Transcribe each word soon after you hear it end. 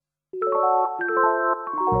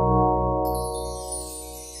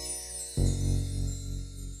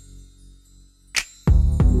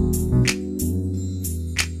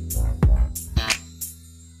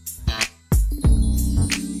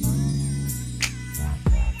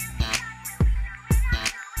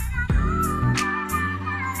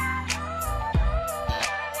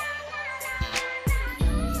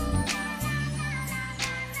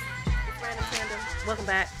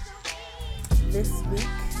back. This week,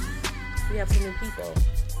 we have some new people.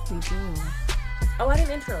 We do. Oh, I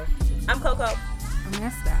didn't intro. I'm Coco. I'm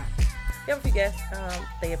Esther. We have a few guests.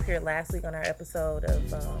 They appeared last week on our episode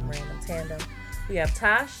of Random Tandem. We have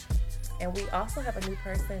Tosh, and we also have a new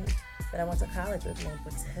person that I went to college with named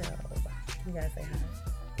Patel. Can you guys say hi?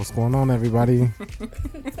 What's going on, everybody?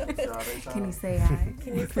 Can you say hi?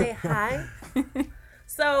 Can you say hi?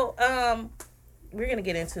 So, we're going to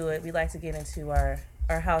get into it. We like to get into our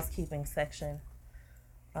housekeeping section.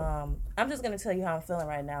 I'm just going to tell you how I'm feeling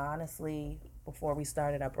right now. Honestly, before we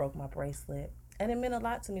started, I broke my bracelet. And it meant a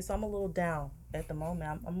lot to me, so I'm a little down at the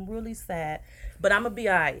moment. I'm really sad, but I'm going to be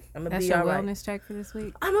all right. I'm going to be all right. That's your wellness check for this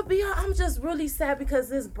week? I'm just really sad because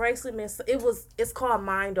this bracelet meant, it's called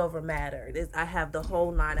Mind Over Matter. I have the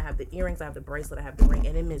whole nine. I have the earrings, I have the bracelet, I have the ring,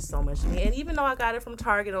 and it meant so much to me. And even though I got it from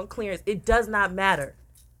Target on clearance, it does not matter.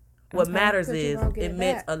 What matters is it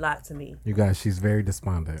meant a lot to me. You guys, she's very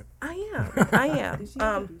despondent. I am. Did she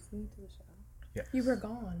introduce me to the show? Yes. You were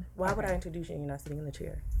gone. Why would I introduce you and you're not sitting in the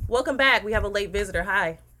chair? Welcome back. We have a late visitor.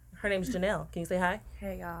 Hi. Her name's Janelle. Can you say hi?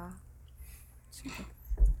 Hey, y'all.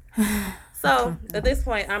 So, at this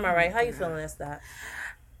point, I'm all right. How you feeling, Esther?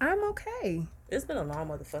 I'm okay. It's been a long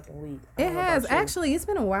motherfucking week. It has. Actually, it's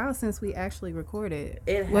been a while since we actually recorded.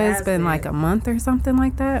 It's been like a month or something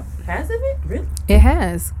like that. Has it been? Really? It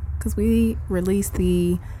has. Because we released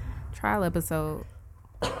the trial episode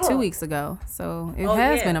 2 weeks ago. So it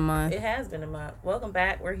has been a month. It has been a month. Welcome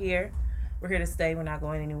back. We're here. We're here to stay. We're not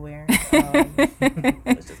going anywhere.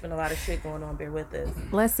 It's just been a lot of shit going on. Bear with us.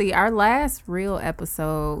 Let's see. Our last real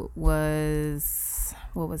episode was,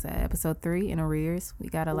 what was that? Episode 3 in arrears. We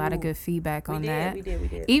got a lot of good feedback on that. We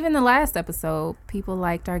did. Even the last episode, people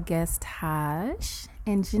liked our guest Taj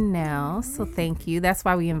and Janelle. So thank you. That's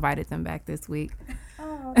why we invited them back this week.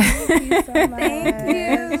 Oh, thank you so much.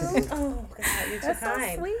 Thank you. Oh, God, you're so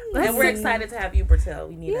kind. So sweet. And we're excited to have you, Bertel.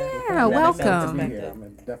 We need welcome.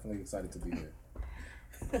 I'm definitely excited to be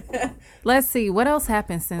here. Let's see. What else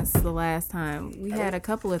happened since the last time? We had a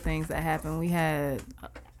couple of things that happened. We had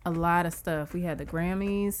a lot of stuff. We had the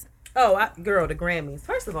Grammys. Oh, the Grammys.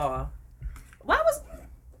 First of all,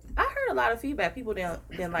 I heard a lot of feedback. People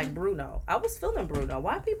didn't like Bruno. I was feeling Bruno.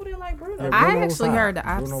 Why people didn't like Bruno? I actually heard the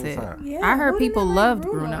opposite. I heard people loved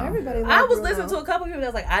Bruno. Everybody loved I was Bruno. listening to a couple people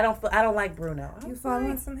that was like, I don't like Bruno. You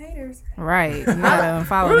following some haters. Right. You gotta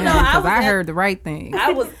unfollow Bruno, him because I at- heard the right thing.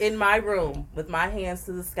 I was in my room with my hands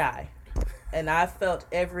to the sky, and I felt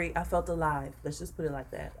alive. Let's just put it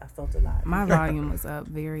like that. I felt alive. My volume was up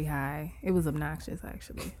very high. It was obnoxious,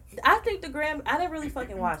 actually. I think I didn't really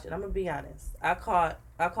fucking watch it. I'm gonna be honest. I caught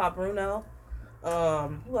Bruno.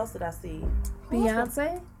 Who else did I see?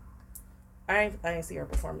 Beyonce? I didn't see her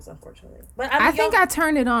performance, unfortunately. But I think I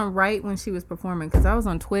turned it on right when she was performing because I was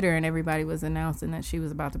on Twitter and everybody was announcing that she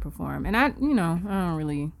was about to perform. And I don't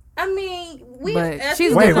really. I mean,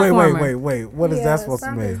 she's Wait. performer. What is that supposed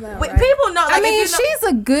to mean? People know. Like, I mean, she's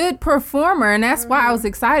a good performer, and that's why I was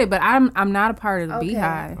excited. But I'm not a part of the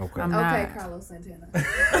Beehive. Okay. I'm not. Okay, Carlos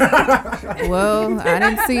Santana. Well, I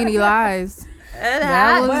didn't see any lies.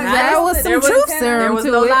 That was some truth serum There was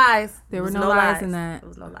to no it. lies. There were no lies in that. There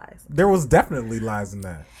was no lies. There was definitely lies in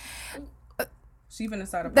that. She finna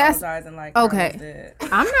start apologizing like okay. Did.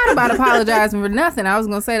 I'm not about apologizing for nothing. I was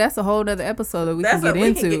gonna say that's a whole other episode that we can get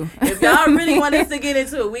into. If y'all really want us to get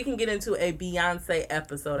into it, we can get into a Beyonce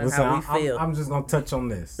episode and how we feel. I'm just gonna touch on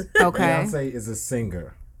this. Okay. Beyonce is a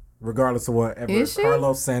singer, regardless of whatever Is she?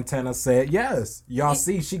 Carlos Santana said. Yes, y'all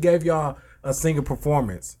see, she gave y'all a singer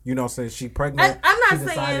performance. You know what I'm saying? She pregnant. I'm not she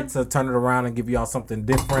decided to turn it around and give y'all something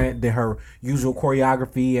different than her usual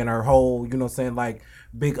choreography and her whole, you know what I'm saying, like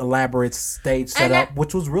big elaborate stage setup,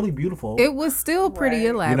 which was really beautiful. It was still pretty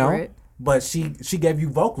elaborate. You know? But she gave you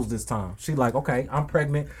vocals this time. She like, okay, I'm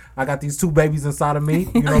pregnant. I got these 2 babies inside of me.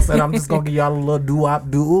 You know what I'm saying? I'm just going to give y'all a little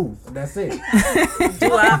doo-wop, doo-oo. That's it.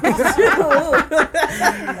 Doo-wop, doo-oo.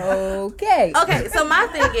 Okay, so my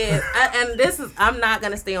thing is, I'm not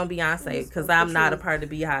going to stay on Beyonce because I'm not a part of the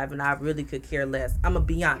Beehive and I really could care less. I'm going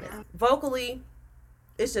to be honest. Vocally,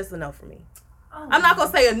 it's just a no for me. I'm not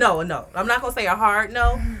going to say a no. I'm not going to say a hard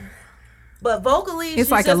no. But vocally,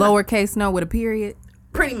 it's like a lowercase no with a period.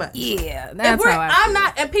 Pretty much. Yeah, that's how I'm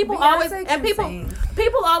not, and people always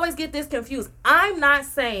get this confused. I'm not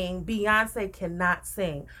saying Beyonce cannot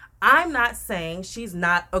sing. I'm not saying she's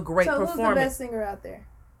not a great performer. Who's the best singer out there?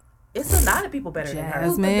 It's a lot of people better than her.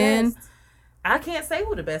 Jasmine. I can't say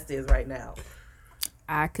who the best is right now.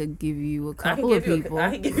 I could give you a couple of people. I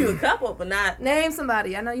can give you a couple, but not. Name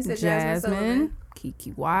somebody. I know you said Jasmine.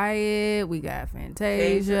 Kiki Wyatt. We got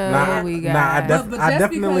Fantasia. We got. But just because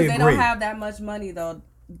they don't have that much money, though,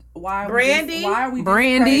 why Brandy? Why are we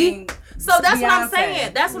Brandy? So that's Beyonce? what I'm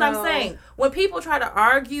saying. That's what I'm saying. When people try to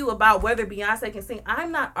argue about whether Beyonce can sing,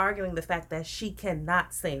 I'm not arguing the fact that she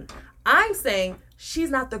cannot sing. I'm saying she's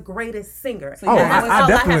not the greatest singer. Oh, I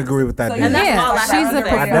definitely agree with that. So then. And that's all I she's have to a say.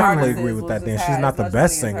 I definitely performance agree with will that. just Then have she's not as the much best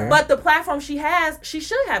money as singer. her. But the platform she has, she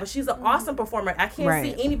should have it. She's an awesome performer. I can't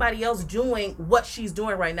Right. see anybody else doing what she's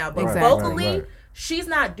doing right now. But Exactly. vocally, Right. she's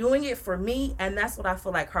not doing it for me, and that's what I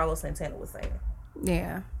feel like Carlos Santana was saying.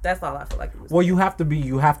 Yeah. That's all I feel like he was Well, saying. you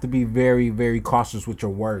have to be very, very cautious with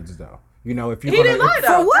your words, though. You know, if you're He didn't lie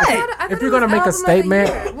though. For what? I thought If it you're was gonna make a album of the statement-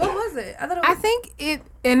 year. What was it? I thought it I was. think it,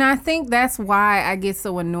 and I think that's why I get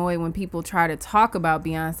so annoyed when people try to talk about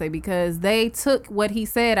Beyonce, because they took what he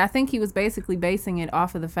said. I think he was basically basing it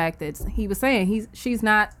off of the fact that he was saying she's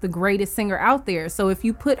not the greatest singer out there. So if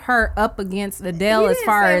you put her up against Adele He as didn't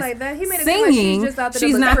far say as like that. He made it seem like singing, she's just out there to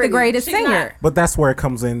she's look not pretty. the greatest She's singer. not. But that's where it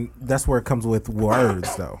comes in. That's where it comes with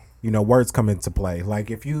words, though. You know, words come into play.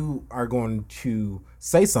 Like if you are going to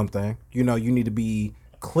say something, you know, you need to be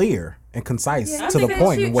clear and concise Yeah, to the he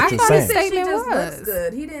point said in what I you're thought he saying. said- She Statement just was. looks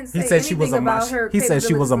good. He didn't say He said she was anything a about her he said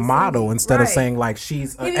she was a capabilities of model singing. instead of Right. saying like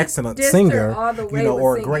she's He an excellent dissed her singer, all the you way know, with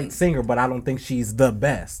or a singing. great singer, but I don't think she's the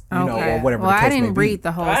best, you know, Okay. or whatever Well, the case I may didn't be. read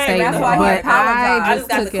the whole Right, statement, that's why he but apologized. I I just just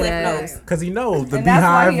got took the it clip as. notes. Because you know the And that's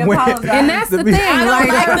why he Beehive went. apologized. And that's the thing, Beehive- like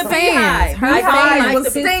like her the fans, Beehive. her I don't fans like was the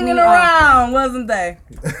piss me singing off. around, wasn't they?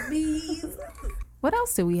 What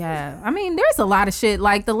else do we have? I mean, there's a lot of shit.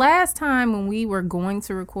 Like the last time when we were going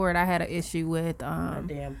to record, I had an issue with That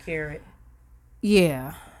damn carrot.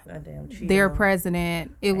 yeah, That damn Cheeto. their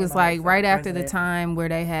president. It was my like fucking right after the president. time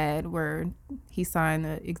where he signed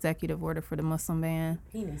the executive order for the Muslim ban.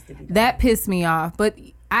 He needs to be done. That pissed me off. But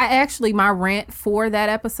my rant for that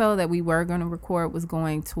episode that we were going to record was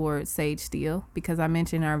going towards Sage Steele, because I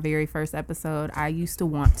mentioned in our very first episode, I used to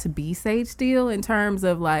want to be Sage Steele in terms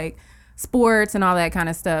of like sports and all that kind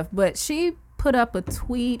of stuff. But she put up a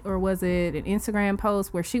tweet, or was it an Instagram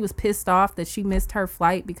post, where she was pissed off that she missed her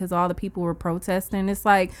flight because all the people were protesting. It's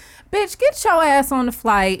like, bitch, get your ass on the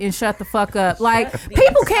flight and shut the fuck up. Like,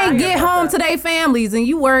 people can't get home to their families and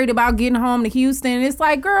you worried about getting home to Houston. It's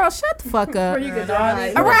like, girl, shut the fuck up. You could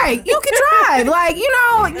drive. All right, you can drive. Like, you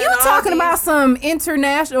know, you talking about some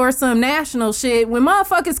international or some national shit when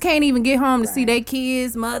motherfuckers can't even get home to see their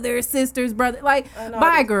kids, mothers, sisters, brothers. Like,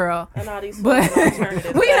 bye, girl. And all these But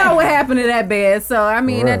alternative we know what happened to that bed, so I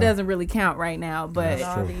mean that Right. doesn't really count right now. But and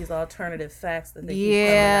all these alternative facts that they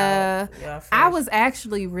yeah, keep coming out. I was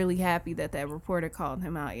actually really happy that reporter called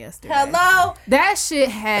him out yesterday. Hello? That shit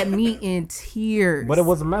had me in tears. But it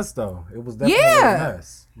was a mess, though. It was definitely Yeah. a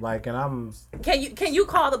mess. Like, and I'm. Can you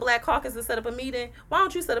call the Black Caucus and set up a meeting? Why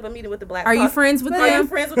don't you set up a meeting with the Black Are Caucus? you friends with Are you them?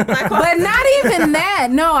 friends with the Black Caucus? But not even that.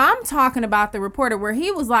 No, I'm talking about the reporter where he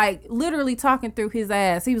was like literally talking through his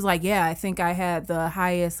ass. He was like, yeah, I think I had the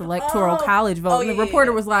highest electoral college vote. And the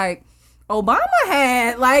reporter was like, Obama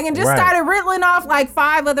had, like, and just Right. started riddling off like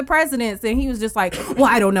 5 other presidents. And he was just like, well,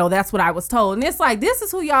 I don't know. That's what I was told. And it's like, this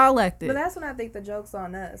is who y'all elected. But that's when I think the joke's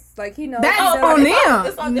on us. Like, he knows. That's he doesn't- on them.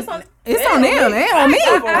 It's on It's on them. them. It ain't on me.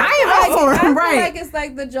 I ain't vote for I him. feel Right. like it's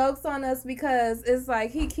like the joke's on us because it's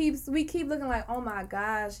like we keep looking like, oh my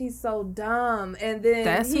gosh, he's so dumb, and then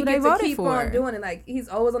That's he who they gets to voted keep for. on doing it. Like, he's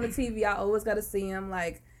always on the TV. I always got to see him.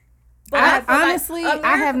 Like, I feel like honestly,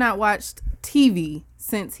 I have not watched TV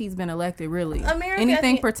since he's been elected, really. America, Anything I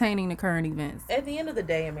think- pertaining to current events. At the end of the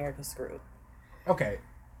day, America's screwed. Okay.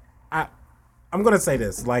 I'm going to say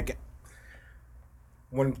this. Like,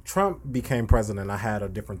 when Trump became president, I had a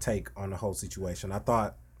different take on the whole situation. I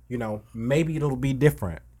thought, you know, maybe it'll be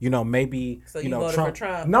different. You know, maybe, So you you know, voted for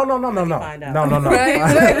Trump? No. Let me find out. No.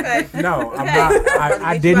 Okay. No, I'm Okay. not. Let's I get you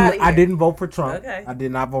outta didn't. I here. didn't vote for Trump. Okay. I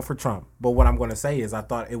did not vote for Trump. But what I'm going to say is, I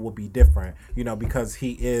thought it would be different. You know, because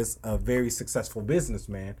he is a very successful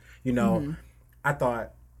businessman. You know, I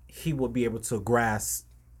thought he would be able to grasp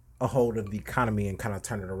a hold of the economy and kind of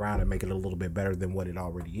turn it around and make it a little bit better than what it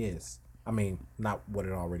already is. I mean, not what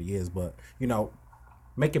it already is, but you know,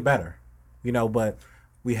 make it better. You know, but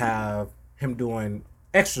we have him doing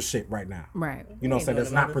extra shit right now. Right. You know what I'm saying? doing That's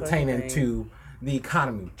the not motherfucking pertaining thing. to the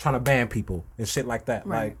economy, trying to ban people and shit like that.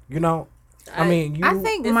 Right. Like, you know, I mean, you. I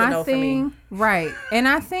think It's a my no for me. thing, right, and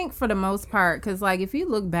I think for the most part, because like if you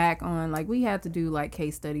look back on, like we had to do like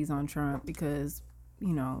case studies on Trump because,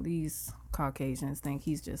 you know, these Caucasians think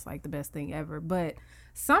he's just like the best thing ever. But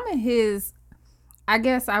some of his, I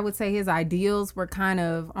guess I would say his ideals were kind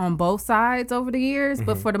of on both sides over the years.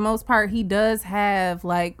 But for the most part, he does have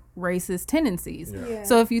like racist tendencies. Yeah.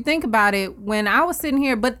 So if you think about it, when I was sitting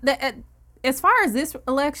here, as far as this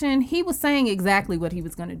election, he was saying exactly what he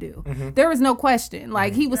was going to do. There was no question.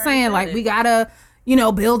 Like he was saying, like we gotta,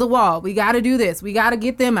 build a wall. We got to do this. We got to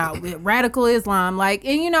get them out. Radical Islam. Like,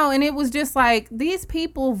 and, and it was just like, these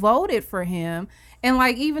people voted for him. And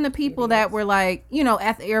like, even the people that were like,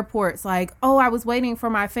 at the airports, like, oh, I was waiting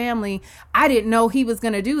for my family. I didn't know he was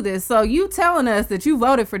going to do this. So you telling us that you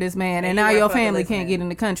voted for this man and now your family can't get in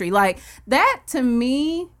the country. Like, that to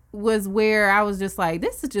me was where I was just like,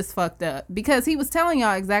 this is just fucked up, because he was telling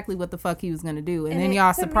y'all exactly what the fuck he was going to do. And then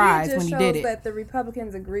y'all surprised when he did it. That the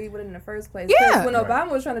Republicans agreed with it in the first place. Yeah. When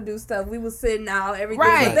Obama was trying to do stuff, we was sitting out everything.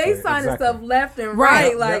 Right. But they signing stuff left and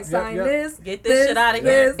right. Like, sign this. Get this shit out of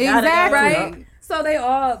here. Exactly. Right? So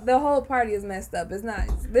the whole party is messed up. It's not,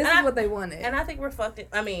 this is what they wanted. And I think we're fucked.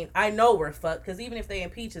 I mean, I know we're fucked, because even if they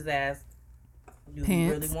impeach his ass, do we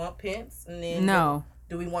really want Pence? And then no.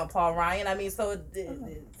 Do we want Paul Ryan? I mean, so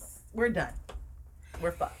we're done.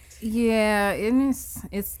 We're fucked. Yeah, and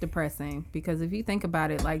it's depressing, because if you think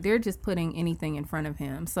about it, like, they're just putting anything in front of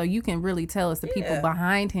him. So you can really tell it's the people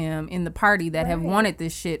behind him in the party that have wanted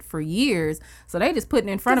this shit for years. So they just putting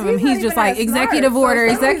it in front of him. He's just like, executive order.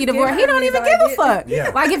 He don't even give a fuck. Yeah.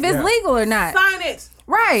 Like, if it's legal or not. Sign it.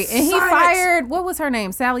 Right. And he fired, what was her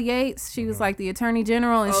name? Sally Yates. She was like the attorney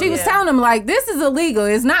general. And she was telling him, like, this is illegal.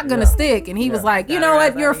 It's not going to stick. And he was like, you know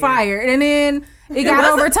what? You're fired. And then it got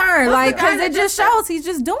overturned. Like, because it just shows he's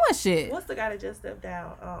just doing shit. What's the guy that just stepped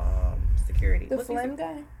down? Security. The Flynn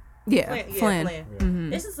guy? Yeah. Flynn. Mm-hmm.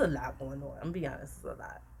 This is a lot going on. I'm going to be honest. It's a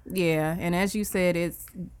lot. Yeah, and as you said, it's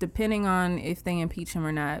depending on if they impeach him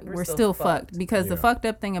or not. We're still fucked, because the fucked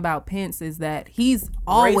up thing about Pence is that he's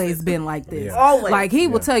always been like this. Always. Like, he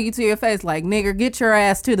will tell you to your face, like, nigger, get your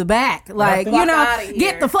ass to the back. Like,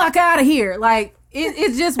 get the fuck out of here. Like,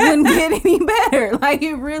 it just wouldn't get any better. Like,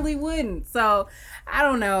 it really wouldn't. So, I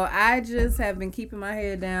don't know. I just have been keeping my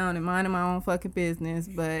head down and minding my own fucking business,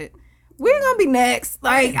 but we're gonna be next.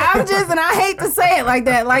 Like, and I hate to say it like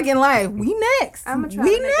that, like in life, we next.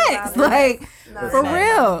 We next. Like, for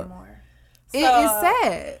real. It's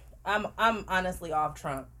sad. I'm honestly off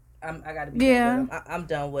Trump. I gotta be done with him. I'm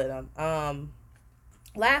done with him.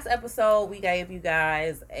 Last episode we gave you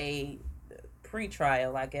guys a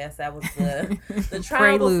pre-trial, I guess. That was the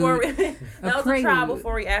trial before the trial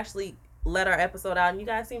before we actually let our episode out, and you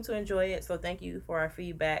guys seem to enjoy it, so thank you for our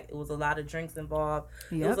feedback. It was a lot of drinks involved.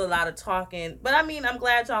 It was a lot of talking, but I mean, I'm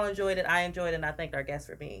glad y'all enjoyed it. I enjoyed it, and I thank our guests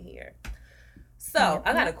for being here. So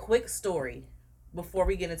I got a quick story before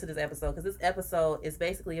we get into this episode, because this episode is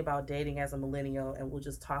basically about dating as a millennial, and we'll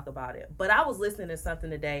just talk about it. But I was listening to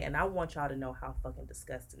something today, and I want y'all to know how fucking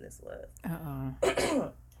disgusting this was.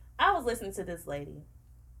 I was listening to this lady,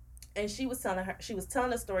 and she was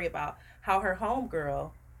telling a story about how her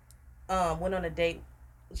homegirl went on a date.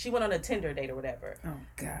 She went on a Tinder date or whatever. Oh,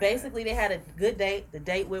 God. Basically, they had a good date. The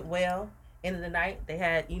date went well. End of the night, they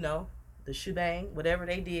had, the shebang, whatever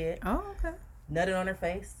they did. Oh, okay. Nutted on her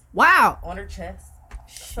face. Wow. On her chest.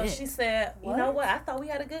 Shit. So she said, you know what? I thought we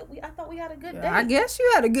had a good date. I guess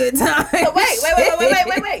you had a good time. So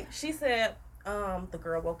wait. She said, the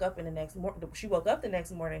girl woke up the next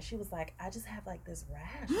morning. She was like, I just have like this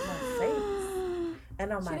rash on my face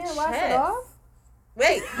and on my chest. She didn't wash it off?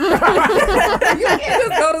 Wait. You can't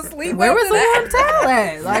just go to sleep. Where was the warm towel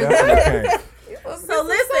at? Like, so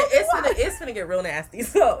listen, it's gonna get real nasty.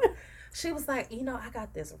 So she was like, I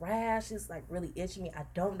got this rash. It's like really itching me. I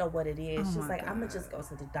don't know what it is. She's like, I'm gonna just go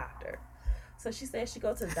to the doctor. So she said she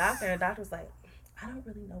go to the doctor, and the doctor was like, I don't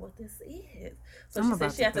really know what this is. So she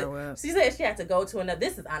said she had to go to another.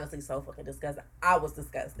 This is honestly so fucking disgusting. I was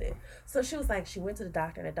disgusted. So she was like, she went to the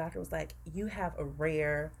doctor, and the doctor was like, you have a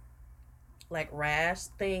rare like rash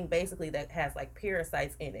thing, basically, that has like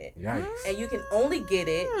parasites in it. Yikes. And you can only get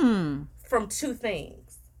it from two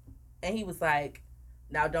things. And he was like,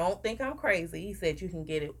 now don't think I'm crazy. He said you can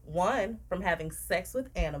get it, one, from having sex with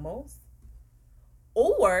animals,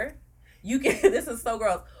 or you can this is so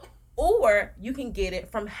gross, or you can get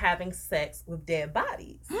it from having sex with dead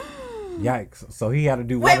bodies. Yikes. So he had to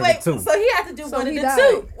do one of the two. So he had to do one of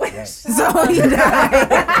the two. So he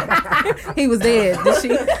died. He was dead. Did she?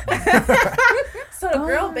 So the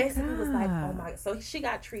girl basically was like, oh my. So she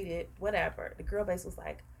got treated, whatever. The girl basically was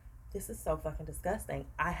like, this is so fucking disgusting.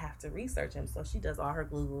 I have to research him. So she does all her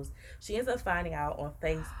Googles. She ends up finding out on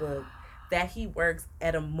Facebook that he works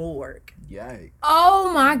at a morgue. Yikes.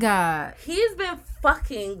 Oh my God. He's been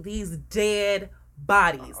fucking these dead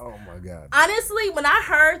bodies. Oh my God. Honestly, when I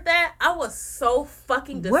heard that, I was so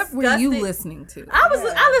fucking disgusted. What were you listening to? I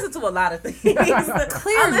listened to a lot of things. Clearly.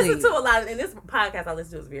 I listened to a lot of, and this podcast I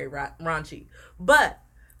listened to was very raunchy. But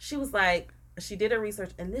she was like, she did her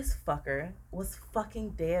research, and this fucker was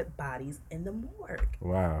fucking dead bodies in the morgue.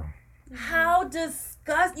 Wow. How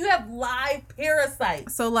disgusting. You have live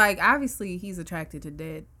parasites. So, like, obviously, he's attracted to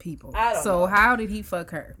dead people. I don't so, know. how did he fuck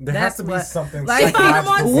her? There has to be something. Like,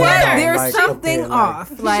 psychological what? going on. There's Like, something okay, like-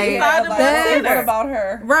 off. Like, found him on Tinder. What about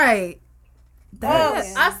her? right. Oh,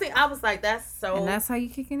 I was like, that's so. And that's how you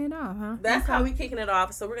kicking it off, huh? That's how we kicking it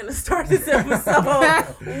off. So we're gonna start this episode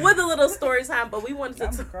with a little story time. But we wanted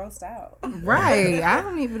I'm to. grossed out. Right. I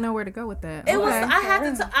don't even know where to go with that. It was. Okay. I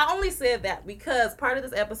had to. I only said that because part of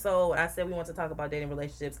this episode, I said we want to talk about dating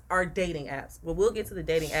relationships, our dating apps. But we'll get to the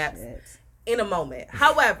dating apps in a moment.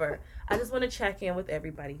 However, I just want to check in with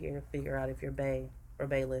everybody here to figure out if you're bae or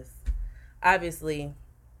baeless. Obviously,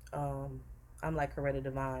 I'm like Coretta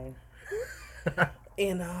Devine.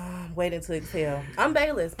 And waiting to exhale. I'm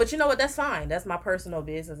baeless, but you know what? That's fine. That's my personal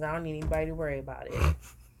business. I don't need anybody to worry about it.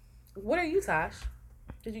 What are you, Tosh?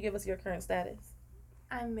 Did you give us your current status?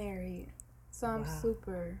 I'm married, so I'm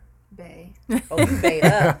super bae. Oh, you baed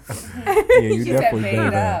up. Yeah, you She definitely said baed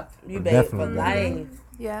made up. up. You baed for Definitely. life.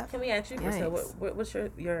 Yeah. Can we ask you, Priscilla, what's your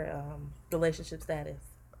relationship status?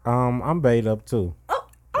 I'm baed up too.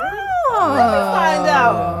 Let me find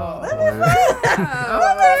out. Let me find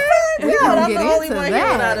out. We Yeah, gonna I'm get the only into one here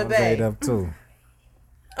without that. a I'm baed bae. up too.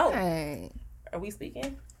 Oh, Hey. are we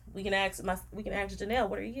speaking? We can ask Janelle.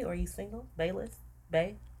 What are you? Are you single? Baeless?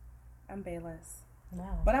 Bae? I'm baeless.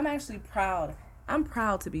 Wow. But I'm actually proud. I'm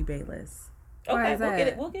proud to be baeless. Why Okay, is we'll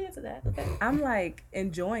that? we'll get into that. Okay. I'm like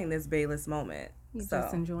enjoying this baeless moment. You So,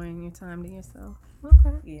 just enjoying your time to yourself.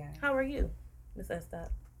 Okay. yeah. How are you, Miss Estep?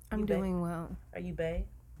 I'm You bae? doing well. Are you bae?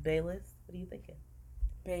 Baeless? What are you thinking?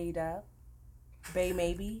 Bayed up. Bay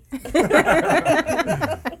maybe.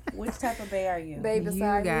 Which type of bay are you? Bae You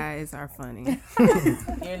beside me. guys are funny.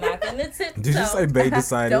 You're not gonna tiptoe. Did you say bae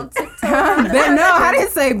decided? Don't tiptoe. No, I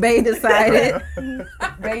didn't say Bay decided.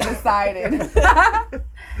 Bay decided.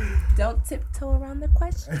 Don't tiptoe around the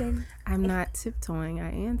question. I'm not tiptoeing. I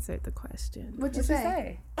answered the question. What'd you What you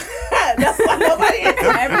say? say? That's why nobody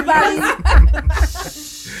answered. Everybody.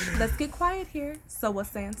 Let's get quiet here. So what's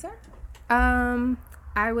the answer?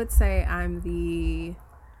 I would say I'm the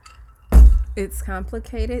it's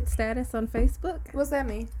complicated status on Facebook. What's that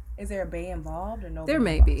mean? Is there a bay involved or no? There bay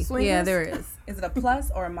may involved? be. Swingers? Yeah, there is. Is it a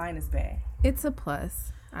plus or a minus bay? It's a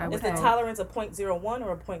plus. I Is would the hope. tolerance a 0.01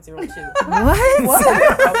 or a 0.02? What?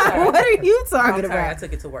 sorry. What are you talking I'm sorry, I about?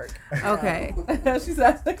 took it to work. Okay. She said,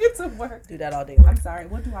 "I took it to work." Do that all day. I'm sorry.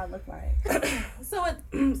 What do I look like? So,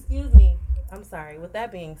 excuse me. I'm sorry. With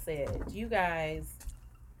that being said, you guys,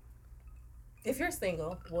 if you're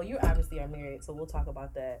single, well, you obviously are married, so we'll talk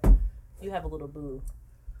about that. You have a little boo.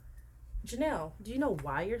 Janelle, do you know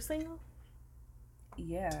why you're single?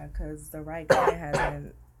 Yeah, because the right guy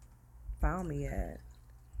hasn't found me yet.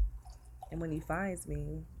 And when he finds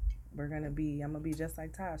me, I'm gonna be just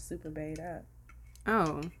like Tosh, super bayed up.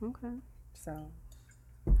 Oh, okay. So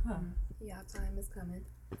Y'all time is coming.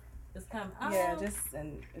 It's coming. yeah,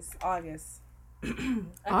 it's August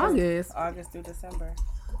August. through December.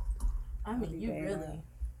 I mean, you Yeah. really.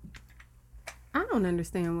 I don't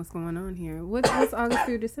understand what's going on here. What's August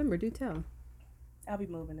through December? Do tell. I'll be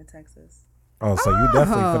moving to Texas. Oh, so you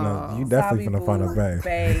definitely finna find a bae.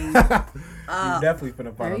 You definitely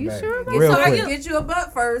finna find Are a you bae. sure? Real So I quick. can get you a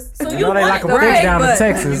butt first. So You you know they like want them it, thick down in but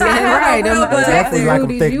Texas. Right, them Definitely like them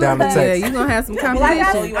booties, thick down in Texas. Yeah, you gonna have some Well,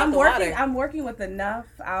 competition. out the water. I'm working with enough.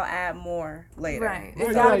 I'll add more later. Right. Oh, It's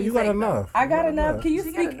yeah, gotta be you got fake, enough. I got You enough. Can you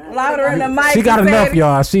She got speak enough. louder in the mic? She got and say enough, it?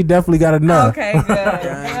 y'all. She definitely got enough. Okay,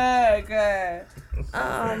 good.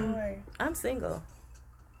 I'm single.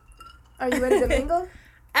 Are you ready to mingle?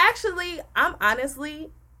 Actually, I'm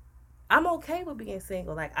okay with being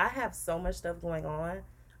single. Like, I have so much stuff going on.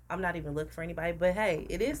 I'm not even looking for anybody. But hey,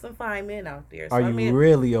 it is some fine men out there. So Are you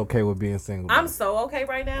really okay with being single? I'm so okay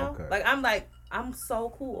right now. Okay. I'm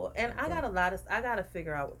so cool. And I gotta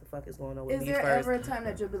figure out what the fuck is going on with Is me there first. ever a time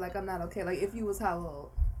that you'll be like, I'm not okay? Like, if you was how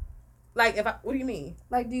old? Like, what do you mean?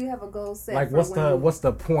 Like, do you have a goal set? Like, for what's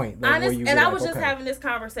the point? That where you And be I like, was just okay. having this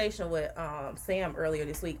conversation with Sam earlier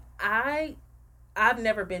this week. I've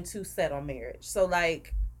never been too set on marriage. So,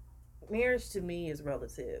 like, marriage to me is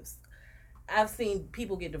relatives. I've seen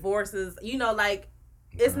people get divorces. You know, like,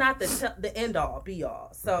 it's not the end all be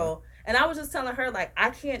all. So, and I was just telling her, like, I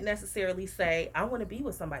can't necessarily say I want to be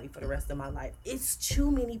with somebody for the rest of my life. It's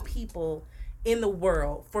too many people in the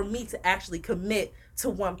world for me to actually commit to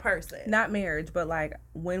one person. Not marriage, but like,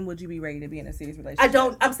 when would you be ready to be in a serious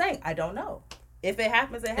relationship? I'm saying I don't know. If it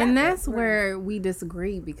happens, it happens. And that's where we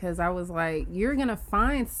disagree, because I was like, you're going to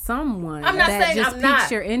find someone that just piques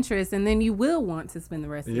your interest, and then you will want to spend the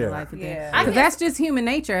rest of your life with them. Because that's just human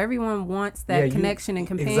nature. Everyone wants that connection and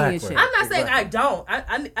companionship. Exactly. I'm not saying I don't.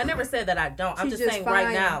 I never said that I don't. I'm just saying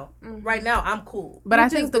right now. Right now, I'm cool. But I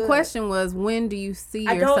think the question was, when do you see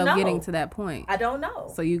yourself getting to that point? I don't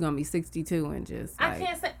know. So you're going to be 62 and just I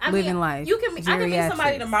can't say, living life. I can meet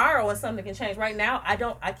somebody tomorrow and something can change. Right now,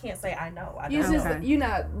 I can't say I know. I don't. You're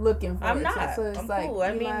not looking for it. Not. So it's I'm like, cool.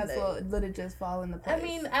 you might as well let it just fall into place. I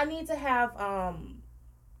mean, I need to have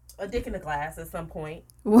a dick in the glass at some point.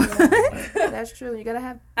 That's true. You gotta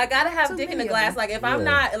have. I gotta have dick in the glass. Like if I'm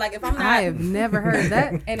not, I have never heard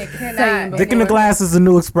that, and it cannot. Dick in the glass is a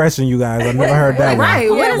new expression, you guys. I've never heard that. Right?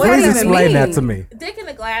 One. What does Please that explain mean? that to me. Dick in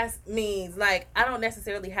the glass means like I don't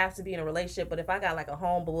necessarily have to be in a relationship, but if I got like a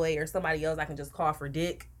homeboy or somebody else I can just call for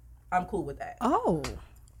dick, I'm cool with that. Oh.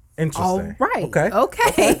 Interesting. All right.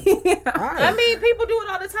 Okay. I mean, people do it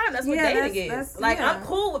all the time. That's what dating is. Like, yeah. I'm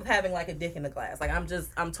cool with having like a dick in the glass. Like, I'm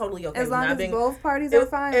totally okay. As with long not as both parties are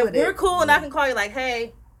fine with it. If we're cool and I can call you like,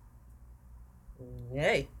 hey.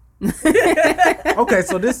 Okay,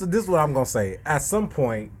 so this is what I'm gonna say. At some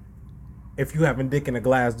point, if you having dick in the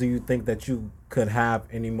glass, do you think that you could have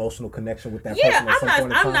an emotional connection with that person at some point in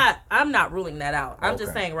time? I'm not ruling that out. I'm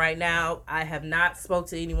just saying right now, I have not spoke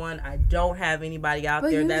to anyone. I don't have anybody out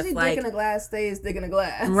there that's like dick in the glass stays dick in the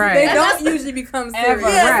glass. Right. They don't usually become serious.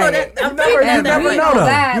 Yeah, right. So You never know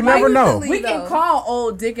though. You never know. We can call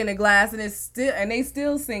old dick in the glass, and they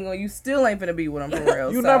still single. You still ain't gonna be with them for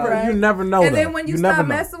real. You never know. And then when you stop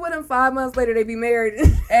messing with them, 5 months later they be married.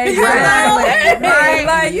 Exactly. Right.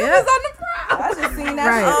 Like you was on the prowl. I just seen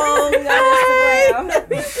that on Instagram.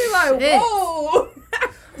 She like, whoa.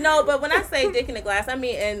 No, but when I say dick in the glass, I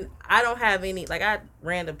mean, and I don't have any, like,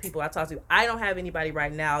 random people I talk to, I don't have anybody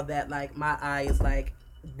right now that, like, my eye is like,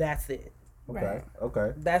 that's it.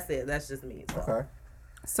 Okay. That's it. That's just me. So. Okay.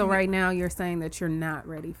 So right now you're saying that you're not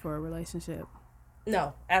ready for a relationship?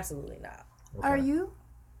 No, absolutely not. Okay. Are you?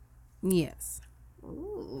 Yes.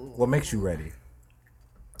 Ooh. What makes you ready?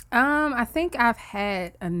 I think I've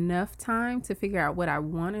had enough time to figure out what I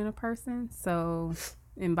want in a person. So,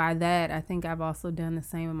 and by that, I think I've also done the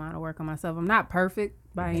same amount of work on myself. I'm not perfect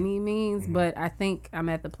by any means, but I think I'm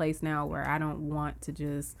at the place now where I don't want to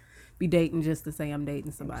just be dating just to say I'm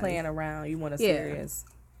dating somebody. Playing around. You want a serious.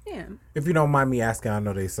 Yeah. If you don't mind me asking, I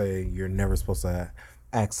know they say you're never supposed to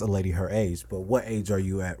ask a lady her age, but what age are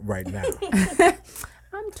you at right now?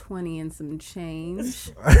 I'm 20 and some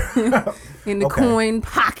change in the coin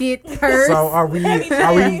pocket purse. So are we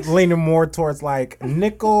leaning more towards like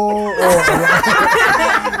nickel or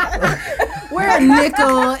we're a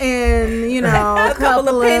nickel and a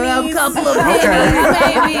couple of pennies,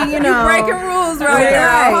 maybe You breaking rules right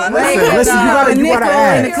now. Listen, you gotta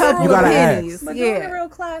ask. You gotta ask. But you're real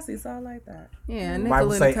classy, so I like that. Yeah, nickel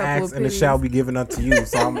Bible and say a couple ask of and it pennies. shall be given unto you.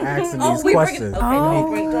 So I'm asking these questions.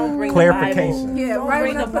 Don't bring Clarification. Yeah, right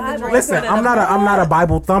when I put the drink. Listen, I'm not a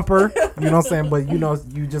Bible thumper. You know what I'm saying? But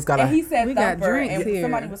you just gotta. And he said We got thumper, drinks and here.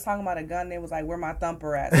 somebody was talking about a gun. They was like, "Where my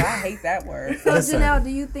thumper at?" So I hate that word. So Listen. Janelle, do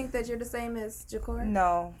you think that you're the same as Jakor?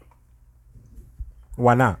 No,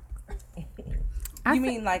 Why not? you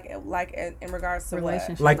mean like in regards to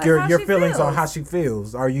Relationship. what? Like your how she feelings on feels. how she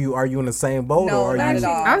feels. Are you in the same boat No, or are not you? at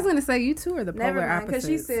all. I was gonna say you two are the Never polar mind, because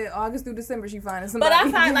opposites. she said August through December she finding But somebody.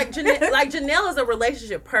 I find like Janelle is a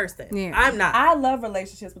relationship person. Yeah. I'm not. I love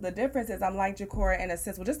relationships, but the difference is I'm like Jakora in a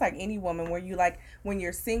sense, well, just like any woman, where you like when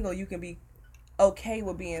you're single, you can be okay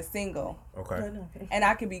with being single. Okay. And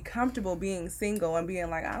I can be comfortable being single and being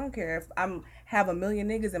like, I don't care if I'm have a million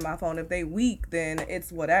niggas in my phone. If they weak, then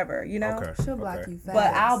it's whatever, you know? Okay. She'll block you fast.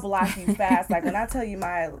 But I'll block you fast. Like when I tell you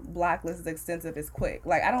my block list is extensive, it's quick.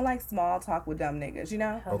 Like I don't like small talk with dumb niggas, you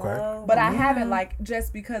know? Okay. But I haven't like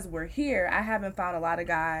just because we're here, I haven't found a lot of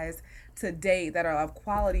guys to date that are of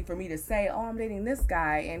quality for me to say, oh, I'm dating this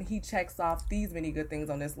guy and he checks off these many good things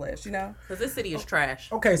on this list, you know? Because this city is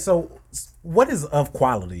trash. Okay, so what is of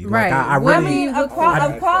quality? Right. Like, I What really. I mean, Of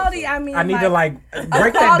quality, I mean, I need to break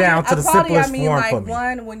quality, that down to the quality, simplest I mean, form like, for me.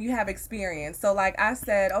 one, when you have experience. So, like, I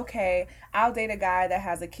said, okay, I'll date a guy that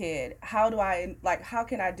has a kid. How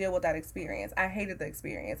can I deal with that experience? I hated the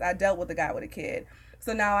experience. I dealt with a guy with a kid.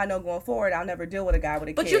 So now I know going forward, I'll never deal with a guy with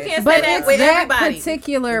a kid. But you can't But say that it's with that everybody.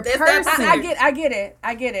 particular It's person. that I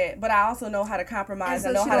get it. But I also know how to compromise. and so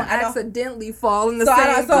I know she how don't to. I know, accidentally fall in the so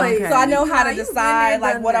same place. I know how to You've been decide there,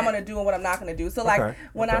 like done what I'm that. gonna do and what I'm not gonna do. So like Okay,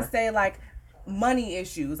 when okay. I say like money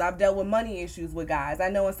issues. I've dealt with money issues with guys. I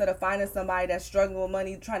know instead of finding somebody that's struggling with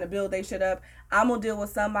money, trying to build their shit up, I'm gonna deal with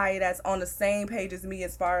somebody that's on the same page as me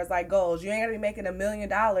as far as like goals. You ain't gotta be making $1 million,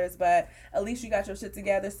 but at least you got your shit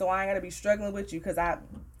together, so I ain't gotta be struggling with you, because I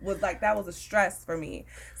was like, that was a stress for me.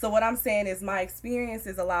 So what I'm saying is my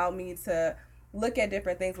experiences allowed me to look at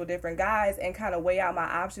different things with different guys and kind of weigh out my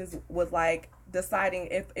options with like deciding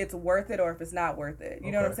if it's worth it or if it's not worth it. You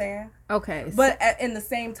know what I'm saying? Okay. But in the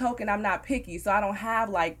same token, I'm not picky, so I don't have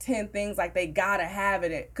like 10 things like they gotta have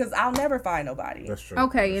it, because I'll never find nobody. That's true.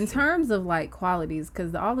 Okay, That's in true. terms of like qualities,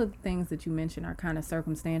 because all of the things that you mentioned are kind of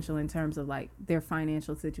circumstantial in terms of like their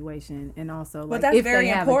financial situation, and also like that's if very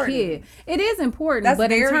they have important. a kid. It is important, That's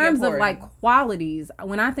but in very terms important. of like qualities,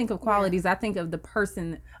 when I think of qualities, I think of the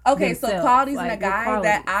person. Okay, so themselves, qualities like, in a what guy qualities?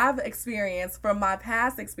 that I've experienced from my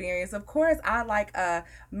past experience. Of course, I like a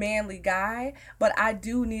manly guy, but I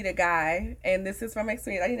do need a guy, and this is from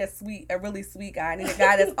experience. I need a really sweet guy. I need a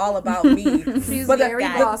guy that's all about me. She's But very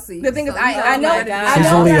bossy. The thing is, so I know, you I She's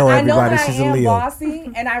know, a Leo, that, I know everybody. that She's I a am Leo.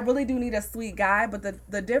 bossy, and I really do need a sweet guy. But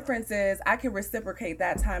the difference is, I can reciprocate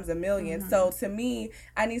that times a million. So to me,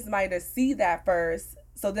 I need somebody to see that first,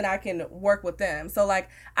 so then I can work with them. So like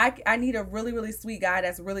I need a really, really sweet guy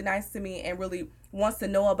that's really nice to me and really wants to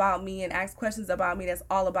know about me and ask questions about me, that's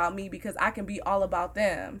all about me, because I can be all about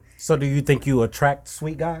them. So do you think you attract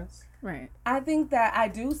sweet guys? Right. I think that I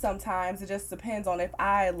do sometimes. It just depends on if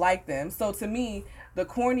I like them. So to me, the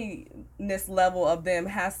corniness level of them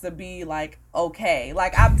has to be like okay.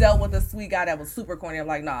 Like I've dealt with a sweet guy that was super corny. I'm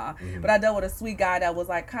like nah. But I dealt with a sweet guy that was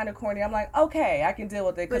like kind of corny. I'm like okay, I can deal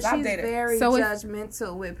with it, But because I've she's dated. very So if-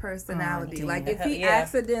 judgmental with personality. Like if he Yeah.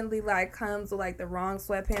 accidentally like comes with like the wrong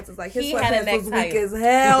sweatpants, it's like his He had a sweatpants was necktie. weak as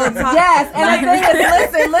hell. Yes, and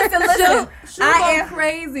the thing is, listen. She'll I go am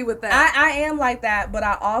crazy with that. I am like that, but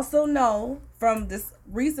I also know from this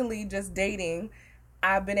recently just dating,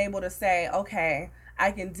 I've been able to say, okay,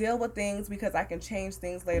 I can deal with things because I can change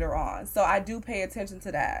things later on. So I do pay attention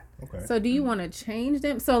to that. Okay. So do you want to change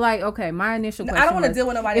them? So like, okay, my initial question I don't want to was, deal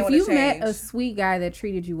with nobody. if I you wanna change. met a sweet guy that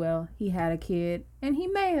treated you well, he had a kid, and he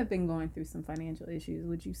may have been going through some financial issues,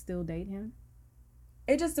 would you still date him?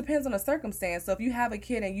 It just depends on the circumstance. So if you have a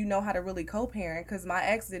kid and you know how to really co-parent, because my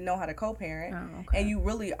ex didn't know how to co-parent, Oh, okay. and you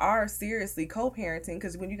really are seriously co-parenting,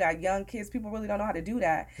 because when you got young kids, people really don't know how to do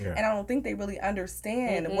that. Yeah. And I don't think they really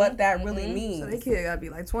understand what that really So means. they kid gotta be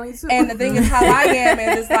like 22. And the thing is, how I am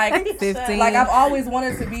is it's like 15. Like I've always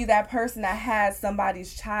wanted to be that person that had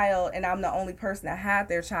somebody's child, and I'm the only person that had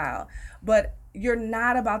their child. But you're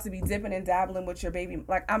not about to be dipping and dabbling with your baby.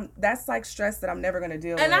 Like that's like stress that I'm never gonna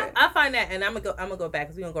deal And with. I find that, and I'm gonna go back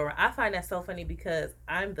because we're gonna go around. I find that so funny because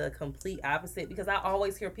I'm the complete opposite. Because I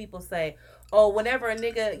always hear people say, "Oh, whenever a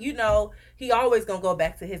nigga, you know, he always gonna go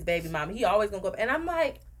back to his baby mama. He always gonna go." And I'm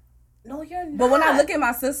like, "No, you're not." But when I look at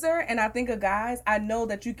my sister and I think of guys, I know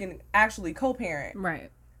that you can actually co-parent. Right.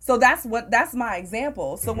 So that's my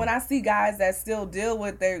example. So when I see guys that still deal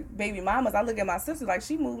with their baby mamas, I look at my sister like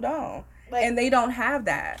she moved on. Like- And they don't have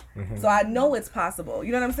that. So I know it's possible.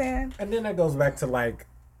 You know what I'm saying? And then that goes back to like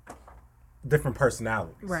different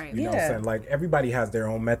personalities. Right. You know what I'm Yeah. saying? Like everybody has their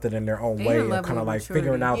own method and their own And way a of level kind of of like maturity.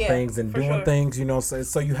 figuring out Yeah, things and for doing sure. things, you know.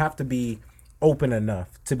 So you have to be open enough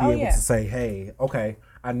to be able yeah. to say, hey, okay,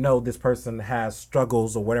 I know this person has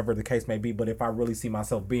struggles or whatever the case may be, but if I really see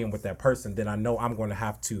myself being with that person, then I know I'm going to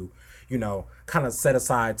have to, you know, kind of set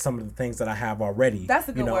aside some of the things that I have already. That's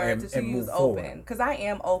a good you know, word to and use, move forward. open. Because I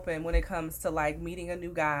am open when it comes to like meeting a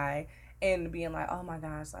new guy and being like, oh my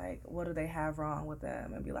gosh, like what do they have wrong with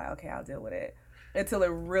them? And be like, okay, I'll deal with it until it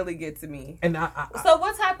really gets to me. And So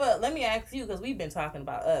what type of? Let me ask you because we've been talking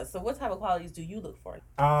about us. So what type of qualities do you look for?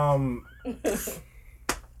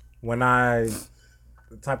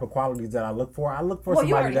 The type of qualities that I look for Well, somebody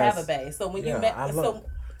you already that's have a base. So when Yeah, you met, I look.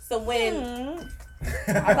 so when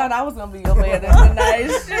I thought I was gonna be your man tonight.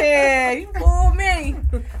 Shit, you fooled me.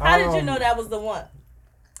 how did you know that was the one?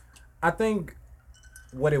 I think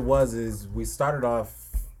what it was is we started off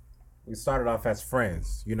as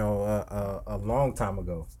friends, you know, a long time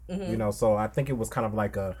ago, you know, so I think it was kind of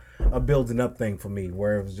like a building up thing for me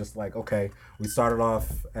where it was just like, okay, we started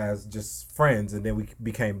off as just friends and then we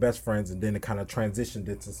became best friends and then it kind of transitioned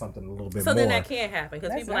into something a little bit So more. then that can happen because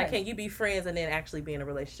That's people like, nice. can you be friends and then actually be in a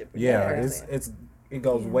relationship? Yeah, You know what I'm it saying?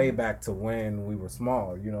 goes way back to when we were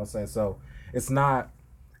small, you know what I'm saying? So it's not,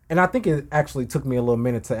 and I think it actually took me a little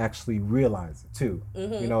minute to actually realize it too.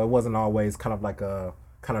 You know, it wasn't always kind of like a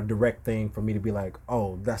kind of direct thing for me to be like,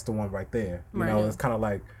 oh, that's the one right there. You know, it's kind of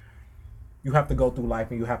like you have to go through life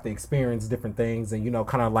and you have to experience different things and, you know,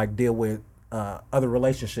 kind of like deal with other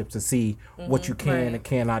relationships to see what you can and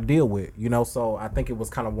cannot deal with, you know? So I think it was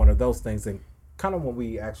kind of one of those things. And kind of when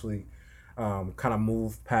we actually kind of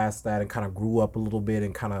moved past that and kind of grew up a little bit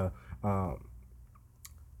and kind of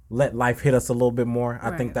let life hit us a little bit more.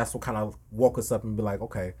 I think that's what kind of woke us up and be like,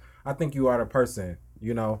 okay, I think you are the person,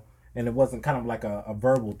 you know. And it wasn't kind of like a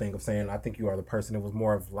verbal thing of saying I think you are the person. It was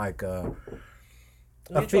more of like a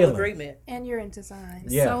feeling. Agreement. And you're into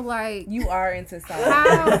signs. Yeah. So like You are into signs.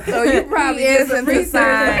 how So you probably He is did some into research.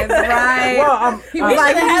 signs, right? Well, He was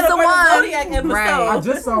like, he's the one. Zodiac episode. Right.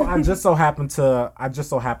 I just so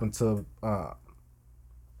happened to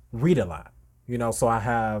read a lot, you know. So I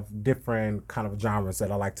have different kind of genres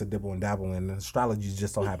that I like to dibble and dabble in. And astrology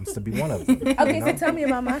just so happens to be one of them. Okay, you so know? tell me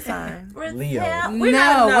about my sign. Leo. We're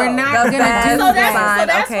not gonna do best So that.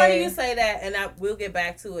 that's okay. funny you say that, and we'll get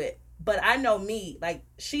back to it. But I know me, like,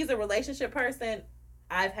 she's a relationship person.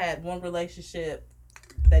 I've had one relationship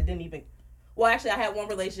that didn't even. Well, actually, I had one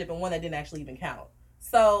relationship and one that didn't actually even count.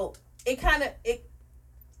 So it kind of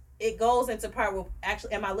it goes into part with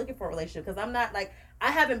actually, am I looking for a relationship? Because I'm not like I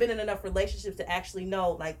haven't been in enough relationships to actually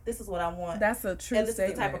know like this is what I want. That's a true and this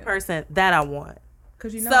statement. is the type of person that I want.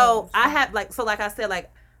 Because you know. So I have like I said,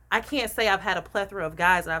 like I can't say I've had a plethora of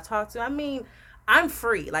guys that I've talked to. I mean, I'm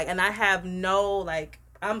free, like, and I have no like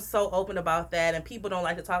I'm so open about that, and people don't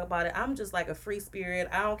like to talk about it. I'm just like a free spirit.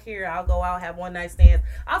 I don't care. I'll go out, have one night stands.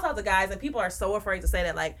 I'll talk to guys, and people are so afraid to say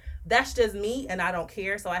that like that's just me, and I don't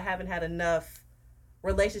care. So I haven't had enough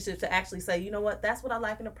relationships to actually say, you know what, that's what I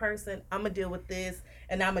like in a person. I'm gonna deal with this,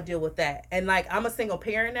 and I'm gonna deal with that. And like I'm a single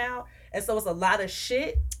parent now, and so it's a lot of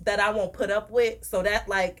shit that I won't put up with. So that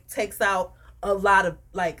like takes out a lot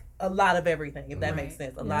of everything, if that makes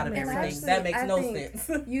sense. A lot of And everything. actually, That makes I no think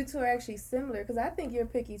sense. You two are actually similar because I think you're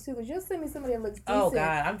picky too. Because you'll send me somebody that looks decent. Oh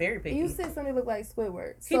God, I'm very picky. You said somebody looked like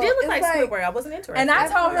Squidward. He So did look it's like Squidward. I wasn't interested. And I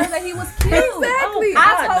told her that he was cute. Exactly. Oh,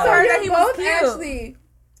 I God, told no. her You're that he was both cute. actually.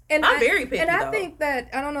 And I'm very picky, And I though. think that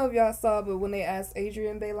I don't know if y'all saw, but when they asked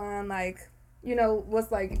Adrienne Bailon, like, you know,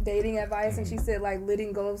 what's like dating advice, and she said like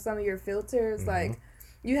letting go of some of your filters, like.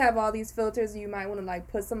 You have all these filters, and you might want to like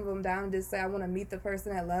put some of them down and just say, I want to meet the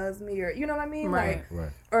person that loves me, or you know what I mean, Right.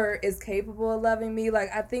 like, or is capable of loving me. Like,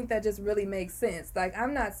 I think that just really makes sense. Like,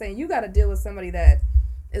 I'm not saying you got to deal with somebody that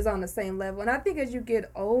is on the same level, and I think as you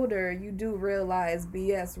get older, you do realize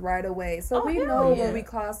BS right away. So we know when we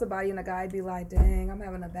call somebody and a guy be like, "Dang, I'm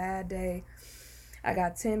having a bad day. I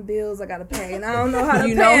got 10 bills I gotta pay, and I don't know how to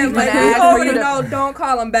pay them." Like, you already know, don't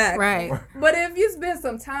call him back. Right. But if you spend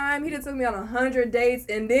some time, he just took me on 100 dates,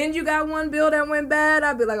 and then you got one bill that went bad,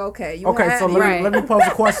 I'd be like, okay, you Okay, so Right. let me pose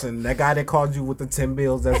a question. That guy that called you with the 10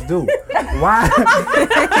 bills that's due. Why?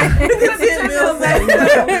 10 bills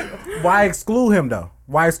that Why exclude him though?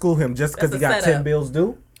 Why exclude him just because he That's a got setup. 10 bills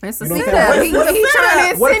due? It's a You know what I'm setup. saying? He trying to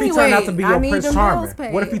insinuate. What if he turned out to be I your need Prince them Charming? bills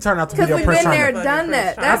paid. What if he turned out to be Because your we've Prince been there, Charming? done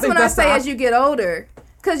that. I That's think when I that's say the- as you get older.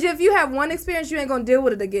 Because if you have one experience, you ain't going to deal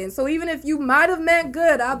with it again. So even if you might have meant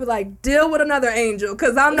good, I'll be like, deal with another angel.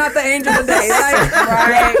 Because I'm not the angel today.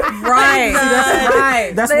 Like,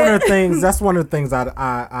 right. That's one of the things. That's one of the things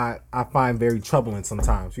I find very troubling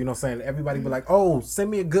sometimes. You know what I'm saying? Everybody be like, "Oh,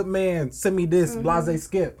 send me a good man. Send me this." Blase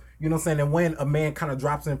skip. You know what I'm saying? And when a man kind of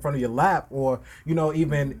drops in front of your lap, or you know,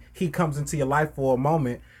 even he comes into your life for a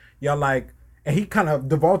moment, you're like, and he kind of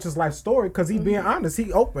divulges his life story because he being honest,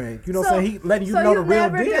 he open. You know what I'm saying? He letting you know the real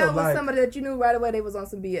never deal. dealt with Like, somebody that you knew right away they was on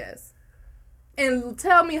some BS. And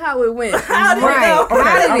tell me how it went. How did it Right. go? okay,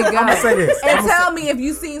 How did it I'm gonna say this. And tell me if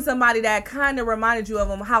you seen somebody that kind of reminded you of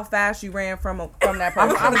him, how fast you ran from that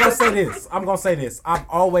person. I'm gonna say this. I'm gonna say this. I've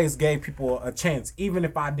always gave people a chance, even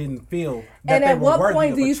if I didn't feel that And they at were what worthy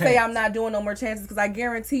point of do a you say chance. I'm not doing no more chances? Because I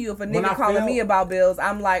guarantee you, if a When nigga I calling feel- me about bills,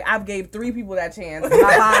 I'm like, I've gave 3 people that chance.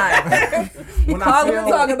 Bye When I Call him feel- and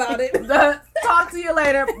talk about it. Talk to you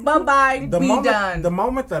later. Bye bye. the Be moment, done. The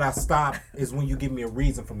moment that I stop is when you give me a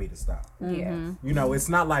reason for me to stop. Yeah. You know, it's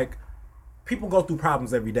not like people go through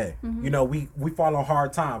problems every day. You know, we fall on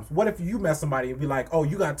hard times. What if you met somebody and be like, "Oh,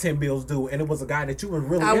 you got 10 bills due," and it was a guy that you were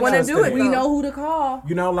really I wanna interested do it. in. We know who to call.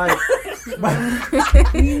 You know, like,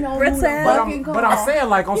 but, We know who to fucking call. but I'm saying,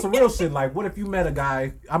 like, on some real shit, like, what if you met a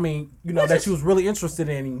guy, I mean, you know, that you was really interested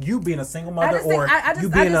in, you being a single I mother, just think, or I just you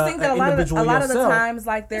being think that an a lot individual of the yourself. times,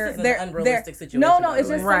 like This is an they're unrealistic situation, No, by it's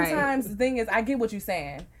the just way. Right. sometimes the thing is, I get what you're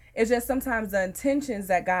saying. It's just sometimes the intentions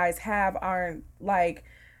that guys have aren't like.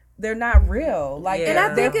 They're not real. Like, And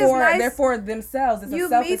I think it's nice they're for themselves. It's a you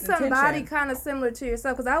selfish meet somebody intention. kind of similar to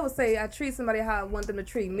yourself. Because I would say I treat somebody how I want them to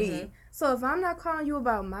treat me. So if I'm not calling you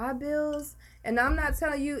about my bills, and I'm not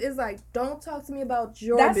telling you, it's like, don't talk to me about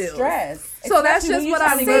your That's bills. stress. So that's just what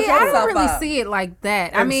I See, see. I don't really see it like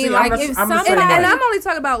that. I And mean, see, like, I'm if the same somebody... way. And I'm only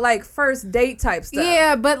talking about, like, first date type stuff.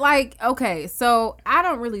 Yeah, but, like, okay, so I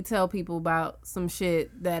don't really tell people about some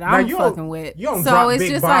shit that I'm you don't- fucking with. you don't so drop it's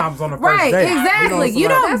big just bombs like, on the first right, date. exactly. You You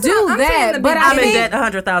know, don't that's do what I'm saying in that. the But I I'm in think...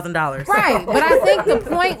 debt $100,000. Right, but I think the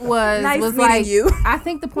point was Nice was meeting like you. I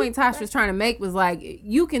think the point Tosh was trying to make was like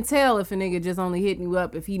you can tell if a nigga just only hitting you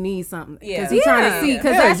up if he needs something Yeah. because he's trying to see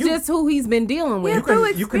because Yeah, that's you- just who he's been dealing with. You can,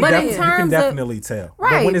 But in you can terms of- definitely tell.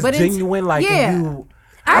 Right, But when it's but in- genuine, like yeah. you,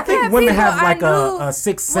 I think had women people have like I knew a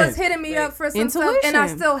sixth was sense. hitting me up for some stuff, and I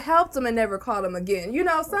Intuition. still helped them and never called them again. You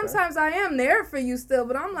know, sometimes I am there for you still,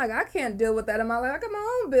 but I'm like, I can't deal with that in my life. I got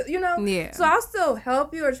my own bill, you know? Yeah. So I'll still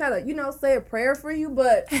help you or try to, you know, say a prayer for you,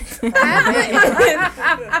 but That's good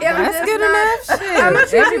enough. Shit. I'm gonna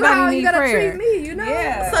treat you Everybody how you need gotta prayer. treat me, you know?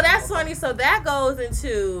 Yeah. So that's funny. So that goes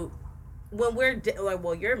into when we're like,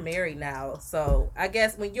 well, you're married now. So I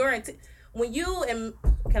guess when you're when you and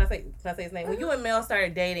can I say his name? When you and Mel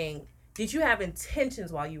started dating, did you have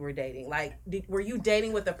intentions while you were dating? Like, were you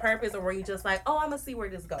dating with a purpose, or were you just like, oh, I'm gonna see where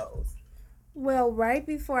this goes? Well, right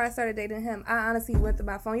before I started dating him, I honestly went to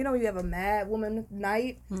my phone. You know when you have a mad woman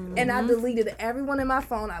night? And I deleted everyone in my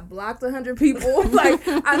phone. I blocked 100 people. Like,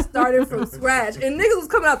 I started from scratch. And niggas was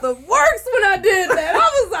coming out the worst when I did that. I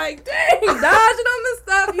was like, dang, dodging them and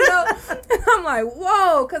stuff, you know? And I'm like,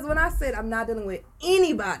 whoa. Because when I said I'm not dealing with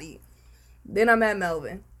anybody, then I met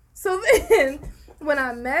Melvin. So then... When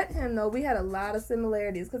I met him, though, we had a lot of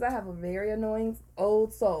similarities because I have a very annoying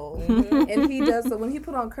old soul. And he does. So when he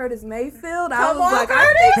put on Curtis Mayfield, I was like,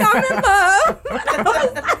 I think I'm in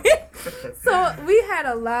love. So we had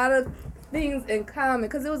a lot of things in common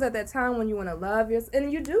because it was at that time when you want to love yourself.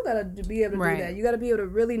 And you do got to be able to Right. do that. You got to be able to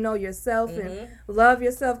really know yourself and love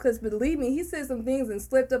yourself because believe me, he said some things and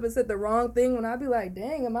slipped up and said the wrong thing when I'd be like,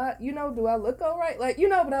 dang, am I, you know, do I look all right? Like, you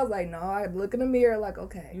know, but I was like, no, I'd look in the mirror like,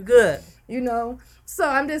 okay. You good? You know, so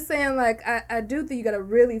I'm just saying, like, I do think you got to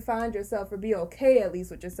really find yourself or be okay at least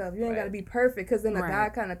with yourself. You ain't got to be perfect because then a guy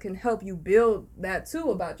kind of can help you build that too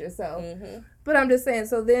about yourself. But I'm just saying,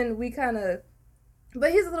 so then we kind of,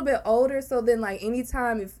 but he's a little bit older, so then, like,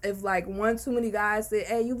 anytime if like, one too many guys said,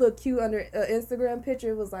 hey, you look cute under an Instagram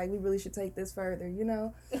picture, it was like, we really should take this further, you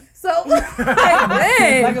know? So, like,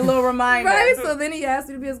 dang. Like a little reminder. Right, so then he asked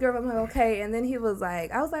me to be his girlfriend. I'm like, okay. And then he was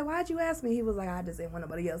like, I was like, why'd you ask me? He was like, I just didn't want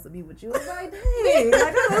nobody else to be with you. I was like, dang,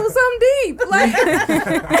 like, it was something deep.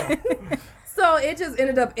 Like, so it just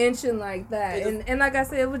ended up inching like that. And like I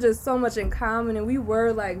said, it was just so much in common. And we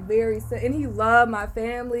were, like, and he loved my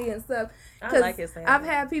family and stuff. I like his family. I've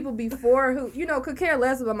had people before who, you know, could care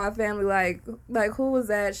less about my family. Like who was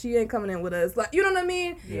that? She ain't coming in with us. Like, you know what I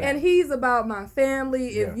mean? Yeah. And he's about my family.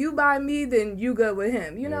 If you buy me, then you good with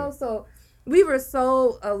him. You know? So we were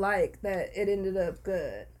so alike that it ended up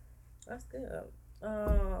good. That's good.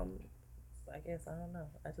 I guess I don't know.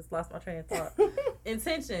 I just lost my train of thought.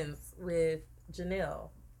 Intentions with Janelle.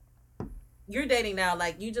 You're dating now.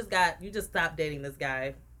 Like you just stopped dating this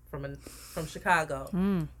guy from Chicago.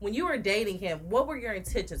 When you were dating him, what were your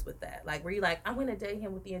intentions with that? Like, were you like, I'm gonna date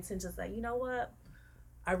him with the intentions that, you know what,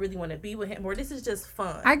 I really want to be with him, or this is just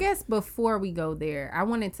fun? I guess before we go there, I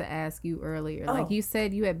wanted to ask you earlier. Like you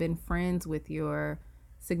said, you had been friends with your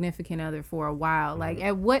significant other for a while. Like,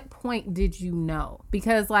 at what point did you know?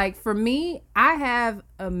 Because, like, for me, I have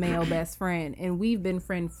a male best friend, and we've been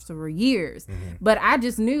friends for years. But I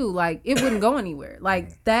just knew, like, it wouldn't go anywhere.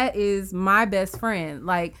 Like, that is my best friend.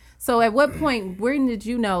 Like, so at what point, when did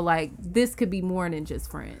you know, like, this could be more than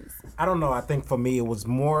just friends? I don't know. I think for me, it was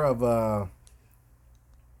more of a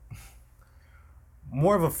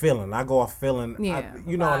feeling. I go off feeling. Yeah.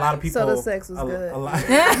 You know, a lot of people. So the sex was good. A lot.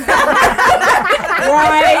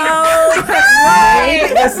 Right.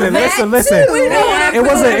 Listen.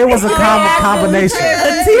 It was a combination.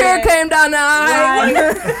 A tear came down the eye.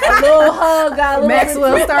 A little hug, got a little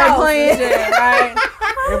Maxwell started playing. right?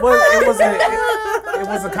 It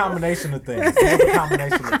was a combination of things.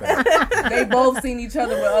 They both seen each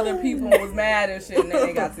other with other people and was mad and shit, and then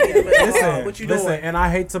they got together. Listen, and I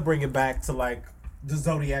hate to bring it back to like the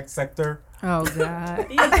zodiac sector. Oh God.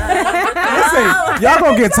 Listen, y'all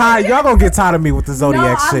gonna get tired. Y'all gonna get tired of me with the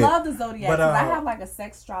zodiac I shit. love the zodiac But, because I have like a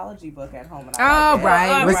sextrology book at home. And Oh,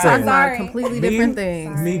 right. We're Listen. talking about Sorry. completely different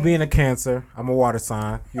things. Me being a Cancer, I'm a water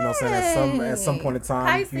sign. You know what I'm saying? At some point in time,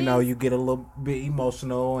 Pisces. you know, you get a little bit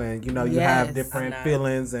emotional and, you know, you Yes, have different I know.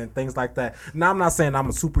 feelings and things like that. Now, I'm not saying I'm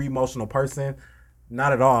a super emotional person.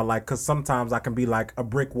 Not at all. Like, because sometimes I can be like a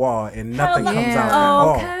brick wall and nothing comes out at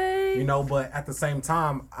all. You know, but at the same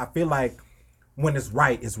time, I feel like when it's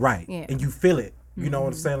right, and you feel it. You know what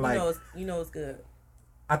I'm saying? Like, you know it's good.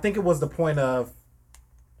 I think it was the point of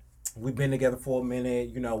we've been together for a minute.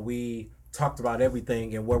 You know, we talked about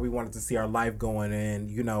everything and where we wanted to see our life going, and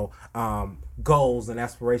you know, goals and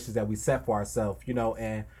aspirations that we set for ourselves. You know,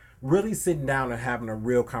 and really sitting down and having a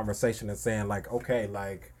real conversation and saying like, okay,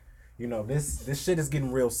 like, you know, this shit is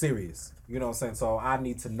getting real serious. You know what I'm saying? So I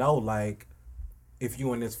need to know like if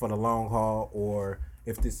you in this for the long haul or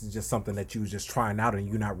if this is just something that you was just trying out and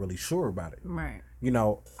you're not really sure about it. Right. You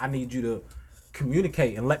know, I need you to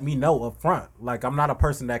communicate and let me know up front. Like, I'm not a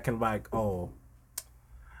person that can like, oh,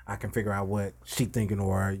 I can figure out what she thinking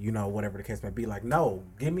or, you know, whatever the case may be. Like, no,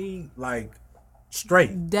 give me like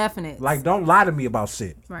straight. Definite. Like, don't lie to me about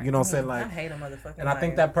shit. Right. You know what I'm saying? Like, I hate a motherfucking and I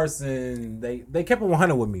think that person, they kept it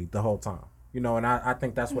 100 with me the whole time. You know, and I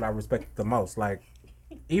think that's what I respect the most. Like,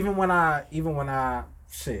 even when I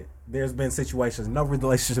shit, there's been situations, no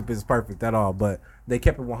relationship is perfect at all, but they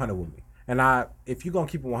kept it 100 with me. And if you're going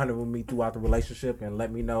to keep it 100 with me throughout the relationship and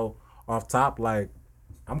let me know off top, like,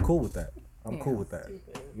 I'm cool with that. I'm cool with that.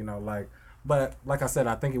 You know, like, but like I said,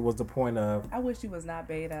 I think it was the point of. I wish you was not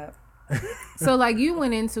bait up. So, like, you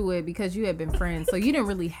went into it because you had been friends, so you didn't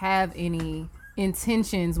really have any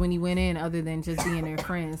intentions when you went in other than just being their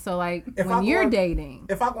friends. So, like, when you're dating.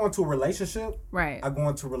 If I go into a relationship, right, I go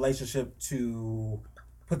into a relationship to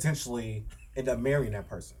potentially end up marrying that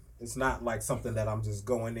person. It's not like something that I'm just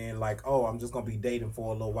going in like, oh, I'm just going to be dating for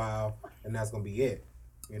a little while and that's going to be it.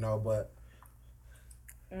 You know, but.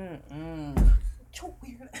 You're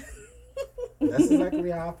weird. That's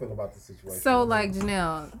exactly how I feel about the situation. So, like,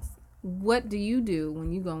 Janelle, what do you do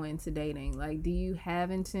when you go into dating? Like, do you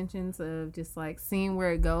have intentions of just, like, seeing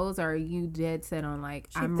where it goes? Or are you dead set on, like,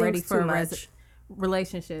 I'm ready for a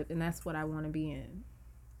relationship and that's what I want to be in?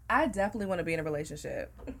 I definitely want to be in a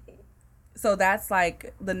relationship. So that's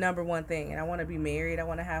like the number one thing. And I want to be married. I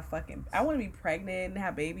want to be pregnant and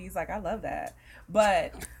have babies. Like, I love that.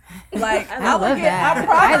 But like, I love that.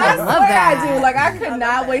 I love that. I do. Like, I could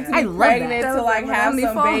not wait to be pregnant to like have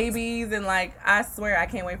some babies. And like, I swear I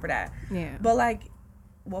can't wait for that. Yeah. But like,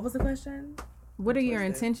 what was the question? What are your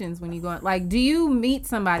intentions when you go? Like, do you meet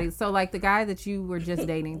somebody? So, like, the guy that you were just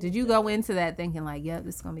dating, did you go into that thinking like, "Yep,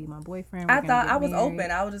 this is gonna be my boyfriend"? I thought I was open.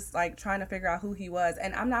 I was just like trying to figure out who he was,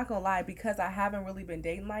 and I'm not gonna lie, because I haven't really been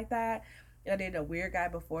dating like that. I dated a weird guy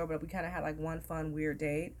before, but we kind of had like one fun weird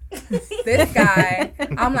date. This guy,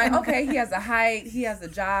 I'm like, okay, he has a height, he has a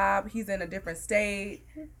job, he's in a different state.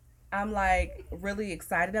 I'm like really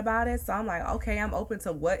excited about it. So I'm like, okay, I'm open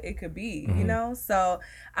to what it could be, you know? So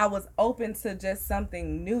I was open to just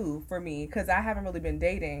something new for me because I haven't really been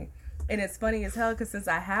dating. And it's funny as hell because since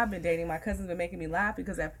I have been dating, my cousin's been making me laugh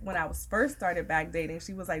because when I was first started back dating,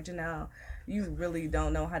 she was like, Janelle, you really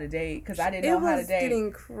don't know how to date because I didn't know how to date. It was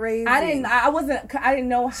getting crazy. I didn't know how to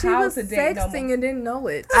date. She was sexting and didn't know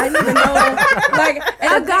it. I didn't even know. Like,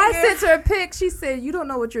 and a guy sent her a pic. She said, "You don't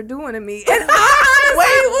know what you're doing to me." And I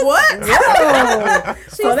wait, what?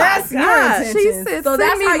 So that's your intention. She said, so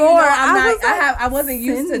that's how more. I wasn't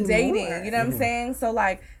used to dating. More. You know what I'm saying? So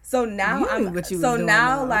like, so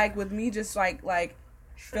now like with me just like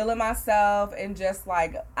feeling myself and just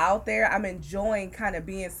like out there, I'm enjoying kind of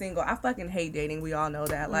being single. I fucking hate dating. We all know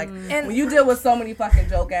that. Like when you deal with so many fucking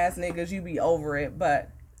joke ass niggas, you be over it. But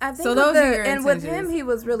I think so those are your intentions. With him, he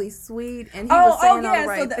was really sweet and he was saying all the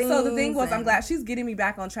right things. So the thing was, I'm glad she's getting me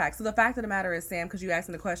back on track. So the fact of the matter is, Sam, because you asked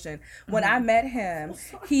me the question, when I met him,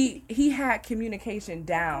 he had communication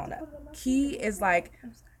down. He is like,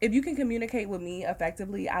 if you can communicate with me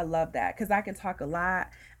effectively, I love that because I can talk a lot.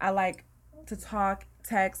 I like to talk,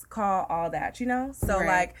 text, call, all that, you know? So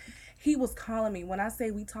like he was calling me. When I say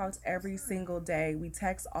we talked every single day, we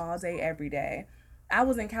text all day, every day. I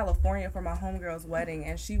was in California for my homegirl's wedding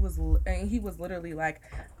and he was literally like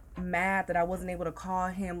mad that I wasn't able to call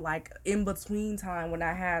him like in between time when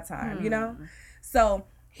I had time, you know? So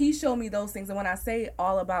he showed me those things. And when I say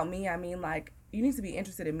all about me, I mean like, you need to be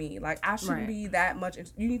interested in me. Like I shouldn't be that much.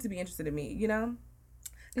 You need to be interested in me, you know?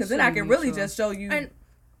 Because then I can really just show you. And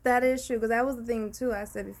that is true, because that was the thing too. I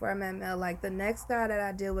said before I met Mel, like the next guy that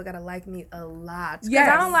I deal with gotta like me a lot. Because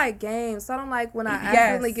I don't like games, so I don't like when I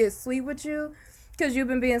accidentally get sweet with you, because you've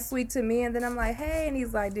been being sweet to me, and then I'm like, hey, and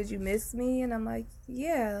he's like, did you miss me? And I'm like,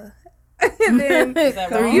 yeah. And then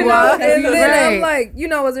I'm like, you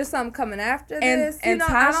know, is there something coming after this? And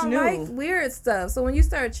I don't like weird stuff. So when you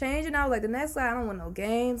start changing, I was like, the next guy, I don't want no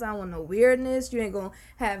games. I don't want no weirdness. You ain't gonna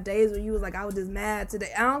have days where you was like, I was just mad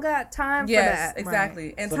today. I don't got time for that. Yes, exactly.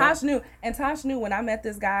 Right. And so Tosh knew. And Tosh knew when I met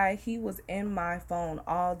this guy, he was in my phone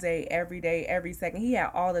all day, every second. He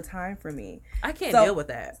had all the time for me. I can't deal with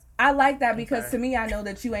that. I like that because to me, I know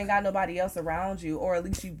that you ain't got nobody else around you, or at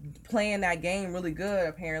least you playing that game really good,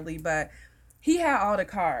 apparently. But he had all the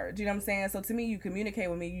cards, you know what I'm saying? So to me, you communicate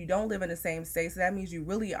with me. You don't live in the same state, so that means you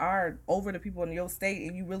really are over the people in your state,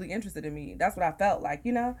 and you really interested in me. That's what I felt like,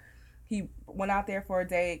 you know. He went out there for a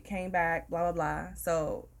date, came back, blah blah blah.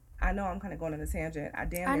 So I know I'm kind of going on a tangent.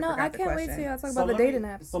 I know. I can't wait till y'all talk about the dating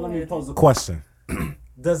apps. So let me pose a question.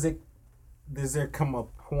 Does there come a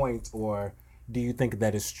point, or do you think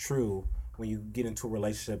that it's true when you get into a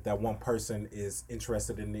relationship that one person is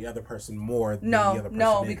interested in the other person more than the other person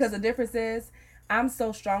No, is? because the difference is I'm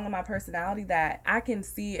so strong in my personality that I can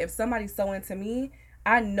see if somebody's so into me,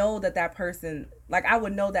 I know that person, like I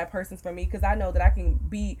would know that person's for me because I know that I can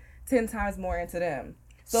be 10 times more into them.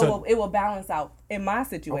 So it will balance out in my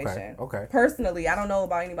situation. Okay. Personally, I don't know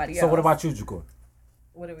about anybody else. So what about you, Jakor?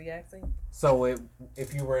 What are we asking? So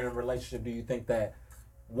if you were in a relationship, do you think that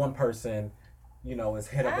one person, you know, is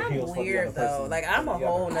head over heels for the other person? Though. Like I'm a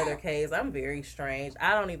whole nother case. I'm very strange.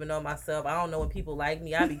 I don't even know myself. I don't know when people like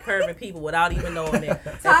me. I be curving people without even knowing it.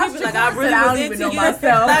 And people like I really was into you.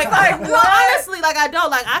 Myself. Like well, honestly, like I don't.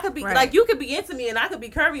 Like I could be like you could be into me and I could be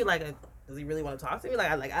curvy. Like does he really want to talk to me?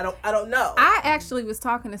 Like I don't know. I actually was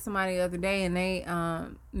talking to somebody the other day and they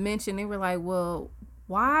mentioned, they were like, well,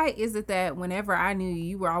 why is it that whenever I knew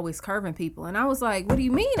you were always curving people? And I was like, what do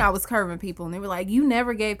you mean I was curving people? And they were like, you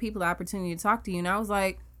never gave people the opportunity to talk to you. And I was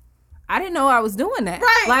like, I didn't know I was doing that.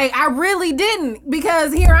 Right. Like, I really didn't,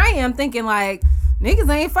 because here I am thinking like,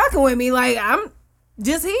 niggas ain't fucking with me. Like, I'm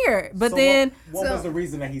just here. But so then what was the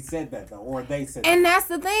reason that he said that though, or they said and that? that's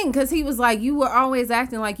the thing, because he was like, you were always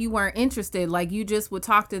acting like you weren't interested, like you just would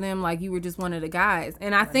talk to them like you were just one of the guys.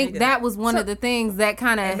 And I think that was one of the things that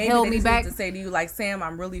kind of held me back to say to you like, Sam,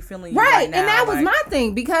 I'm really feeling you right now. And that was my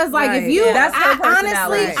thing, because like if you that's her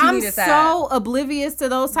personality. Honestly, I'm so oblivious to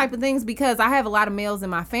those type of things because I have a lot of males in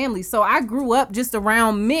my family, so I grew up just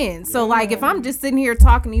around men. So like if I'm just sitting here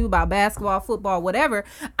talking to you about basketball, football, whatever,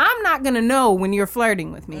 I'm not gonna know when you're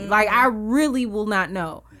flirting with me. Like I really will not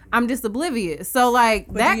know. I'm just oblivious. So like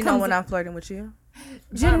but that do you comes know when I'm flirting with you?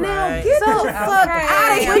 Janelle, get the fuck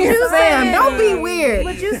out of here, Sam. Don't be weird.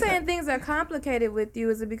 But you saying things are complicated with you,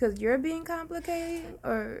 is it because you're being complicated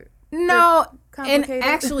or no? And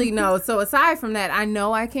actually no. So aside from that, I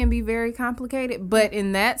know I can be very complicated, but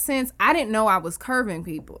in that sense, I didn't know I was curving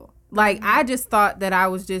people. Like I just thought that I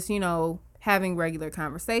was just, you know, having regular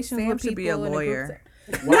conversations Sam with people. Should be a lawyer.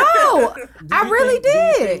 No, I really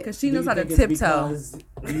did. Because she knows how to tiptoe.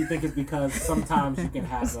 Do you think it's because sometimes you can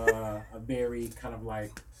have a very kind of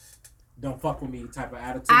like, don't fuck with me type of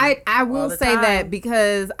attitude? I will say that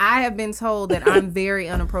because I have been told that I'm very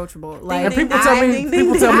unapproachable. Like, and people tell me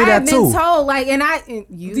that too. I've been told, like, and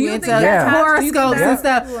you into horoscopes and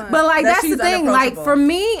stuff. But like that's the thing. Like for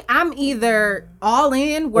me, I'm either all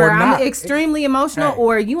in where I'm extremely emotional,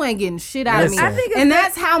 or you ain't getting shit out of me. And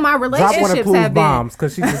that's how my relationships have been.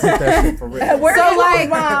 Because she just hit that shit for real.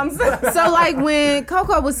 So like when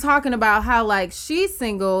Coco was talking about how like she's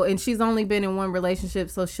single and she's only been in one relationship,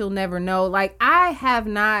 so she'll never know. Like I have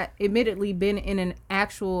not admittedly been in an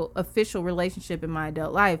actual official relationship in my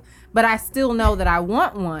adult life, but I still know that I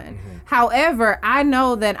want one. Mm-hmm. However, I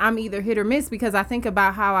know that I'm either hit or miss because I think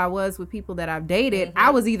about how I was with people that I've dated. Mm-hmm. I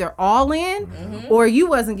was either all in or you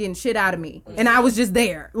wasn't getting shit out of me. And I was just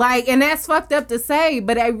there. Like, and that's fucked up to say,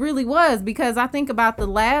 but it really was, because I think about the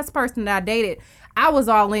last person that I dated. I was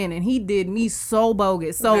all in and he did me so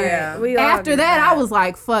bogus. So after that, I was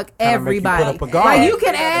like, fuck everybody. Like you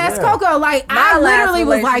can ask Coco. Like I literally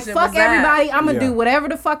was like, fuck everybody. I'm gonna do whatever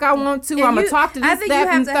the fuck I want to. I'm gonna talk to this, that,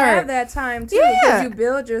 and third. I think you have to have that time too, because you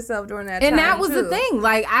build yourself during that time. And that was the thing.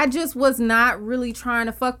 Like I just was not really trying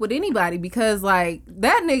to fuck with anybody because like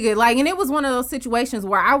that nigga, like, and it was one of those situations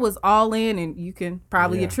where I was all in, and you can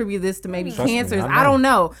probably attribute this to maybe cancers. I don't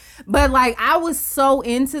know. But like I was so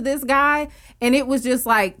into this guy. And it was just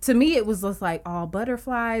like, to me, it was just like all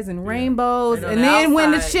butterflies and rainbows. And then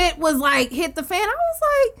when the shit was like hit the fan, I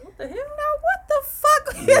was like, what the hell? Now what the fuck?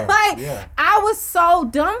 I was so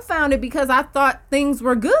dumbfounded because I thought things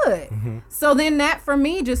were good. Mm-hmm. So then that for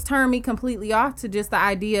me just turned me completely off to just the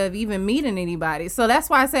idea of even meeting anybody. So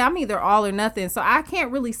that's why I say I'm either all or nothing. So I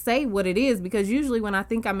can't really say what it is, because usually when I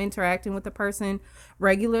think I'm interacting with a person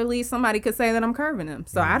regularly, somebody could say that I'm curving them.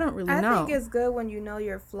 So I don't really know. I think it's good when you know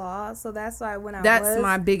your flaws. So that's why when I was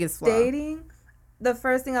my biggest flaw. Dating, the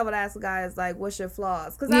first thing I would ask a guy is like, what's your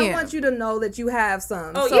flaws? Because I Yeah. want you to know that you have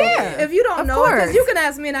some. Oh, so yeah. if you don't Of know it, because course. you can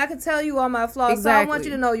ask me and I can tell you all my flaws. So I want Exactly.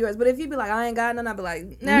 you to know yours. But if you be like, I ain't got none, I'll be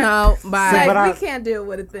like, No, Like, bye. but we can't deal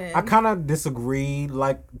with it then. I kind of disagree,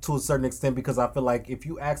 like, to a certain extent, because I feel like if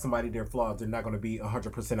you ask somebody their flaws, they're not going to be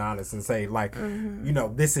 100% honest and say, like, you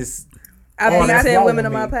know, this is. I've all been that's 10 wrong women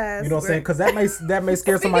with in my me. past. You know what I'm saying? Because that may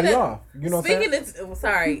scare somebody Speaking of- off. You know what I'm saying? Speaking of,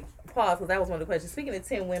 sorry, pause, because that was one of the questions. Speaking of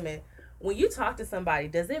 10 women, when you talk to somebody,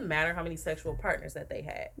 does it matter how many sexual partners that they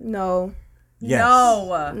had? No. Yes.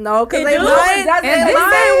 No, because It they do? lie. At They this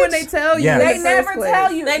lie age, when they tell you. Yes. in They the first never place.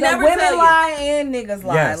 tell you. They The never women tell you. lie and niggas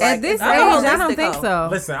lie. Yes. Like, At this age, I'm a I don't holistic think hoe. so.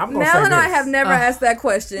 Listen, I'm going to Mel say and I this. have never asked that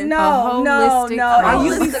question. no, A holistic no. hoe. And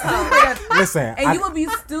you be Holistic stupid. Listen, And you would be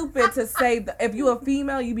stupid to say, if you a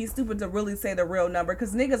female, you be stupid to really say the real number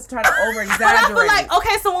because niggas try to over But I feel exaggerate. like,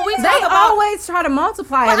 okay, so when we They talk about always try to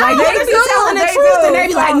multiply it. Like, They they be do, telling the they truth, do. and they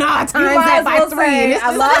be like, So nah, you times might that as by well 3. say, And it's I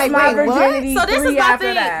just lost like, my wait, what? virginity so this 3 is my after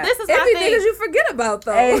thing. that. This is It my be thing. niggas you forget about,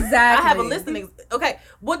 though. Exactly. I have a listening. Okay,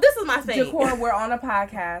 well, this is my thing. Jacour, we're on a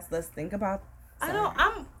podcast. Let's think about. I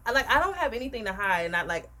don't have anything to hide, and I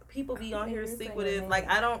like people be on here secretive. Like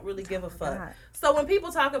I don't really give a fuck. God. So when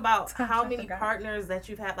people talk about how I many forgot. partners that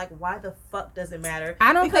you've had, like why the fuck does it matter?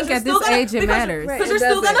 I don't Because think you're at still this gonna- age it because- matters. Right. Because It you're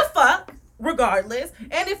still doesn't. gonna fuck regardless,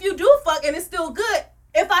 and if you do fuck and it's still good.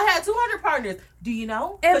 If I had 200 partners, do you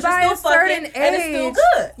know? And 'Cause you're by a still certain fucking, and it's still age,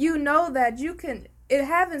 good. you know that you can.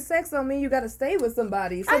 Having sex don't mean you got to stay with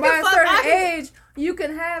somebody. So I by can a fuck- certain I can- age, you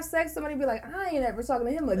can have sex. Somebody be like, I ain't ever talking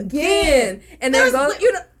to him again, and There's then go.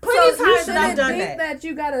 You know, plenty so you times that I've shouldn't done think that.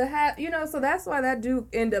 you gotta have. You know, so that's why that do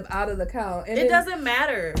end up out of the count. And It then- doesn't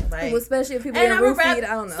matter. Like, especially if people and get I would root feed. rather.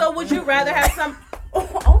 I don't know. So would you rather have some?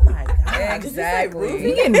 Oh my god! Did you say Exactly. roofie?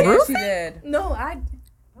 You getting Yeah, roofied? she did. No, I.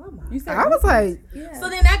 Oh my. You said I was like, Yeah. So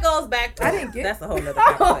then that goes back to I didn't get- that's a whole nother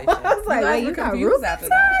conversation. I was like, guys wait, were you got confused roof after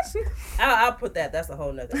that. I'll put that. That's a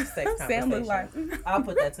whole nother sex Sam looked conversation. like. I'll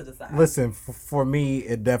put that to the side. Listen, for me,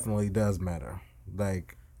 it definitely does matter.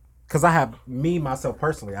 Like, because I have, myself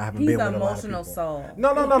personally, I haven't He's been with an a lot of emotional people. soul.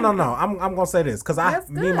 No. I'm going to say this. Because That's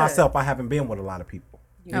good. myself, I haven't been with a lot of people.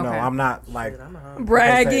 You know, Okay. I'm not like... I'm a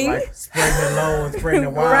bragging. Like spreading it low and spreading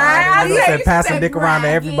it wide. Right. You know, Yeah, saying, you passing said dick around to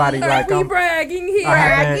bragging. everybody. Like, we I'm... bragging here. I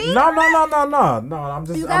haven't, no. I'm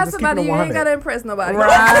just, You I'm got just keeping somebody it you ain't 100. gotta impress nobody.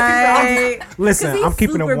 Right. Listen, I'm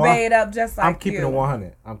keeping it super 100. made up just like I'm keeping you. it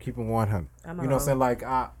 100. I'm keeping 100. I'm a You know what I'm hoe. saying? Like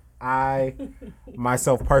I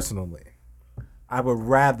myself personally, I would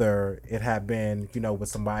rather it have been, you know, with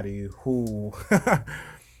somebody who,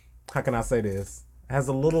 how can I say this, has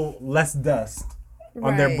a little less dust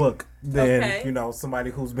on their Right. book than, Okay. you know,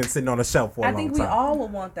 somebody who's been sitting on a shelf for a I long think time. we all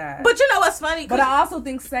would want that. But you know what's funny? But I also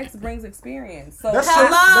think sex brings experience. So That's Hello,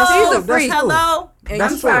 true. That's true. She's a That's freak. true. Hello. And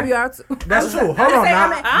That's you true. probably are too. That's true. Hold on now.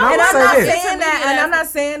 and Now I'm I'm not say this. saying that, and Intermediate. I'm not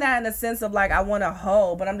saying that in the sense of like I want a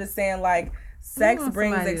hoe, but I'm just saying like sex want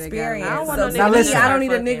brings somebody that got it. experience. I don't want So no to Now me, listen. I don't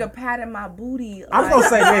need a Fucking- nigga patting my booty. I'm gonna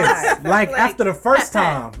say this, like Like, after the first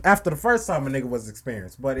pat, time, a nigga was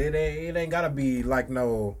experienced, but it ain't gotta be like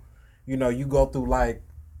no, you know, you go through like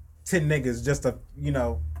 10 niggas just to, you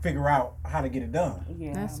know, figure out how to get it done.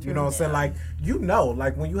 Yeah. That's true. You know what I'm saying? Like, you know,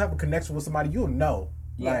 like when you have a connection with somebody, you'll know,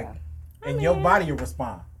 like, Yeah. and your body will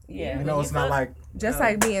respond. Yeah. You know, it's not like Just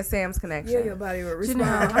like me and Sam's connection. Yeah, your body will you know,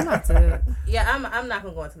 respond. I'm not to. Yeah, I'm not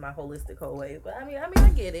gonna go into my holistic whole way, but I mean, I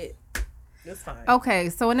get it. It's fine. Okay,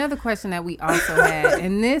 so another question that we also had,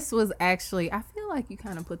 and this was actually, I feel like you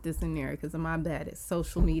kind of put this in there because of my bad at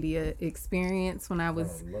social media experience when I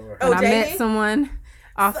was Oh, when I met dating? someone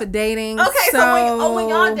off of dating. Okay, so when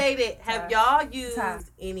y'all dated, have Ty. y'all used Ty.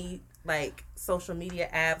 any like social media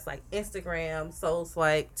apps like Instagram, Soul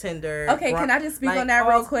Swipe, Tinder? Okay, can I just speak like, on that all-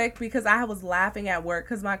 real quick? Because I was laughing at work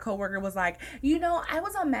because my coworker was like, you know, I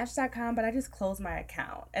was on Match.com, but I just closed my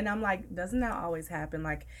account. And I'm like, doesn't that always happen?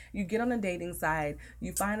 Like, you get on a dating site,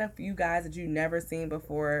 you find a few guys that you've never seen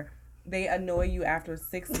before, they annoy you after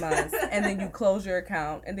 6 months, and then you close your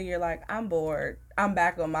account, and then you're like, I'm bored. I'm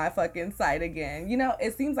back on my fucking site again. You know,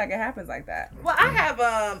 it seems like it happens like that. Well, I have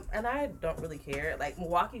and I don't really care. Like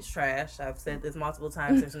Milwaukee's trash. I've said this multiple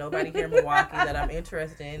times. There's nobody here in Milwaukee that I'm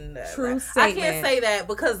interested in. True like, I can't statement. say that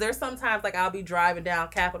because there's sometimes like I'll be driving down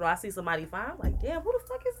Capitol. I see somebody fine. I'm like, damn, who the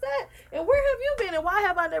fuck is that? And where have you been? And why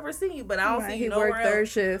have I never seen you? But I don't Right, see he you nowhere worked third else.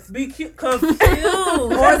 shift. Be confused.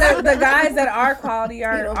 Or the guys that are quality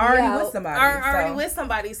are don't be already out. with somebody. are already so. with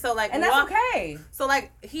somebody. So like, And that's okay. So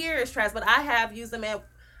like here is trash, but I have used them and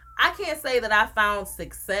I can't say that I found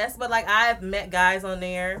success, but like I've met guys on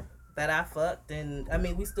there that I fucked and I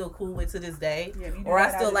mean we still cool with to this day. Yeah, you do or I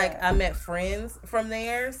that, still do like that. I met friends from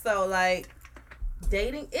there. So like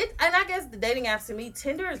dating it, and I guess the dating apps to me,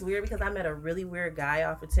 Tinder is weird because I met a really weird guy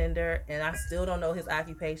off of Tinder, and I still don't know his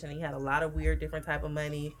occupation. He had a lot of weird, different type of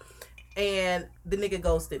money, and the nigga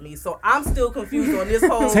ghosted me. So I'm still confused on this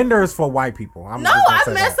whole. Tinder is for white people. I've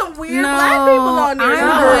met some weird black people on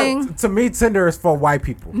there. To me, Tinder is for white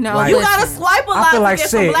people. No, like, you gotta swipe a lot. I feel like to get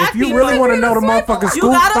shit. some black If you people. really want to know the motherfucking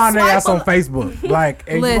scoop, find their ass on Facebook. Like,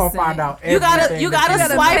 and you gonna find out everything. You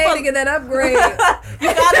gotta swipe pay to get that upgrade.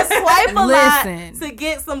 You gotta swipe a lot to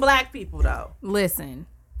get some black people though. Listen.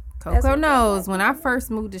 Coco knows when I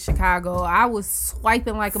first moved to Chicago, I was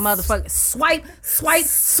swiping like a motherfucker. Swipe.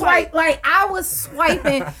 Like I was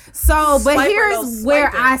swiping. So, but here's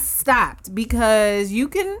where I stopped because you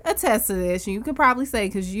can attest to this. You can probably say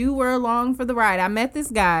because you were along for the ride. I met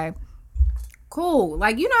this guy. Cool.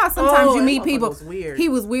 Like, you know how sometimes you meet people. He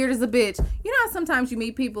was weird as a bitch. You know how sometimes you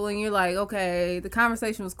meet people and you're like, okay, the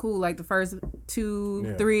conversation was cool, like the first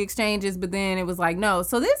 2-3 exchanges, but then it was like, no.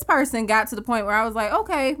 So this person got to the point where I was like,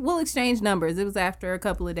 okay, we'll exchange numbers. It was after a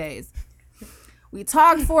couple of days. We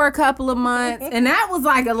talked for a couple of months, and that was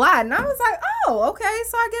like a lot. And I was like, oh, okay,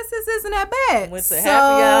 so I guess this isn't that bad. Went to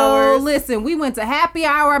happy hours. Listen, we went to happy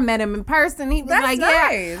hour. I met him in person. He was like,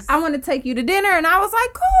 yeah, I want to take you to dinner. And I was like,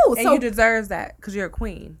 cool. And you deserve that because you're a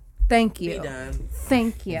queen. Thank you. Be done.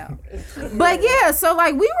 Thank you. But yeah, so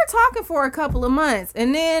like we were talking for a couple of months.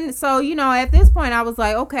 And then, so, you know, at this point, I was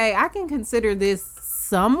like, okay, I can consider this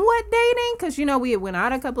somewhat dating because, you know, we had went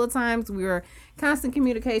out a couple of times. We were constant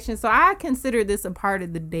communication. So I consider this a part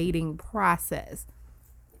of the dating process.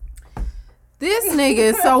 This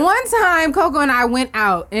nigga, so one time Coco and I went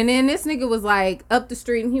out and then this nigga was like up the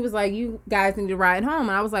street and he was like, you guys need to ride home.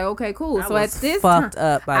 And I was like, okay, cool. So at this fucked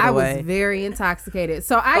time, up, by the I way. was very intoxicated.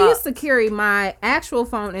 So I used to carry my actual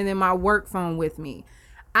phone and then my work phone with me.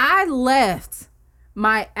 I left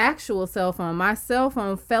my actual cell phone. My cell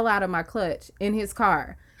phone fell out of my clutch in his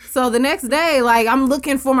car. So the next day, like, I'm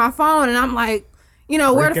looking for my phone and I'm like, you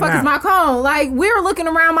know, where the fuck is my phone? Like, we were looking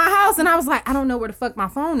around my house and I was like, I don't know where the fuck my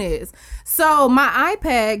phone is. So my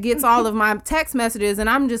iPad gets all of my text messages and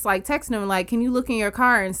I'm just like texting him like, can you look in your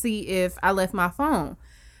car and see if I left my phone?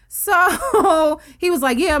 So he was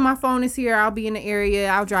like, yeah, my phone is here. I'll be in the area.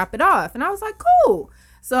 I'll drop it off. And I was like, cool.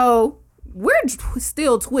 So we're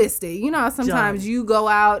still twisted. You know, sometimes you go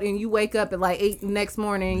out and you wake up at like 8 the next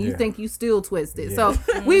morning and you think you still twisted. So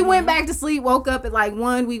we went back to sleep, woke up at like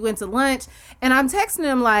 1. We went to lunch and I'm texting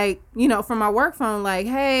him like, you know, from my work phone, like,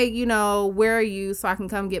 hey, you know, where are you so I can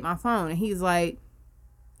come get my phone? And he's like,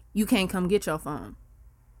 you can't come get your phone.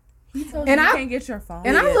 He told you can't get your phone.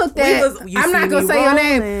 And I looked at, I'm not going to say your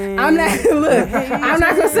name. I'm not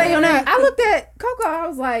going to say your name. I looked at Coco. I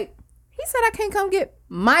was like, he said I can't come get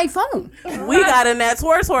my phone. We got in that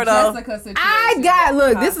tour though.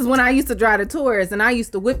 This is when I used to drive the tours and I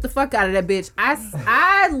used to whip the fuck out of that bitch.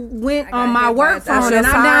 I went on my work phone and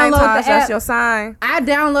I downloaded the app. That's your sign. I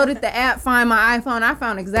downloaded the app, Find My iPhone. I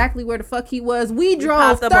found exactly where the fuck he was. We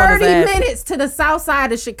drove 30 minutes to the south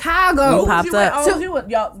side of Chicago. We were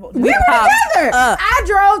together. I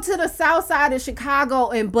drove to the south side of Chicago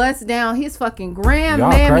and bust down his fucking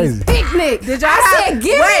grandmammy's picnic. Did y'all give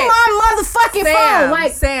me my motherfucking phone.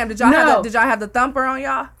 Like, Sam, did y'all have the thumper on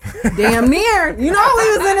y'all? Damn near. You know,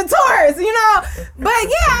 we was in the tours, you know. But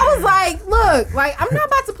yeah, I was like, look, like, I'm not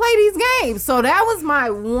about to play these games. So that was my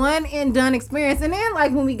one and done experience. And then,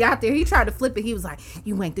 like, when we got there, he tried to flip it. He was like,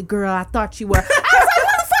 you ain't the girl I thought you were. I was like,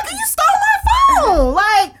 motherfucker, you stole my phone.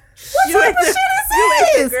 Like, what type of shit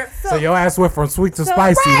is this? So your ass went from sweet to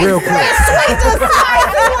spicy real quick. Sweet to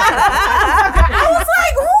spicy. I was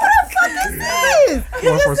like, who the fuck is this?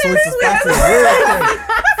 Went from sweet to spicy real quick.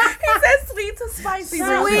 He said sweet to spicy.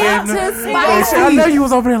 I know you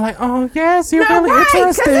was over there like, oh yes, you're really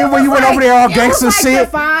interested. When you went over there all gangster shit. It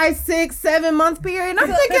was like 5, 6, 7 month period. And I'm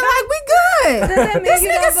thinking like, we good. Does that mean you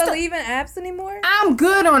don't believe in apps anymore? I'm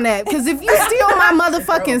good on that because if you steal my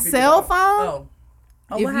motherfucking cell phone,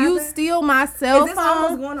 if you steal my cell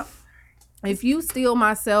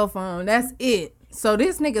phone, that's it. So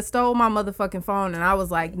this nigga stole my motherfucking phone and I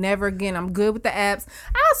was like, never again. I'm good with the apps.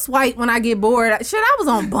 I'll swipe when I get bored. Shit, I was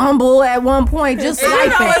on Bumble at one point just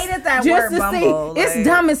swiping. Just to Bumble, see. It's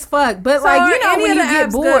dumb as fuck. But so like, you know, when you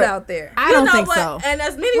get bored out there. I don't think so. And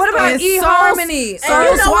as many what about eHarmony?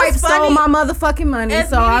 So Swipe stole my motherfucking money.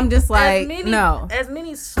 So I'm just like, no. As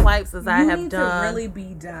many swipes as I have done. To really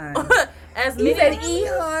be done. As He many said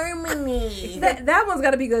eHarmony. That one's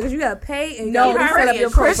got to be good because you got to pay and you No, got to set up your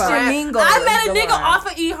Christian profile. Mingle. I met is a the nigga one. off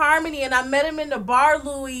of eHarmony and I met him in the Bar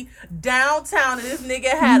Louie downtown and this nigga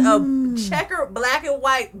had a checkered black and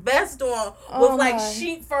white vest on with Oh like my.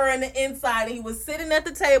 sheep fur in the inside and he was sitting at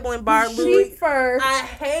the table in Bar Louie. Sheep fur. I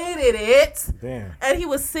hated it. Damn. And he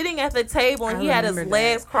was sitting at the table and I he had his remember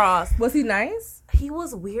legs crossed. Was he nice? He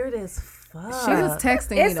was weird as fuck. She was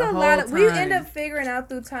texting me It's the a whole lot of. time. We end up figuring out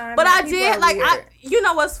through time. But that I people did are like weird. you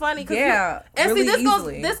know what's funny? Cause Yeah, and really see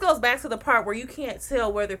easily. this goes back to the part where you can't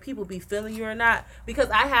tell whether people be feeling you or not because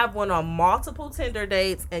I have one on multiple Tinder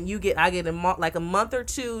dates and I get like a month or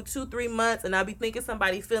 2-3 months and I be thinking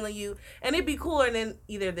somebody feeling you and it'd be cooler and then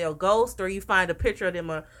either they'll ghost or you find a picture of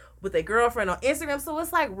them with a girlfriend on Instagram, so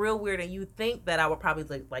it's like real weird and you think that I would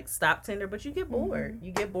probably like stop Tinder, but you get bored.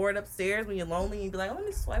 You get bored upstairs when you're lonely and you be like, let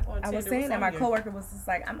me swipe on Tinder. I was saying with that my some coworker was just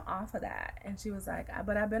like, I'm off of that, and she was like,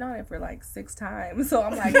 but I've been on it for like 6 times, so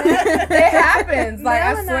I'm like, it happens. Like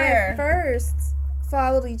Mel I and swear. first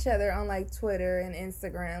followed each other on like Twitter and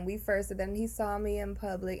Instagram. We first, and then he saw me in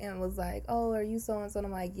public and was like, "Oh, are you so and so?" And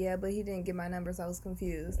I'm like, "Yeah," but he didn't get my number, so I was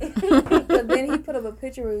confused. But then he put up a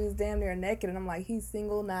picture where he was damn near naked, and I'm like, "He's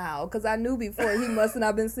single now," because I knew before he must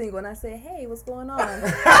not been single. And I said, "Hey, what's going on?"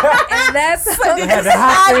 And that's how They had to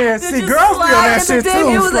hop in. Did See, you girls be on slide that in shit the too.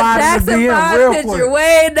 It was a Slide in the DM Jackson real picture quick.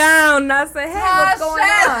 way down. And I said, "Hey, what's going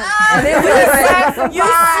on?" And it was like, You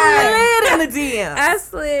slid in the DM. I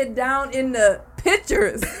slid down in the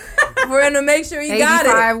pictures for him to make sure he got it.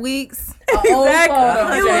 85 weeks.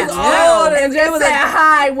 Exactly. It was old and Just it was said a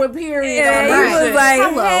hi with period. yeah, on he it. was like,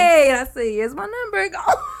 Hello. "Hey," and I said, "Here's my number."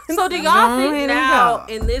 So do y'all Go think ahead and now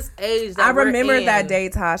go. in this age that I we're remember in, that day,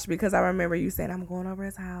 Tosh, because I remember you saying I'm going over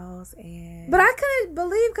his house, and But I couldn't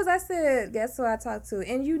believe because I said, "Guess who I talked to?"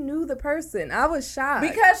 And you knew the person. I was shocked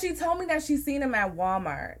because she told me that she seen him at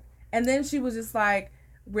Walmart, and then she was just like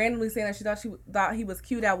randomly saying that she thought he was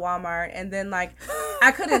cute at Walmart, and then like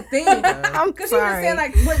I couldn't think I'm because she was sorry. saying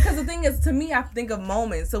like because the thing is to me I think of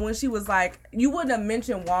moments. So when she was like, you wouldn't have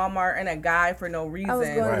mentioned Walmart and a guy for no reason. I was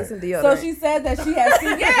going to Right. get some deodorant. So she said that she had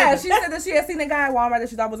seen, she said that she had seen a guy at Walmart that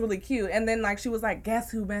she thought was really cute, and then like she was like,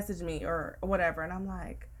 guess who messaged me or whatever, and I'm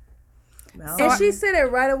like, no. and she said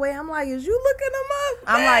it right away. I'm like, "Is you looking him up?"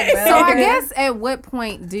 I'm like, So I well, guess at what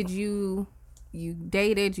point did you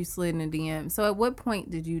dated, you slid in the DM. So at what point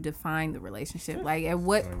did you define the relationship? Like at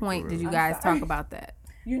what point did you guys talk about that?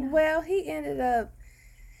 Well, he ended up.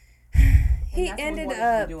 He That's what we ended wanted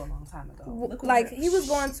up to do a long time ago. Look what like we're- he was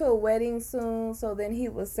going to a wedding soon, so then he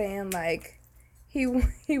was saying like he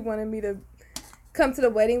wanted me to come to the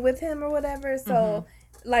wedding with him or whatever. So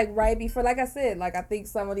like right before, like I said, like I think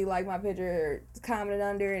somebody liked my picture, commented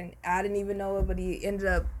under, and I didn't even know it, but he ended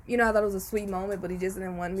up, I thought it was a sweet moment, but he just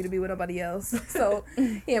didn't want me to be with nobody else. So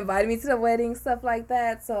he invited me to the wedding, stuff like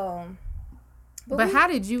that. So, But we- how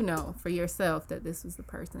did you know for yourself that this was the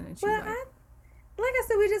person that you Well, like I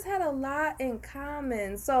said, we just had a lot in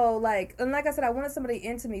common. So, like I said, I wanted somebody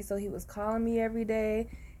into me, so he was calling me every day.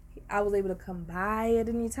 I was able to come by at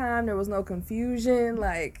any time. There was no confusion.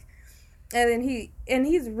 Like, and then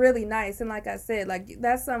he's really nice. And like I said, like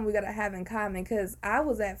that's something we gotta have in common. Cause I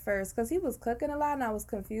was at first, cause he was cooking a lot, and I was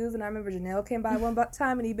confused. And I remember Janelle came by one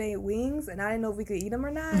time, and he made wings, and I didn't know if we could eat them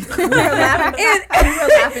or not. we were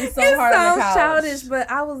laughing so It hard on sounds the couch. childish, but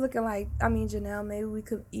I was looking like, Janelle, maybe we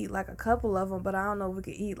could eat like a couple of them, but I don't know if we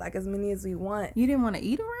could eat like as many as we want. You didn't want to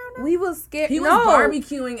eat around him? We was scared. He was no.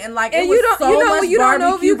 barbecuing and like And it you was don't- so you know, much you don't know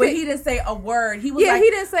if barbecue, you but could- he didn't say a word. He was Yeah, like, he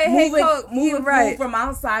didn't say, "Hey, moving, Coke," moving right. food from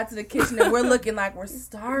outside to the kitchen, and we're looking like we're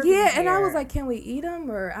starving. Yeah, and I here. was like, can we eat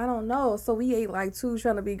them or I don't know. So we ate like 2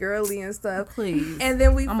 trying to be girly and stuff. Please. And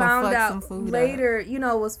then we I'ma found fuck some out food later, it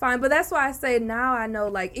was fine. But that's why I say now I know,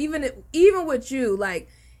 like, even with you, like,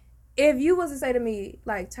 if you was to say to me,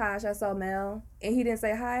 like, Tosh, I saw Mel, and he didn't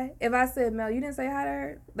say hi. If I said, Mel, you didn't say hi to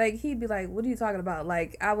her, like, he'd be like, what are you talking about?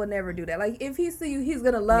 Like, I would never do that. Like, if he see you, he's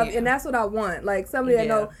gonna love, and that's what I want. Like, somebody that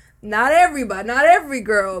know, not everybody, not every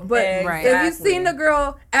girl, but Right. if you've seen the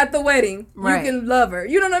girl at the wedding, Right. you can love her.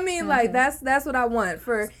 You know what I mean? Like, that's what I want,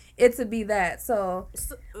 for it to be that. So,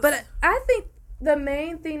 but I think the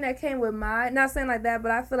main thing that came with not saying like that,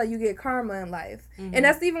 but I feel like you get karma in life. And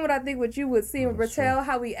that's even what I think what you would see with Bertel,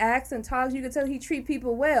 how he acts and talks, you can tell he treat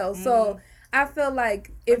people well. So I feel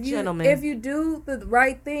like if you do the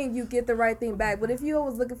right thing, you get the right thing back. But if you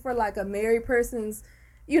always looking for like a married person's,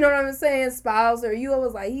 you know what I'm saying, spouse, or you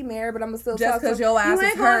always like, he married, but I'm gonna still just talk to him. because your ass You is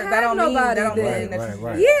ain't gonna hurt, that have don't mean nobody that then. don't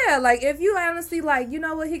Right. Yeah, like if you honestly like, you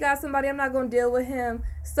know what, he got somebody, I'm not gonna deal with him,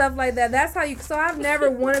 stuff like that. That's how you. So I've never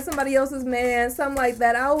wanted somebody else's man, something like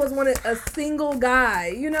that. I always wanted a single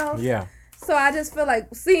guy, Yeah. So I just feel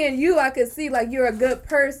like seeing you, I could see like you're a good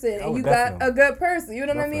person and you got a good person. You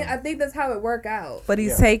know what I mean? I think that's how it work out. But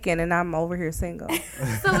he's taken and I'm over here single.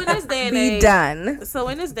 So in this day and Be age, done. So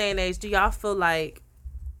in this day and age, do y'all feel like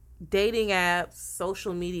dating apps,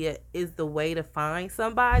 social media is the way to find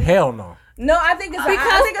somebody? Hell no. No, I think it's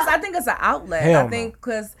I think it's an outlet. Hell I think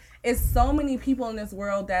because it's so many people in this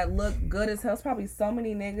world that look good as hell. It's probably so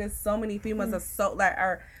many niggas, so many females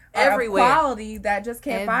are everywhere. Quality that just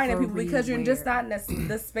can't find it people because you're just not in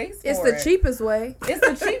the space. It's the cheapest way. It's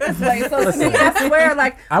the cheapest way. So to me, I swear,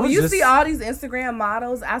 like when you see all these Instagram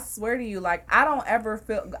models, I swear to you, like I don't ever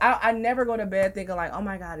feel. I never go to bed thinking like, oh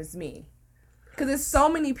my God, it's me. Because there's so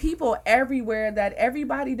many people everywhere that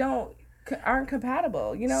everybody aren't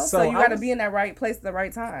compatible, you know? So you got to be in that right place at the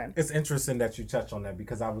right time. It's interesting that you touch on that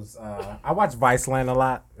because I watch Viceland a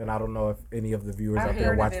lot, and I don't know if any of the viewers out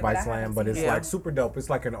there watch Viceland, but it's like super dope. It's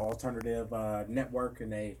like an alternative network,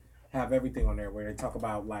 and they have everything on there where they talk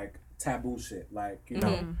about like taboo shit. Like, you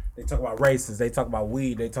know, they talk about races, they talk about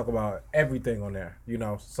weed, they talk about everything on there, you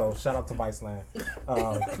know? So shout out to Viceland.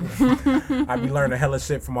 I be learning hella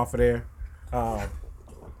shit from off of there.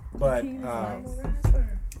 But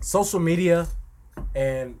social media,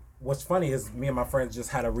 and what's funny is me and my friends just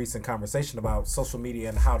had a recent conversation about social media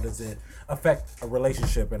and how does it affect a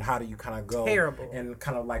relationship and how do you kind of go and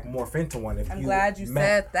kind of like morph into one if I'm glad you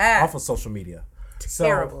said that off of social media.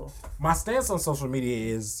 So my stance on social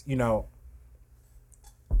media is, you know,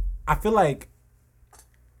 I feel like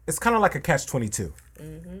it's kind of like a catch-22.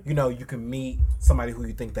 You know, you can meet somebody who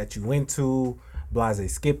you think that you into,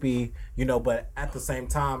 blase skippy, you know, but at the same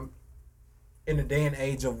time, in the day and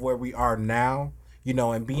age of where we are now, you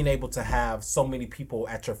know, and being able to have so many people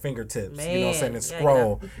at your fingertips, you know what I'm saying, and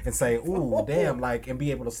scroll and say, ooh, damn, like, and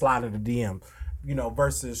be able to slide in the DM, you know,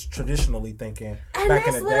 versus traditionally thinking and back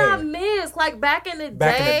in the day. And that's what I miss. Like, back in the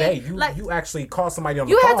day, you actually call somebody on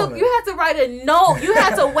the phone. You had to write a note. You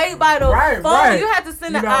had to wait by the phone. You had to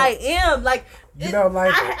send an IM. Like, you know,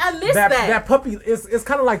 like I miss that. That puppy, it's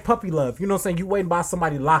kind of like puppy love. You know what I'm saying? You waiting by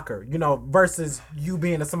somebody's locker, you know, versus you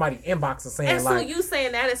being in somebody's inbox and saying and like. So you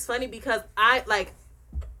saying that is funny because I, like,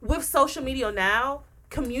 with social media now,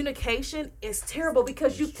 communication is terrible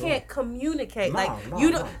because you can't communicate.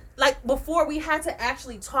 Don't. Like, before we had to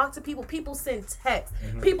actually talk to people. People send texts.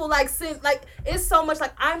 People send it's so much.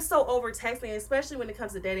 Like, I'm so over texting, especially when it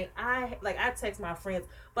comes to dating. I text my friends,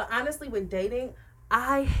 but honestly, with dating,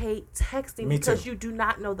 I hate texting because you do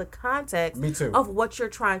not know the context of what you're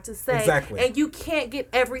trying to say. Exactly. And you can't get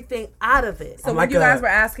everything out of it. So when you guys were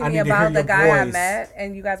asking me about the guy I met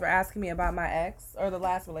and you guys were asking me about my ex or the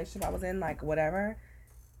last relationship I was in, like whatever,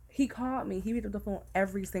 he called me. He picked up the phone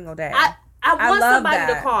every single day. I want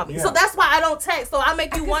somebody to call me. Yeah. So that's why I don't text. So I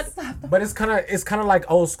make you want. But it's kind of like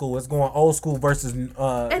old school. It's going old school versus and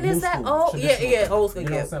new is that school, old? Yeah, old school. You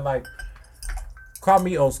know what I'm saying? Like, call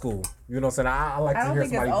me old school. You know what I'm saying? I like to hear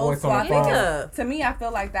somebody's voice on the phone. To me, I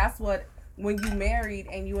feel like that's what, when you married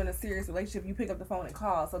and you in a serious relationship, you pick up the phone and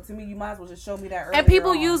call. So to me, you might as well just show me that earlier. And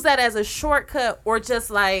people use that as a shortcut or just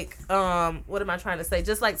like, what am I trying to say?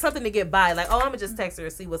 Just like something to get by. Like, oh, I'm going to just text her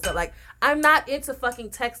and see what's up. Like, I'm not into fucking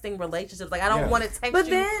texting relationships. Like, I don't want to text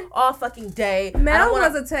you all fucking day. Mel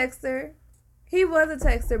was a texter. He was a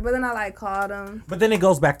texter, but then I called him. But then it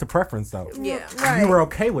goes back to preference, though. Yeah, right. You were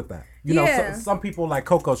okay with that. You know, some people like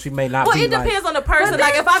Coco, she may not. Well, it depends on the person.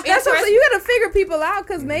 Like, if I'm interested, so you gotta figure people out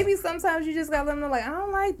because maybe sometimes you just gotta let them know, like, I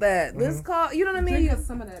don't like that. Let's call. You know what I mean?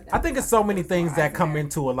 I think it's so many things that come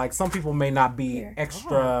into it. Like, some people may not be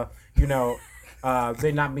extra. You know,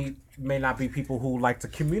 may not be people who like to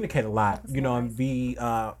communicate a lot, you know, and be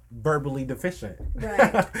verbally deficient. Right.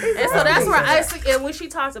 And so that's where I see, and when she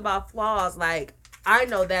talks about flaws, like, I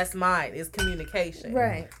know that's mine, is communication.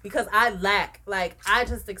 Right. Because I lack, like, I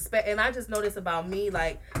just expect, and I just know this about me,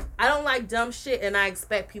 like, I don't like dumb shit, and I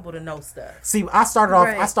expect people to know stuff. See, I started off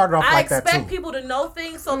like that too. I expect people to know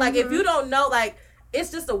things, so, like, if you don't know, like, it's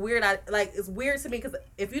just a weird, it's weird to me because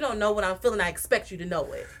if you don't know what I'm feeling, I expect you to know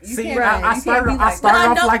it. I started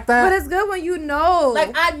off like that. But it's good when you know.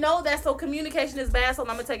 Like, I know that, so communication is bad, so I'm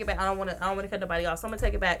gonna take it back. I don't want to cut nobody off, so I'm gonna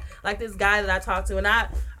take it back. Like, this guy that I talked to, and I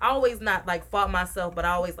always not like fault myself, but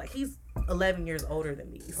I always like, he's 11 years older than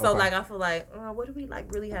me, so like, I feel like, what do we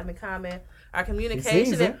like really have in common? Our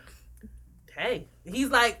communication. Hey, he's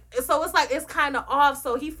like, so it's like, it's kind of off.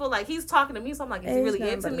 So he feel like he's talking to me. So I'm like, is he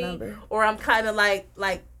really into me? Or I'm kind of like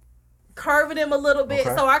curving him a little bit.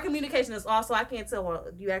 So our communication is off. So I can't tell, well,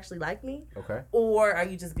 do you actually like me? Okay. Or are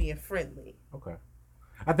you just being friendly? Okay.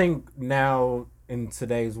 I think now in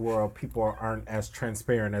today's world, people aren't as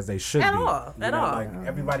transparent as they should be. At all. Like,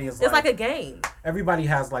 everybody is it's like a game. everybody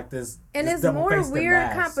has like this. And this it's double more faced weird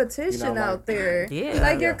mask, competition out there. Yeah.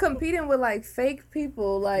 Like you're competing with like fake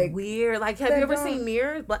people. Like weird. Like, have you ever seen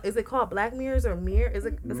Mirrors? Is it called Black Mirrors or Mirror? Is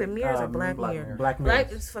it Mirrors or Black Mirror? Black Mirror.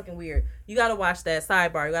 It's fucking weird. You gotta watch that.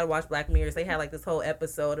 Sidebar. You gotta watch Black Mirrors. They had like this whole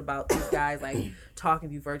episode about these guys like talking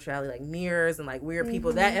to you virtually, like mirrors and like weird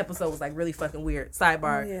people. That episode was like really fucking weird.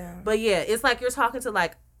 Sidebar. yeah. But yeah, it's like you're talking to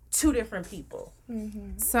like two different people.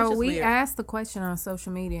 So we weird. asked the question on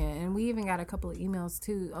social media, and we even got a couple of emails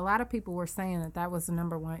too. A lot of people were saying that was the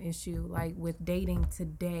number one issue, like with dating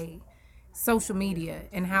today, social media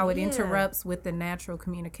and how it interrupts with the natural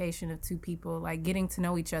communication of two people, like getting to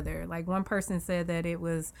know each other. Like one person said that it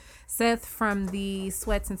was Seth from the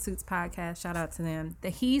Sweats and Suits podcast, shout out to them,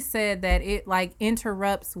 that he said that it like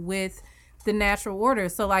interrupts with the natural order.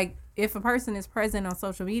 So like if a person is present on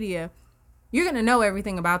social media, you're going to know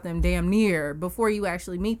everything about them damn near before you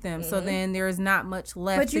actually meet them. So then there's not much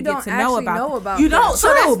left to get to know about them. You don't. So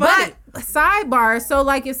True, that's but sidebar. So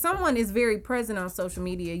like if someone is very present on social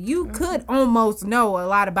media, you could almost know a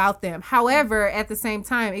lot about them. However, at the same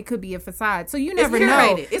time, it could be a facade. So you never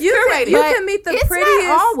know. It's You curated. can meet the it's prettiest,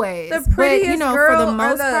 not always, the prettiest but, you know, girl for the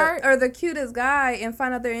most part, or the cutest guy and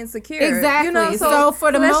find out they're insecure. exactly. You know, so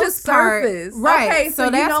for the let's most just part, surface. right? Okay, so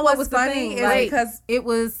you that's know what what's was the funny thing, is like, because it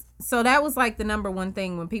was. So that was like the number one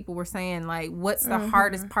thing when people were saying like, what's the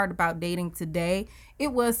hardest part about dating today?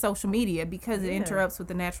 It was social media because it interrupts with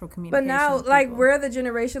the natural communication. But now, of like, people. we're the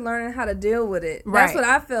generation learning how to deal with it. Right. That's what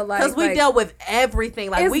I feel like. Because we like, dealt with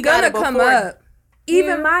everything. Like it's we got gonna it before. come up.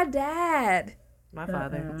 Even my dad. My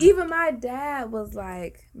father. Even my dad was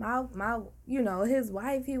like, my, you know, his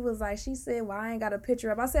wife, he was like, she said, well, I ain't got a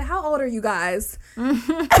picture up. I said, how old are you guys?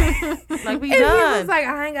 Like we And done. he was like,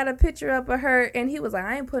 I ain't got a picture up of her. And he was like,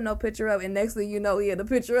 I ain't putting no picture up. And next thing you know, he had a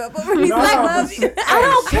picture up of her. He's like, I love you. I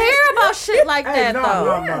don't care about shit like that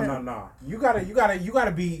though. No. You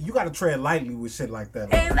gotta tread lightly with shit like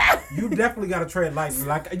that. You definitely gotta tread lightly.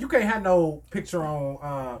 Like you can't have no picture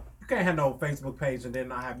on. You can't have no Facebook page and then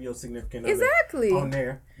not have your significant other Exactly. on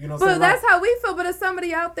there. You know what I'm But saying? that's how we feel. But there's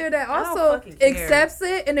somebody out there that don't also fucking care. accepts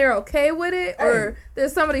it and they're okay with it. Or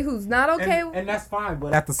there's somebody who's not okay. and that's fine.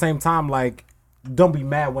 But at the same time, like, don't be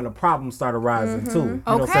mad when a problem start arising too. You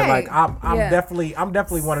know what I'm saying? Like I'm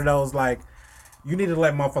definitely one of those like. You need to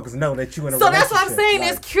let motherfuckers know that you in a So relationship. that's what I'm saying.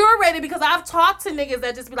 Like, It's curated because I've talked to niggas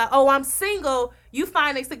that just be like, oh, I'm single. You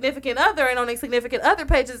find a significant other, and on a significant other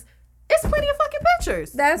pages, it's plenty of fucking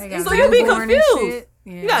pictures. That's so you be newborn and confused. shit.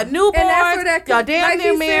 Yeah. You got newborns. And that's where that y'all damn like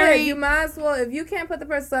near he married. said, you might as well, if you can't put the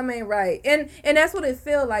person, something ain't right. And that's what it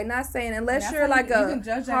feel like. Not saying unless That's you're how like you a can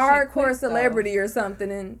judge that shit quick, hardcore celebrity or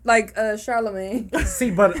something, and like Charlemagne. See,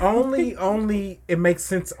 but only it makes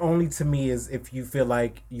sense only to me is if you feel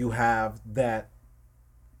like you have that.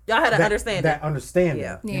 Y'all had to understand that understanding,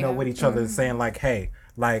 Yeah. you know, with each other, saying like, hey,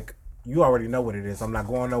 like you already know what it is. I'm not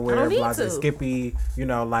going nowhere. I don't need Blah, to. Skippy, you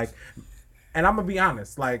know, like. And I'm gonna be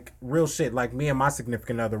honest, like real shit. Like me and my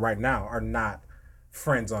significant other right now are not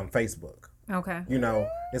friends on Facebook. Okay. You know,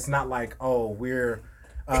 it's not like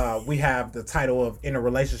we have the title of in a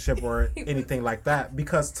relationship or anything like that.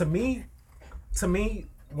 Because to me,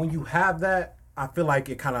 when you have that, I feel like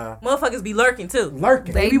it kind of Motherfuckers be lurking too.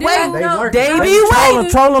 lurking. They be waiting. They No, lurking. they They be waiting.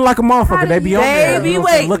 trolling like a motherfucker. They be on there, They be you know what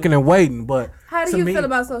I'm saying, waiting. looking and waiting. But How do to you me, feel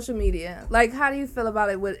about social media? Like, how do you feel about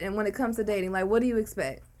it when it comes to dating? Like, what do you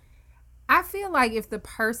expect? I feel like if the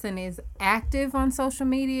person is active on social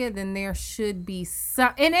media, then there should be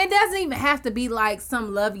some, and it doesn't even have to be like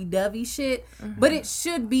some lovey-dovey shit, but it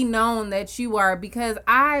should be known that you are, because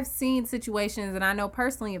I've seen situations, and I know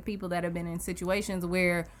personally of people that have been in situations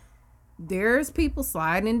where there's people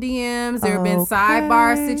sliding in DMs. There have been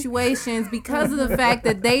sidebar situations because of the fact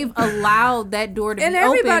that they've allowed that door to And be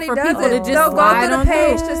open everybody for does people it. to just They'll go slide through the on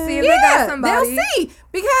page through. to see if they got somebody. They'll see,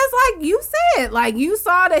 because like you said, like you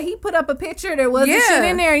saw that he put up a picture, there wasn't Yeah. shit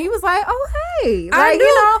in there, and you was like, oh hey, like I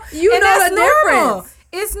knew. You and know that's the normal. difference.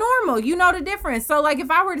 It's normal. You know the difference. So, like,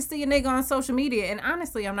 if I were to see a nigga on social media, and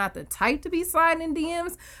honestly, I'm not the type to be sliding in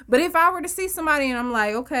DMs, but if I were to see somebody and I'm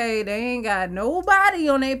like, okay, they ain't got nobody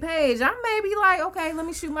on their page, I may be like, okay, let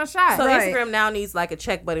me shoot my shot. So Right. Instagram now needs like a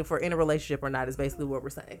check button for in a relationship or not is basically what we're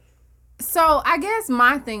saying. So, I guess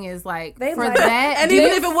my thing is like, They for like- that, And even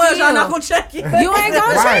this if it was, y'all feel- not gonna check it. You ain't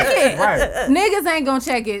gonna check it. right. Niggas ain't gonna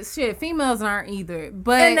check it. Shit, females aren't either.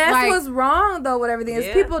 But And that's like, what's wrong though with everything is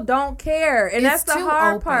Yeah. people don't care, and that's it's the too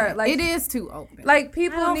hard open. part. Like it is too open. Like I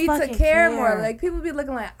people don't need to fucking care care. more. Like people be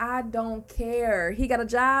looking like, I don't care. He got a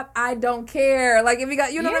job, I don't care. Like if he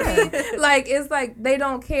got, you know what I mean? Like it's like they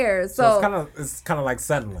don't care. So So it's kind of like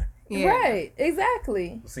settling. Yeah. Right,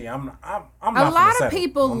 exactly. See, I'm not a lot finna of settle.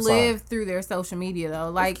 people I'm sorry. live through their social media though,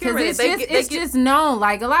 like because curated. it's just known.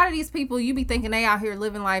 Like a lot of these people, you be thinking they out here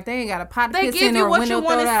living life. They ain't got a pot to They piss give in you or what window you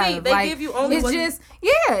want thrown to out. see. They Like, give you only it's what just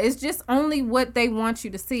it's just only what they want you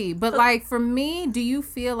to see. But like for me, do you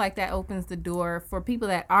feel like that opens the door for people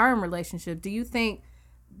that are in relationship? Do you think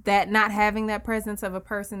that not having that presence of a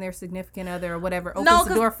person, their significant other or whatever, opens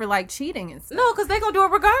the door for like cheating and stuff? No, because they gonna do it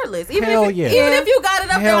regardless. Even Hell if yeah. even if you got it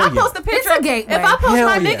up there, Hell I yeah. post a picture. It's a gateway. If I post Hell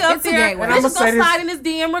my yeah. nigga up It's a there, gateway. bitch I'ma is gonna say this- slide in his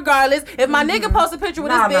DM regardless. If my nigga posts a picture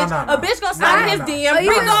with Nah, his bitch, nah, nah, a bitch gonna slide nah, in his nah. DM Even-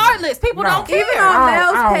 regardless. People don't care. Even on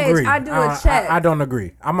Mel's I don't page, agree. I do a check. I don't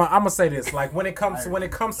agree. I'm gonna say this. Like when it comes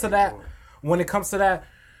to that,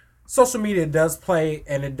 social media does play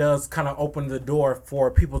and it does kind of open the door for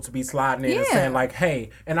people to be sliding in and Yeah. saying like,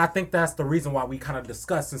 hey, and I think that's the reason why we kind of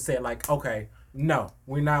discussed and said like, okay, no,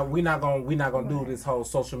 we're not gonna do this whole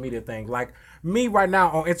social media thing. Like me right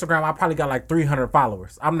now on Instagram, I probably got like 300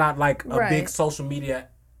 followers. I'm not like a big social media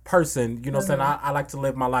person. You know what I'm saying? I like to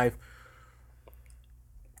live my life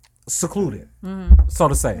secluded, so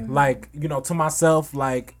to say, like, you know, to myself,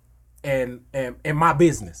 like, and in my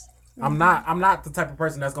business. I'm not the type of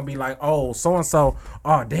person that's gonna be like, oh, so and so,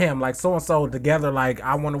 oh damn, like so and so together, like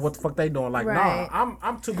I wonder what the fuck they doing. Like, Right. nah,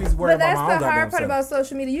 I'm too busy worried But about that's my own the goddamn hard part self. about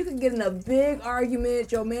social media. You can get in a big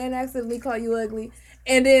argument, your man accidentally call you ugly,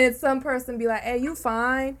 and then some person be like, hey, you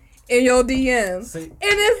fine, in your DMs. See? And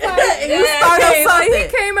it's like, You start dang, something. so he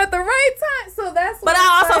came at the right time. So that's what But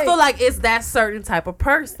I also feel like it's that certain type of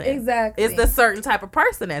person. Exactly. It's the certain type of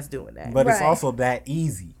person that's doing that. But it's Right. also that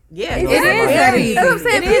easy. Yeah, You know, It somebody- is that easy. That's what I'm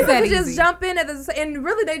saying. It is People that could just easy. jump in at the and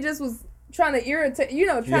really they just was trying to irritate, trying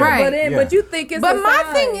Right. to butt in, Yeah. but you think it's But a my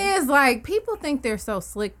sign. thing is, like, people think they're so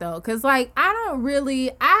slick, though. Because, like, I don't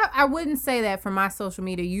really... I wouldn't say that for my social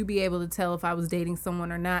media, you be able to tell if I was dating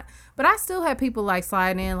someone or not. But I still have people, like,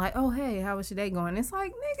 slide in, like, oh, hey, how was your day going? It's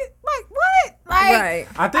like, nigga, like, what? Like, Right.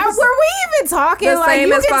 I think it's- were we even talking? The Like, same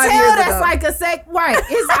you as can 5 tell years that's ago. like a sec... Right.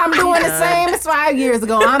 I'm doing the same as 5 years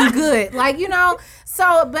ago. I'm good. Like, you know...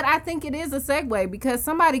 So, but I think it is a segue because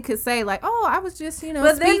somebody could say like, "Oh, I was just, you know,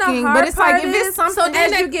 But speaking." then the hard But it's part like if is, it's something so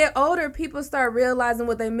as that you get older, people start realizing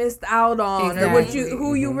what they missed out on or Exactly.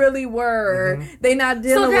 who you really were. They not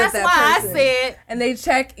dealing So with that's that why person. I said And they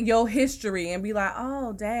check your history and be like,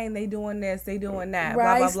 oh, dang, they doing this, they doing that,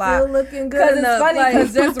 right, blah, blah, blah. still looking good Because it's enough. funny, like,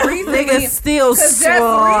 because just recently, Niggas still Because just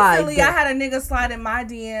slide. recently, I had a nigga slide in my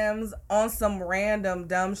DMs on some random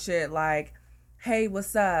dumb shit like, "Hey,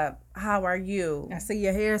 what's up? How are you?" I see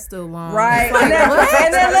your hair still long. Right, It's like,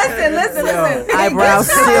 and then listen. Eyebrows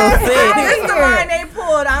still This thick. the line they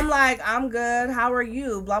pulled. I'm like, I'm good. How are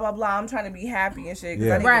you? Blah blah blah. I'm trying to be happy and shit because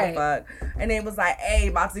Yeah. I didn't give a fuck. And they was like, "Hey,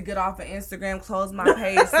 about to get off of Instagram, close my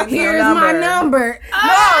page. Send me your Here's number." my number.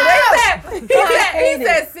 No, he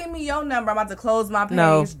said, "Send me your number. I'm about to close my page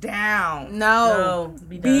No. down." No. no,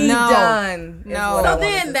 be done. Be No. done. is No. what I So wanted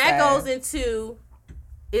then to that say. goes into,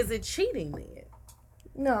 is it cheating then?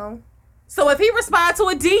 no. So if he responds to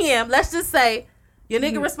a DM, let's just say your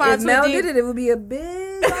nigga responds If to a Mel DM. did it, it would be a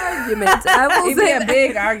big argument. I will It'd be say a that.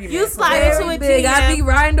 big argument. You slide Very into a big. DM. I'd be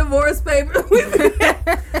writing divorce papers.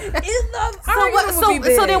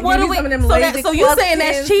 So then what do we? So you saying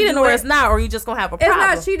that's cheating or it's not, or you just gonna have a It's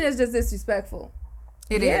problem? not cheating. It's just disrespectful.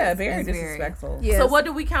 It Yeah, is. very It's disrespectful. Yes. So what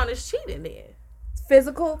do we count as cheating then?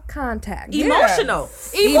 Physical contact. Emotional.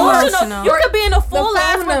 Emotional. You can be in a full phone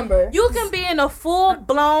ass number. You can be in a full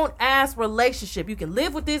blown ass relationship. You can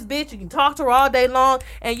live with this bitch. You can talk to her all day long,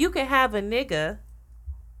 and you can have a nigga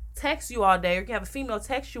text you all day, or you can have a female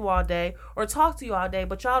text you all day, or talk to you all day,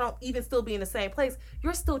 but y'all don't even still be in the same place.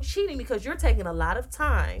 You're still cheating because you're taking a lot of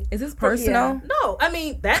time. Is this personal? No, I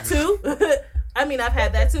mean that too. I mean I've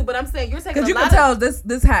had that too, but I'm saying you're taking Because a you lot can of tell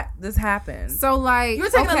this happened. So like you're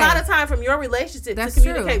taking okay. a lot of time from your relationship That's to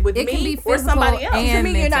communicate true. with It can me be or somebody physical else. and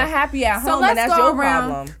to me, you're not mental. happy at So home, let's and that's go your around.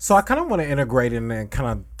 problem. So I kind of want to integrate and then kind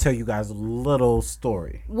of tell you guys a little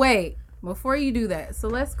story. Wait, before you do that, so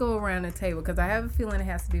let's go around the table because I have a feeling it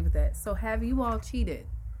has to be with that. So have you all cheated,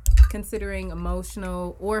 considering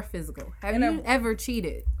emotional or physical? Have In a- you ever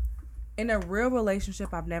cheated? In a real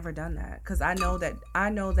relationship, I've never done that because I know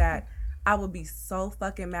that I would be so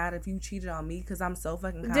fucking mad if you cheated on me because I'm so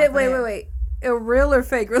fucking confident. Wait. A real or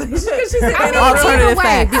fake relationship? She said, I mean, alternative either way,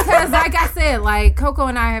 facts. because like I said, like Coco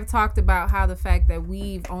and I have talked about how the fact that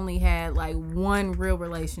we've only had like one real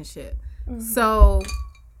relationship. So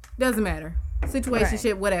doesn't matter.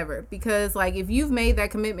 Situationship, whatever. Because like if you've made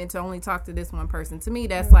that commitment to only talk to this one person, to me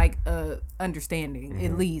that's like a understanding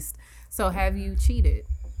at least. So have you cheated?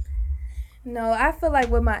 No, I feel like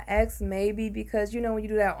with my ex, maybe because, when you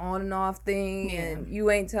do that on and off thing and you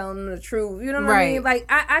ain't telling them the truth, you know what I mean? Like,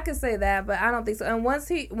 I could say that, but I don't think so. And once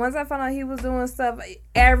I found out he was doing stuff,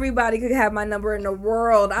 everybody could have my number in the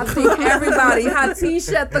world. I think everybody,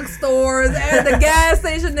 Hatice at the stores, and the gas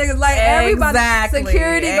station niggas, like everybody,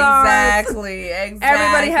 security guards. Exactly.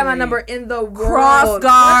 Everybody had my number in the world. Cross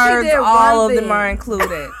guards, all of them are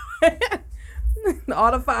included.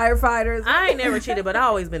 All the firefighters. I ain't never cheated, but I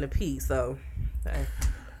always been a P. So,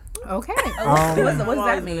 okay. What does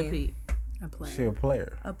that mean? A player. She a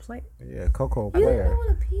player. A play? Yeah, Coco a player.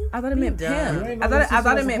 I thought it meant pimp. I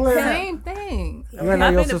thought it meant pimp. Same thing. You ain't know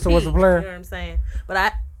your sister was a player? You know what I'm saying? But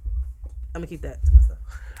I'm gonna keep that to myself.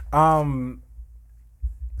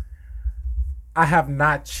 I have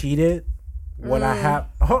not cheated. What I have,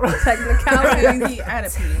 Technicality.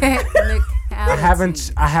 I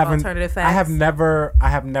haven't. Alternative facts. I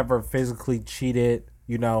have never physically cheated.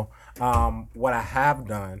 What I have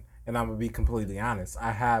done, and I'm gonna be completely honest,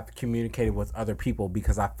 I have communicated with other people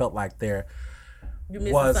because I felt like there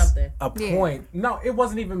was something. A point. Yeah. No, it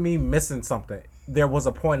wasn't even me missing something. There was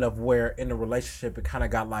a point of where in the relationship it kind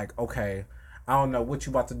of got like, okay, I don't know what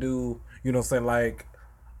you about to do. You know what I'm saying? Like,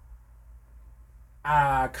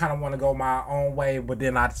 I kind of want to go my own way, but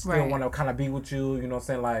then I still want to kind of be with you. You know what I'm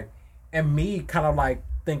saying? Like, and me kind of like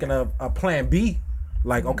thinking of a plan B.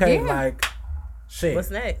 Like, okay, like, shit.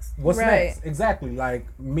 What's next? What's next? Exactly. Like,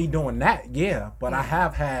 me doing that, yeah. But I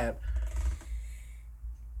have had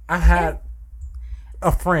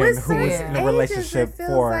a friend who was in a relationship it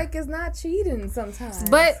feels like it's not cheating sometimes.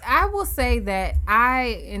 But I will say that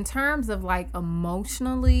in terms of like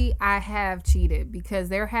emotionally, I have cheated because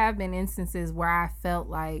there have been instances where I felt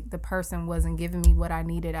like the person wasn't giving me what I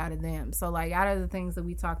needed out of them. So like out of the things that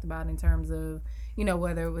we talked about in terms of,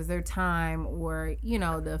 whether it was their time or,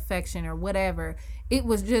 the affection or whatever, it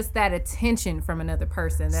was just that attention from another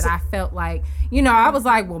person that I felt like, I was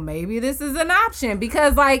like, well, maybe this is an option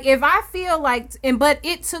because like if I feel like, but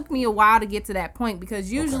it took me a while to get to that point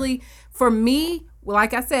because usually for me, well,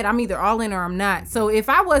 like I said, I'm either all in or I'm not. So if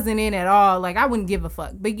I wasn't in at all, like I wouldn't give a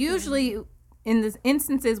fuck. But usually in the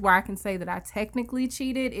instances where I can say that I technically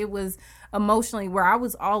cheated, it was emotionally where I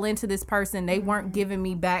was all into this person. They weren't giving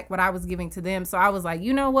me back what I was giving to them. So I was like,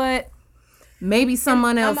 you know what? Maybe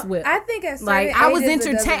someone else will. I think at like I was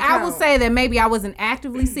entertaining. I will say that maybe I wasn't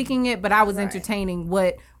actively seeking it, but I was entertaining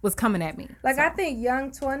what was coming at me. Like I think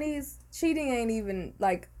young 20s cheating ain't even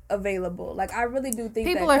like available. Like I really do think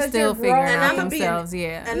people that are still figuring out I'm themselves.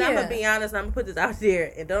 I'm gonna be honest. I'm gonna put this out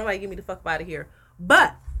there, and don't nobody get me the fuck out of here.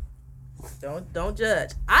 But don't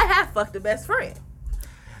judge. I have fucked a best friend.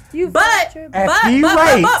 But wait. Wait.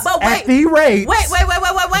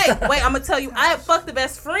 I'm gonna tell you, I had fucked the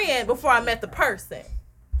best friend before I met the person.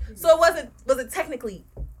 So it was it technically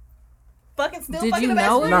fucking still Did fucking you the best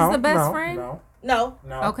know friend? it was the best friend? No.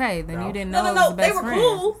 Okay, then you didn't know it was the best they were friend.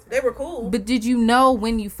 cool. They were cool. But did you know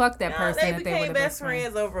when you fucked that person they that they became were best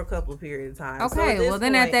friends over a couple of periods of time. Okay, so well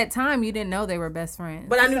then at that time you didn't know they were best friends.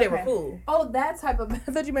 But I knew they were cool. Oh, that type of. I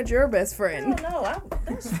thought you meant your best friend. No,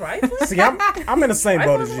 that's trifling. See, I'm in the same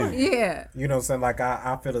boat as you. Yeah. You know what I'm saying? Like,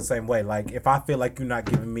 I feel the same way. Like, if I feel like you're not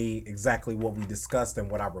giving me exactly what we discussed and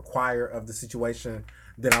what I require of the situation,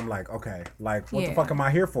 then I'm like, okay, like, what the fuck am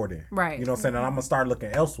I here for then? Right. You know what I'm saying? And I'm going to start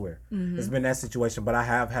looking elsewhere. Mm-hmm. It's been that situation. But I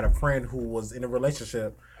have had a friend who was in a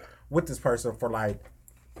relationship with this person for like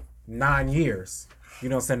 9 years. You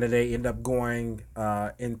know what I'm saying? That they end up going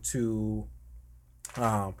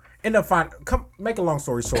make a long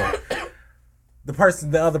story short.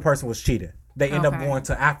 The other person was cheated. They end up going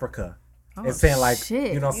to Africa. And saying like,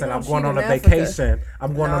 shit. you know what I'm saying, I'm cheat going on in a Africa. vacation.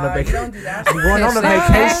 I'm going on a vacation. Don't do that. I'm going on a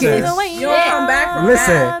vacation. You don't come back from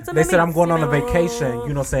that. Listen, they said I'm going on a vacation, you know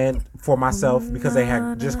what I'm saying, for myself because they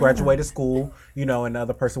had just graduated school, and the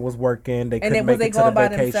other person was working. They couldn't make it to the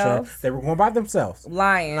vacation. They were going by themselves.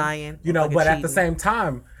 Lying. But at the same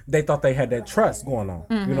time, they thought they had that trust going on.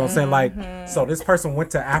 You know what I'm saying? Like, so this person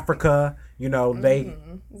went to Africa, they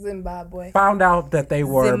Zimbabwe found out that they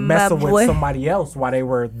were messing with somebody else while they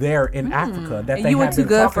were there in Africa that and they you were had too been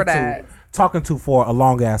good for that. talking to for a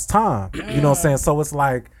long ass time. You know what I'm saying? So it's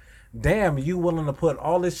like, damn, you willing to put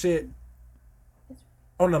all this shit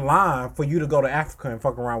on the line for you to go to Africa and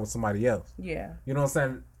fuck around with somebody else. Yeah. You know what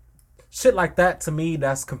I'm saying? Shit like that, to me,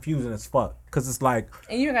 that's confusing as fuck. Because it's like,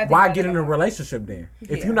 And you why get in a relationship then?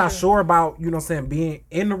 If you're not sure about, being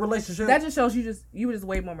in a relationship, that just shows you were just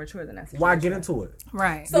way more mature than that situation. why get into it?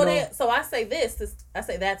 Right. So I say this. I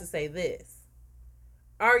say that to say this.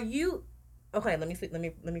 Are you okay? Let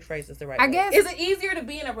me phrase this the right way. I guess Is it easier to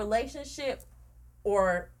be in a relationship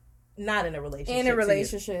or not in a relationship. In a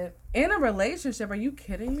relationship. In a relationship, are you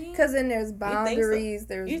kidding me? Because then there's boundaries,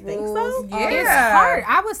 there's You think rules. so? Yeah. It's hard.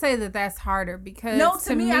 I would say that that's harder because No,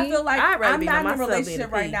 to me, I feel like I'd rather I'm be not by in a myself being relationship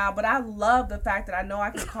a right pig. now, but I love the fact that I know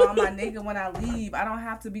I can call my nigga when I leave. I don't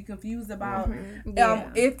have to be confused about Yeah.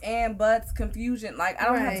 if and buts confusion. Like I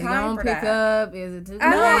don't Right. have time don't for pick that. up. Is it too I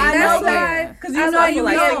No, like, I that's know why, that. 'Cause you I know know you you know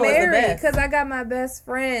get it's the married best. because I got my best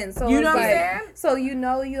friend. So You it's know what I'm like, saying? so you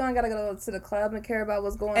know you don't gotta go to the club and care about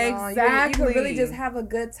what's going on. You Exactly. can really just have a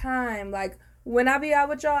good time. Like when I be out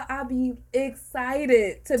with y'all, I be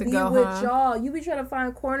excited to be go with home. y'all. You be trying to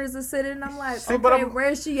find corners to sit in. And I'm like, See, but okay, I'm-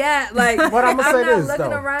 where's she at? Like, But I'ma I'm say not this, looking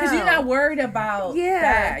though. around Because you're not worried about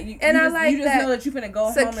that. You And I just, like you just that know that you're finna go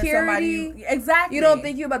home and security. somebody. Exactly. You don't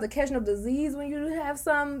think you're about to catch no disease when you have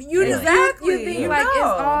some. You just Exactly. you think You like it's know.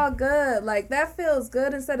 all good. Like that feels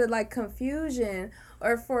good instead of like confusion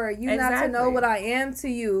or for you not to know Exactly. what I am to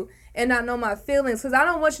you and not know my feelings. Because I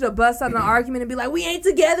don't want you to bust out an argument and be like, we ain't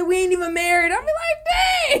together, we ain't even married. I'll be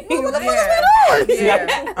like, dang, what the fuck is going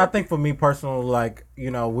on? Yeah. I think for me personally, like, you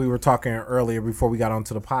know, we were talking earlier before we got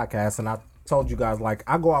onto the podcast, and I told you guys, like,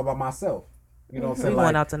 I go out by myself. You know what I'm We saying? going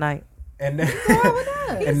Like, out tonight. and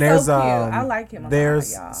He's and there's so cute. I like him a lot,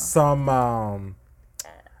 there's y'all. some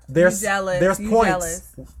there's You jealous. there's You points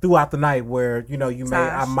jealous. throughout the night where, you know, I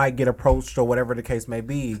Tosh. might get approached or whatever the case may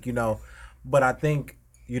be, you know, but I think,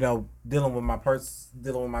 you know, dealing with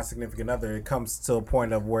my significant other, it comes to a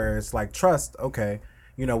point of where it's like trust. Okay,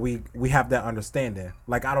 you know, we have that understanding.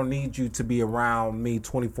 Like, I don't need you to be around me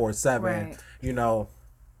 24/7. Right. You know,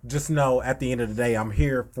 just know at the end of the day, I'm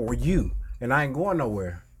here for you, and I ain't going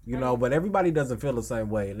nowhere. You know, but everybody doesn't feel the same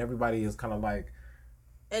way, and everybody is kind of like,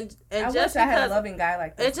 And I just wish I had a because loving guy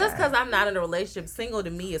like that. and just because I'm not in a relationship, single to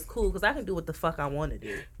me is cool because I can do what the fuck I want to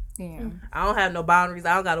do. Yeah. I don't have no boundaries.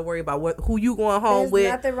 I don't got to worry about who you going home There's with,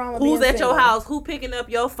 nothing wrong with who's being at your single. house, who picking up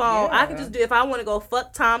your phone. I can Yeah. just do if I want to go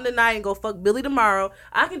fuck Tom tonight and go fuck Billy tomorrow.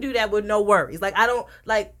 I can do that with no worries. Like I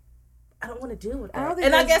don't want to deal with I don't that. think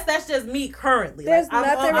And I there's- guess that's just me currently. There's Like,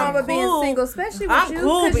 nothing wrong with being cool. single, especially with I'm you,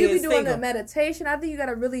 cool because you be being doing single. the meditation. I think you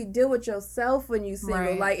gotta really deal with yourself when you single,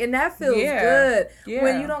 Right. like, and that feels Yeah. good. Yeah.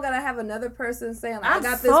 When you don't gotta have another person saying, like, I I'm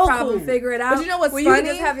got this so problem, cool. figure it out. But you know what's when funny? You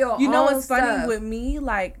can just have your you know own what's funny stuff. with me?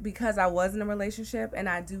 Like, because I was in a relationship and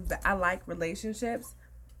I like relationships.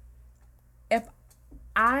 If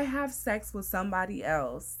I have sex with somebody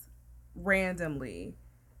else randomly,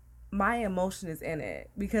 my emotion is in it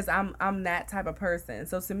because I'm that type of person.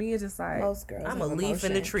 So to me, it's just like Most girls. I'm a have leaf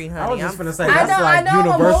in the emotion. tree, I was honey. just I'm gonna say I that's know, like I know,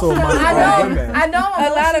 universal emotional. amongst all women. I know, A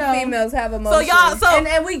lot of emotional. females have so emotions. y'all. So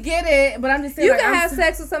and we get it, but I'm just saying, you like, can I'm have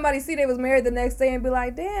sex with somebody, see they was married the next day, and be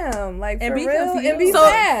like, "Damn, like And for be real," confused. and be So,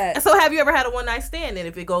 sad. so have you ever had a one night stand? And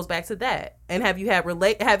if it goes back to that, and have you had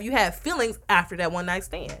feelings after that one night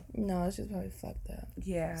stand? No, it's just probably fucked up.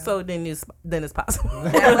 Yeah. So then it's possible.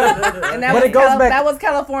 and that, But was it goes back- that was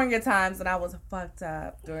California times, and I was fucked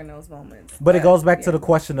up during those moments. But it goes back to yeah. the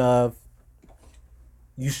question of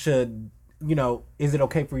you should, you know, is it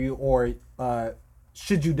okay for you, or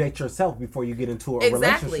should you date yourself before you get into a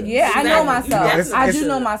Exactly. relationship? Yeah, I know Exactly. myself. It's- I it's- do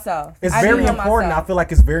know myself. It's I do very know important. myself. I feel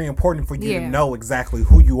like it's very important for you Yeah. to know exactly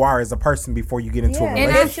who you are as a person before you get into a Yeah. And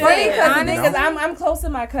relationship. It's funny Yeah, because honestly- I'm close to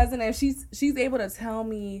my cousin, and she's able to tell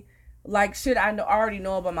me like shit I already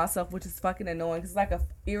know about myself, which is fucking annoying. Cause it's like a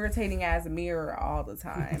irritating ass mirror all the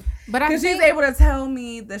time. But I Because she's think able to tell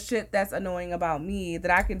me the shit that's annoying about me, that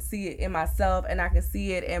I can see it in myself, and I can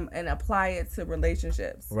see it and apply it to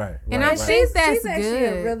relationships. Right. And right, I right. think that's she's actually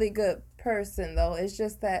a good. really good person, though. It's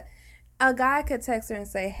just that a guy could text her and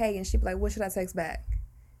say, "Hey," and she'd be like, "What should I text back?"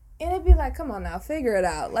 And it'd be like, "Come on now, figure it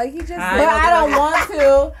out." Like he just. But I don't want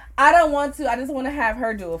to. I don't want to. I just want to have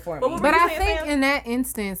her do it for me. But But you I saying, think Sam? in that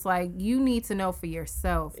instance, like, you need to know for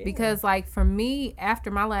yourself. Because, like, for me,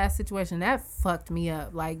 after my last situation, that fucked me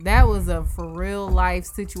up. Like, that was a for real life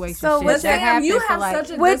situation. So shit what's that Sam, happened you for, have like, such a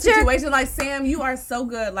good What's your- situation. Like, Sam, you are so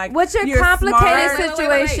good. Like, What's your you're complicated smart.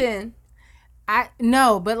 situation?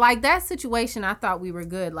 No, but like that situation, I thought we were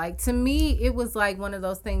good. Like, to me, it was like one of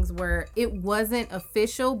those things where it wasn't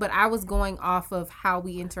official, but I was going off of how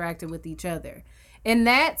we interacted with each other. And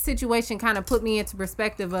that situation kind of put me into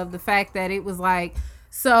perspective of the fact that it was like,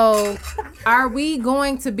 so are we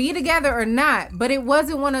going to be together or not? But it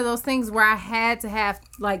wasn't one of those things where I had to have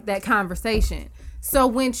like that conversation. So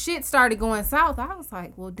when shit started going south, I was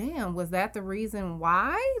like, well, damn, was that the reason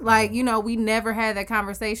why? Like, you know, we never had that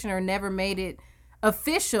conversation or never made it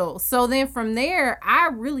official. So then from there, I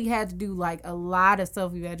really had to do like a lot of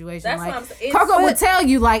self-evaluation. That's like what I'm saying. Coco would tell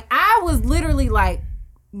you, like, I was literally like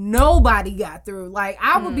nobody got through. Like,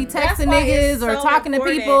 I would be texting niggas or talking to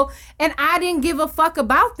people, and I didn't give a fuck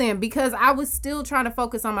about them because I was still trying to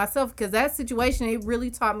focus on myself, because that situation, it really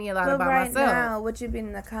taught me a lot about myself. But right now, what you've been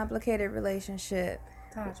in a complicated relationship,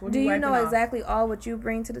 Tosh, do you know exactly all what you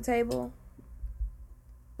bring to the table?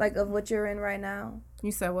 Like, of what you're in right now?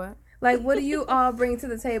 You said what? Like, what do you all bring to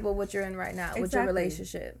the table, what you're in right now, with your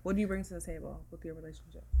relationship? What do you bring to the table with your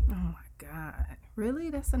relationship? Oh, my God. Really?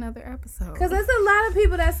 That's another episode. Because there's a lot of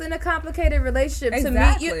people that's in a complicated relationship.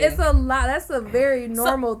 Exactly. To me, it's a lot. That's a very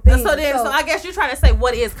normal thing. So I guess you're trying to say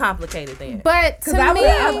what is complicated then. But to me,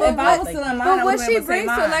 if I was still in mine, but what she brings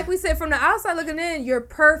to it, like we said, from the outside looking in, you're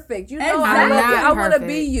perfect. You know, I love you. I want to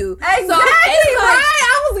be you. Exactly, so right?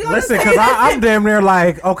 I was going to listen, because I'm damn near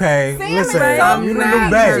like, okay, listen, you the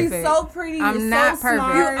new babe. She's so pretty. I'm not so perfect.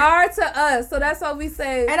 Smart. You are to us, so that's why we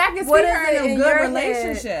say. And I can see what her is it in a good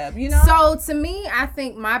relationship, you know? So to me, I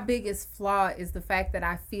think my biggest flaw is the fact that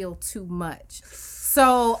I feel too much.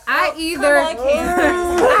 So I either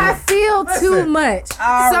I feel too much.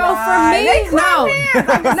 So for me,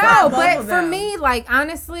 no, but for me, like,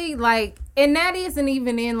 honestly, like, and that isn't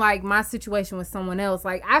even in like my situation with someone else.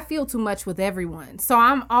 Like, I feel too much with everyone. So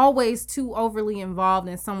I'm always too overly involved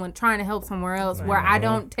in someone trying to help somewhere else where I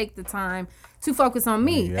don't take the time to focus on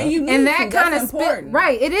me. Yeah. And that kind of important.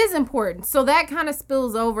 Right, it is important. So that kind of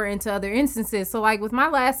spills over into other instances. So like with my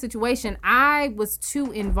last situation, I was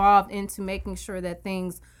too involved into making sure that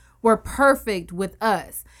things were perfect with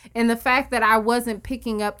us. And the fact that I wasn't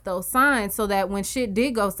picking up those signs, so that when shit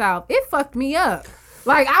did go south, it fucked me up.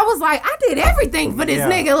 Like, I was like, I did everything for this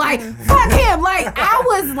nigga. Like, fuck him. Like, I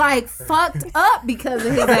was, like, fucked up because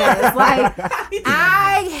of his ass. Like,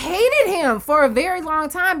 I hated him for a very long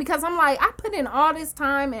time because I'm like, I put in all this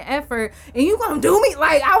time and effort, and you gonna do me?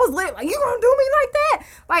 Like, I was lit. Like, you gonna do me like that?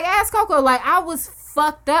 Like, ask Coco. Like, I was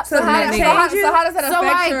fucked up. So how does that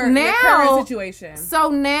affect your current situation? So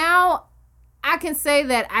now I can say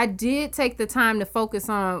that I did take the time to focus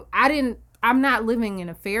on, I'm not living in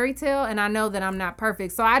a fairy tale, and I know that I'm not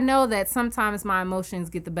perfect. So I know that sometimes my emotions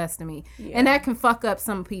get the best of me. Yeah. And that can fuck up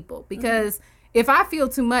some people, because if I feel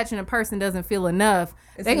too much and a person doesn't feel enough,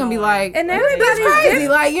 they're going to be like, and everybody's crazy.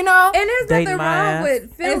 Like, you know. And there's nothing wrong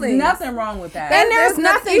with feelings. There's nothing wrong with that. And there's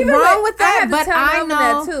nothing wrong with that. But I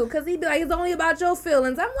know. That too, because he'd be like, it's only about your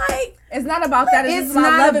feelings. I'm like, it's not about that. It's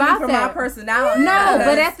about loving me for my personality. No,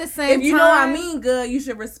 but at the same time, if you know I mean good, you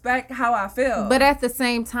should respect how I feel. But at the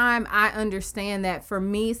same time, I understand that for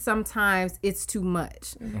me, sometimes it's too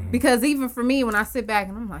much. Because even for me, when I sit back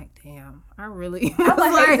and I'm like, damn, I really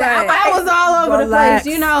I was all over the place,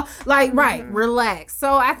 you know, like, relax.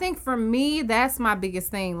 So I think for me, that's my biggest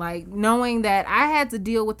thing. Like, knowing that I had to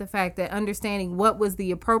deal with the fact that understanding what was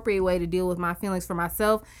the appropriate way to deal with my feelings for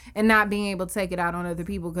myself and not being able to take it out on other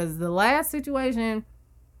people. Because the last situation,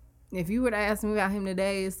 if you were to ask me about him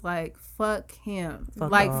today, it's like, fuck him.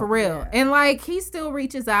 Like, for real. Yeah. And like, he still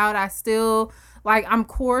reaches out. I still, like, I'm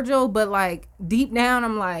cordial, but like, deep down,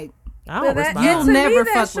 I'm like, you'll never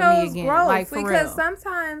fuck with me again. Growth, like, for because real.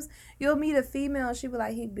 Sometimes you'll meet a female and she'll be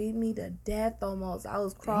like, he beat me to death almost. I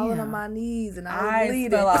was crawling on my knees and I was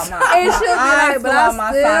bleeding. And she'll be like, but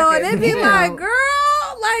I still, and it'd be like,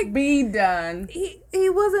 girl, like, be done. He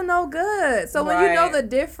wasn't no good. So when you know the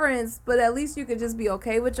difference, but at least you could just be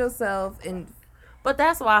okay with yourself. But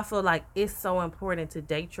that's why I feel like it's so important to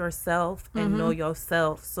date yourself and know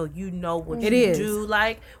yourself, so you know what you do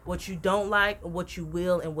like, what you don't like, what you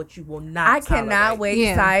will and what you will not tolerate. Cannot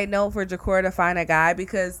wait, side note, for Jakora to find a guy,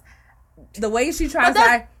 because the way she tries to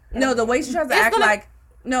act, the way she tries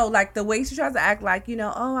to act like, you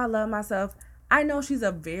know, oh, I love myself. I know she's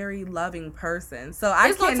a very loving person, so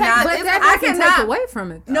I cannot. But that doesn't take away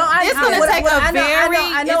from it, though. No, it's gonna take a very.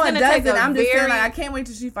 I know it doesn't. I'm just saying, like, I can't wait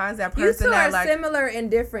till she finds that person. You two are like, similar and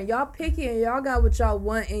different. Y'all picky and y'all got what y'all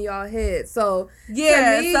want in y'all head. So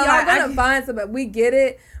yeah, to me, y'all gonna find somebody. We get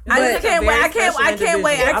it. I can't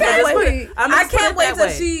wait till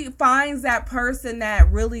she finds that person that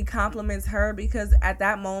really compliments her, because at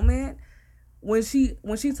that moment, when she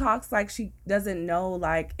talks, like, she doesn't know,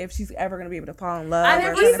 like, if she's ever gonna be able to fall in love. I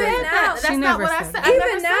never said that. That's not what I said.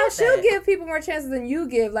 Even now, she'll give people more chances than you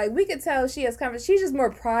give. Like, we could tell she has confidence. She's just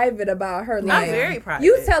more private about her life. I'm very private.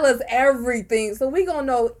 You tell us everything, so we gonna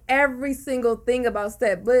know every single thing about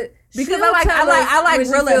Steph. But because I like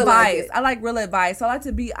real advice. I like real advice. So I like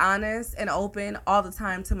to be honest and open all the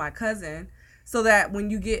time to my cousin. so that when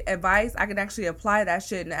you get advice, I can actually apply that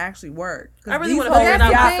shit and it actually work. I really want to hoes- figure it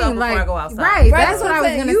out that's the myself thing, before I like, go outside. Right, Right, that's what I was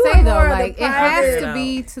saying. gonna You say are though. more of the Like, it private- has to No.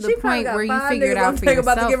 be to the She point probably got where you 5 figure it niggas out I'm for thinking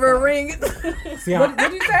yourself. about to give her a though. ring. See, What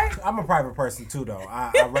did you say? I'm a private person too, though.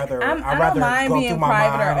 I rather I rather don't mind go being through my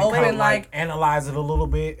private or mind and kind open, of like like- analyze it a little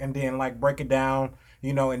bit and then like break it down,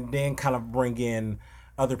 you know, and then kind of bring in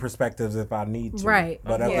other perspectives if I need to. Right.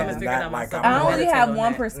 But Okay, other I'm than figuring that, out like myself. I I'm only meditate have on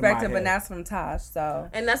one that. perspective, In my and head. that's from Tosh. So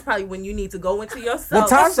And that's probably when you need to go into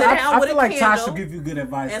yourself. well, Tasha, sit down I with feel a like Tasha candle will give you good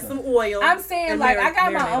advice. and though. some oil. I'm saying, and like, I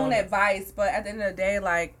got marinate my own on it. advice, but at the end of the day,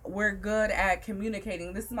 like, we're good at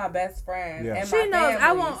communicating. This is my best friend Yeah. and She my knows I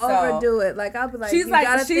family, won't so- overdo it. Like I'll be like, She's you like,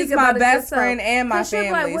 gotta she's think my about it best yourself. friend and my 'Cause she'll be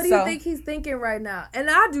family. like, what do so you think he's thinking right now? And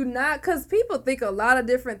I do not, because people think a lot of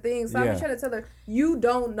different things. So I'm Yeah. just trying to tell her, you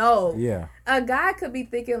don't know. Yeah. A guy could be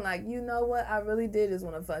thinking like, you know what? I really did just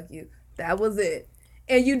want to fuck you. That was it.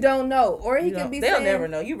 And you don't know. Or he You could don't- be they'll saying, never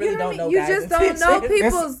know. You really don't know You guys' just don't know intentions.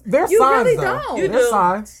 people's. There's you signs, really though. don't. You There's do.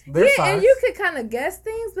 signs. There's Yeah, signs. and you could kind of guess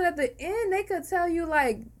things, but at the end, they could tell you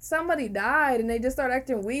like somebody died and they just start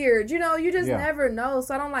acting weird. You know, you just Yeah. never know.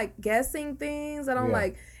 So I don't like guessing things. I don't Yeah.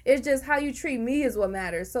 like. It's just how you treat me is what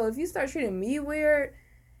matters. So if you start treating me weird,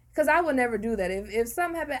 because I would never do that. If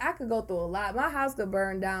something happened, I could go through a lot. My house could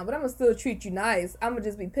burn down, but I'm gonna still treat you nice. I'm gonna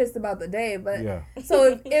just be pissed about the day. But Yeah.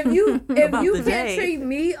 so if you About the can't day. treat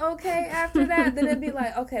me okay after that, then it'd be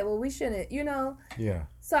like, okay, well we shouldn't, you know. Yeah.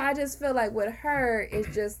 So I just feel like with her,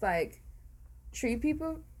 it's just like treat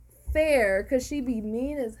people fair, because she be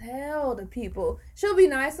mean as hell to people. She'll be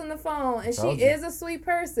nice on the phone, and she Told you. is a sweet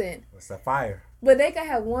person. It's a fire. But they could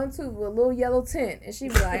have one tooth with a little yellow tint, and she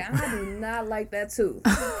be like, I do not like that tooth.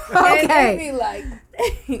 Okay. And they be like,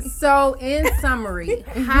 So, in summary,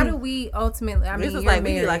 how do we ultimately? I mean, This is you're like, we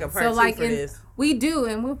need married. like a part so, two like, for this. we do,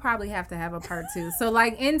 and we'll probably have to have a part 2. So,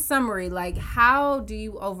 like, in summary, like, how do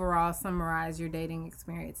you overall summarize your dating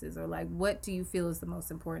experiences, or like, what do you feel is the most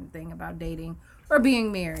important thing about dating or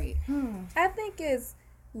being married? I think it's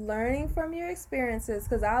learning from your experiences,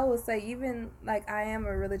 because I always say, even like I am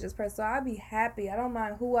a religious person, so I'd be happy. I don't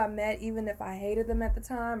mind who I met, even if I hated them at the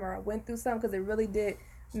time or I went through something, because it really did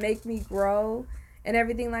make me grow and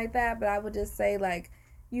everything like that. But I would just say, like,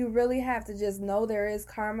 you really have to just know there is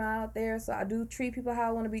karma out there. So I do treat people how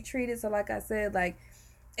I want to be treated. So like I said, like,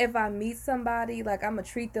 if I meet somebody, like, I'm gonna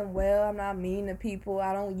treat them well. I'm not mean to people.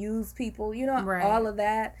 I don't use people, you know, Right. all of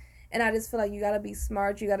that. And I just feel like you got to be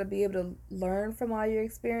smart. You got to be able to learn from all your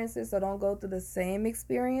experiences. So don't go through the same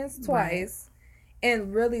experience twice.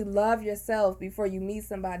 And really love yourself before you meet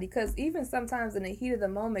somebody. Because even sometimes in the heat of the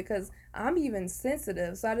moment, because I'm even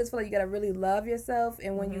sensitive. So I just feel like you got to really love yourself.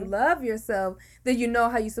 And when you love yourself, then you know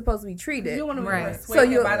how you're supposed to be treated. you don't want to be Right. persuaded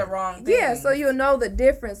So you- by the wrong thing. Yeah, so you'll know the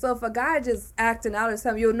difference. So if a guy just acting out or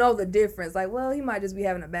something, you'll know the difference. Like, well, he might just be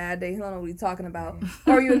having a bad day. He don't know what he's talking about.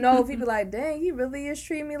 Or you'll know if he be like, dang, he really is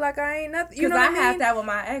treating me like I ain't nothing. You Because know I what I had mean? that with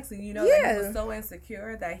my ex, and you know that he Yeah. was so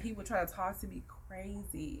insecure that he would try to talk to me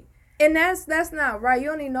crazy. And that's not right. You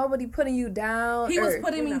don't need nobody putting you down. He was or-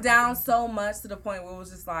 putting me down so much to the point where it was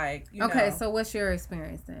just like, you Okay, know. so what's your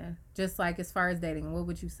experience then? Just like as far as dating, what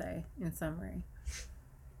would you say in summary?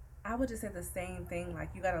 I would just say the same thing. Like,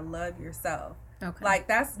 you gotta love yourself. Okay. Like,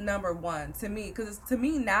 that's number one to me. Because to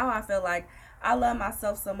me now, I feel like I love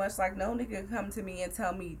myself so much. Like, no nigga can come to me and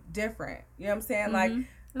tell me different. You know what I'm saying? Like,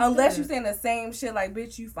 unless you saying the same shit, like,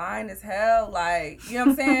 bitch, you fine as hell. Like, you know what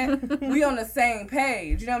I'm saying? We on the same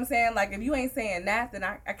page. You know what I'm saying? Like, if you ain't saying that, then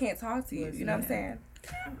I can't talk to you. You know what I'm saying?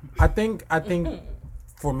 I think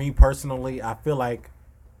for me personally, I feel like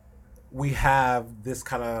we have this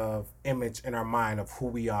kind of image in our mind of who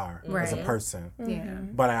we are as a Right. person. Yeah.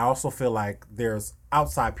 But I also feel like there's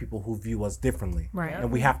outside people who view us differently. Right.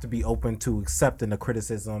 And we have to be open to accepting the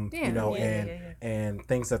criticism, Yeah. you know, Yeah, and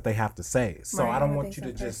things that they have to say. So Right. I don't I want think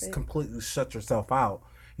you to so, just perfect. completely shut yourself out,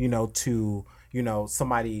 you know, to, you know,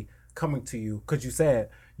 somebody coming to you. Because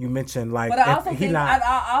you mentioned like, But I if also he think not,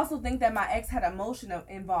 I also think that my ex had emotion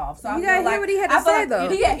involved. So I You feel gotta hear like, what he had to I feel say, like though.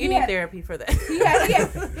 He You need had, therapy for that.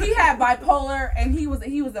 he had bipolar, and he was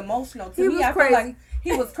emotional. To He me, was I crazy. feel like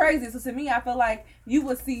he was crazy. So to me, I feel like you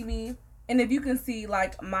would see me, and if you can see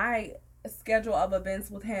like my schedule of events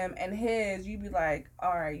with him and his, you'd be like,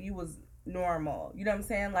 all right, you was normal. You know what I'm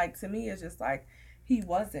saying? Like, to me, it's just like he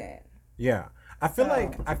wasn't. yeah. I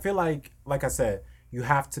feel like I said, you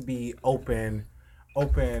have to be open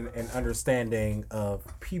and understanding of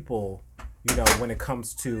people, you know, when it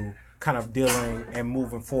comes to kind of dealing and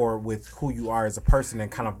moving forward with who you are as a person and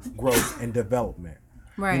kind of growth and development.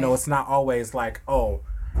 Right. You know, it's not always like, oh,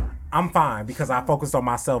 I'm fine because I focused on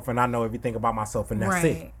myself and I know everything about myself and that's it.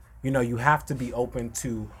 Right. You have to be open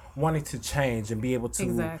to wanting to change and be able to,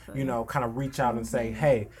 Exactly. kind of reach out and say,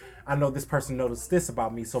 hey, I know this person noticed this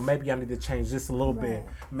about me, so maybe I need to change this a little bit.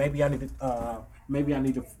 Maybe I need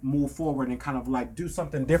to move forward and kind of like do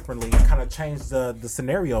something differently and kind of change the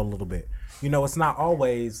scenario a little bit. It's not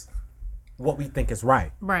always what we think is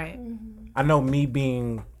right. Right. I know me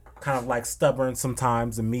being kind of like stubborn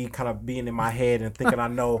sometimes and me kind of being in my head and thinking I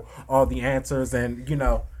know all the answers and,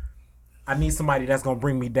 I need somebody that's going to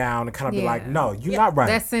bring me down and kind of be like, no, you're not right.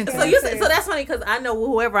 That's sensitive. So that's funny because I know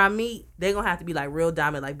whoever I meet, they're going to have to be like real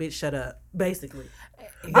dominant, like, bitch, shut up, basically.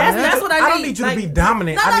 That's what I need. I don't need you to be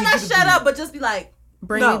dominant. No, I need not you to shut be, up, but just be like,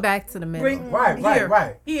 Bring me back to the middle.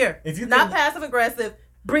 Right. Here. If you not can, passive aggressive,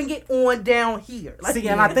 bring it on down here. Like, see,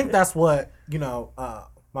 and I think that's what,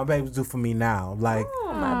 my babies do for me now. Like,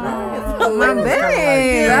 My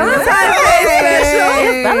baby.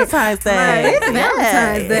 Valentine's Day.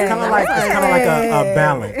 It's kind of like a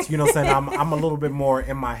balance. You know what I'm saying? I'm a little bit more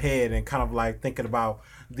in my head and kind of like thinking about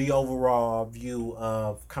the overall view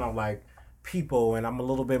of kind of like people, and I'm a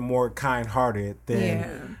little bit more kind-hearted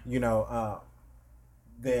than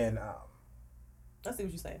than I see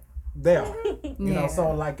what you're saying. they are. You know,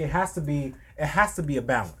 so like it has to be a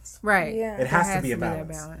balance. Right. Yeah. It has to be a that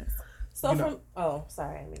balance. So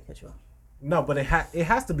sorry, I didn't mean to cut you off. No, but it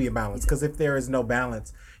has to be a balance, because if there is no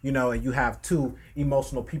balance, and you have two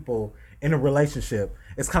emotional people in a relationship,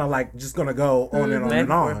 it's kind of like just gonna go on and on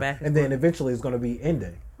and on, and then eventually it's gonna be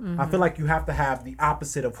ending. I feel like you have to have the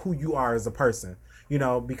opposite of who you are as a person,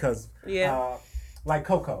 because like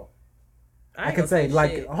Coco, I can say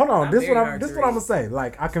like, shit. Hold on, this is what I'm gonna say.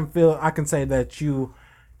 Like I can say that you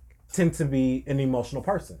tend to be an emotional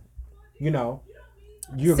person, You're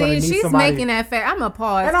gonna need she's somebody. making that face. I'm a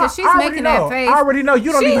pause because she's making that face. I already know.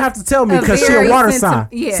 You don't even have to tell me because she's a water sign.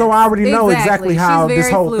 Yeah, so I already know exactly how this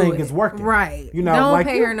whole fluid. thing is working. Right. Don't like,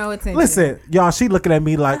 pay her no attention. Listen, y'all, she looking at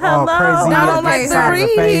me like, Hello. crazy. Not like the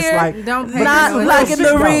read here. Like, don't pay not her no like in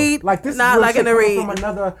the read. Like this not is like in the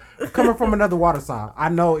read. Coming from another water sign. I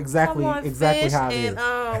know exactly how it is.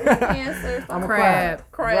 I'm a crab.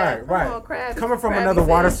 Right. Crab. Coming from another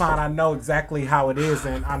water sign, I know exactly how it is,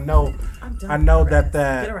 and I know that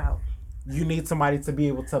you need somebody to be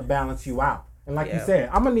able to balance you out. And like you said,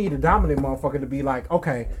 I'm gonna need a dominant motherfucker to be like,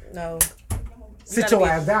 okay, no, sit your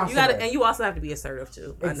ass down. You gotta, and you also have to be assertive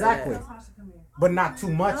too. Exactly, but not too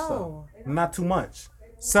much though. Not too much.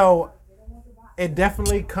 So it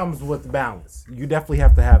definitely comes with balance. You definitely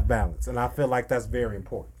have to have balance, and I feel like that's very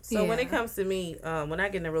important. So when it comes to me, when I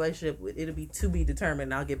get in a relationship, it'll be to be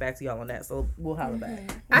determined. And I'll get back to y'all on that. So we'll holler back.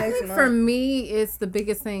 I think for me, it's the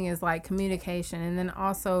biggest thing is like communication, and then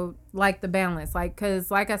also like the balance. Like,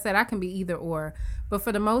 cause like I said, I can be either or. But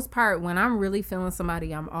for the most part, when I'm really feeling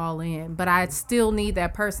somebody, I'm all in. But I still need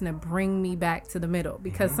that person to bring me back to the middle,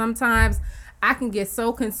 because sometimes I can get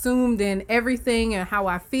so consumed in everything and how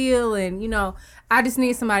I feel, and I just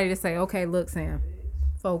need somebody to say, okay, look, Sam,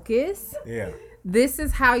 focus. Yeah. This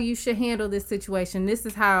is how you should handle this situation. This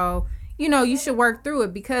is how, you should work through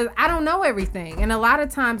it, because I don't know everything. And a lot of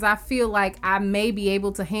times I feel like I may be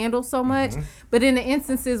able to handle so much, but in the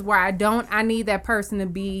instances where I don't, I need that person to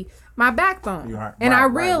be my backbone. I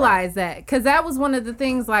realized that, because that was one of the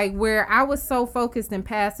things like where I was so focused in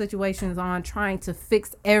past situations on trying to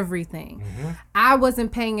fix everything. I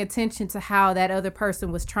wasn't paying attention to how that other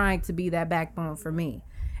person was trying to be that backbone for me.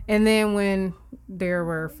 And then when there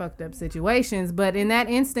were fucked up situations, but in that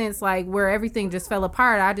instance, like where everything just fell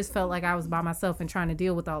apart, I just felt like I was by myself and trying to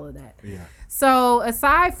deal with all of that. Yeah. So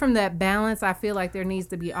aside from that balance, I feel like there needs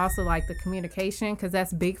to be also like the communication, because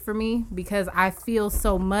that's big for me, because I feel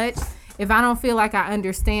so much. If I don't feel like I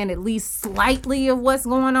understand at least slightly of what's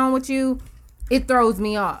going on with you, it throws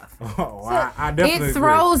me off. Oh, I definitely It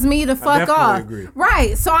throws me the fuck off. Agree.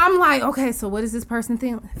 Right. So I'm like, okay, so what is this person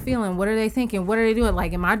feeling? What are they thinking? What are they doing?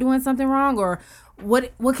 Like, am I doing something wrong? Or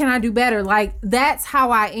what can I do better? Like, that's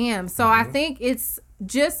how I am. So I think it's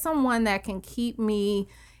just someone that can keep me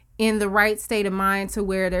in the right state of mind to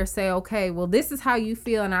where they're say, okay, well, this is how you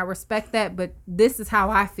feel and I respect that, but this is how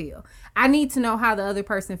I feel. I need to know how the other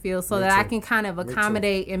person feels so that I can kind of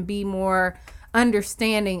accommodate and be more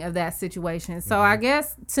understanding of that situation. So I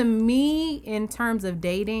guess to me, in terms of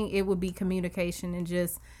dating, it would be communication and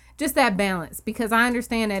just that balance, because I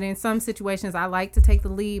understand that in some situations I like to take the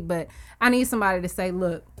lead, but I need somebody to say,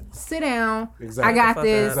 look, sit down. Exactly. I got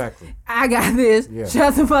this. Exactly. I got this. Yeah.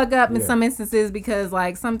 Shut the fuck up in some instances, because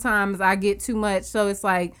like sometimes I get too much. So it's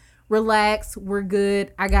like, relax. We're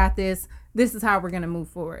good. I got this. This is how we're going to move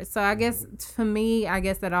forward. So I guess for me,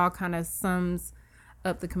 that all kind of sums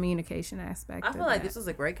up the communication aspect. I feel like this was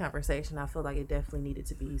a great conversation. I feel like it definitely needed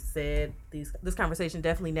to be said. This conversation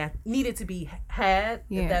definitely needed to be had.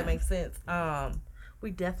 If that makes sense. We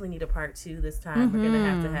definitely need a part 2 this time. We're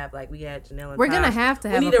gonna have like we had Janelle and we're Tosh. gonna have to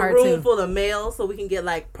have. We need a room full of males so we can get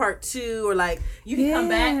like part 2 or like you can come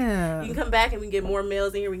back. You can come back and we can get more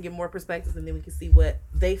males in here. We can get more perspectives and then we can see what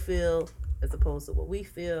they feel as opposed to what we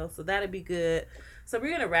feel. So that'd be good. So we're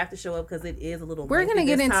gonna wrap the show up because it is a little. We're gonna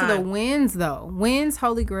get into the wins though. Wins,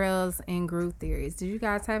 holy grails, and groove theories. Did you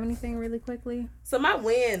guys have anything really quickly? So my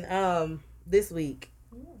win this week.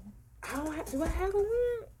 Do I have a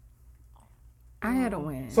win? I had a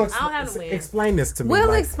win. So I don't have a win. Explain this to me.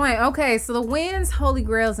 We'll explain. Okay, so the wins, holy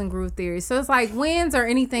grails, and groove theories. So it's like wins are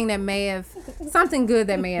anything that may have something good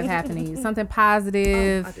that may have happened to you, something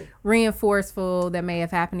positive, reinforceful that may have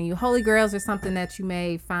happened to you. Holy grails are something that you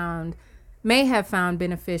may have found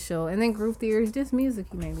beneficial, and then groove theories, just music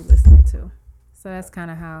you may be listening to. So that's kind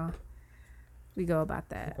of how we go about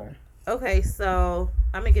that. Okay, so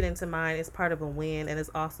I'm gonna get into mine. It's part of a win, and it's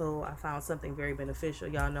also I found something very beneficial.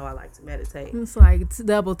 Y'all know I like to meditate. It's like it's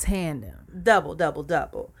double tandem.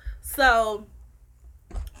 Double. So,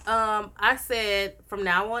 I said from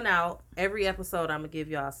now on out, every episode I'm gonna give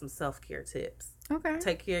y'all some self-care tips. Okay.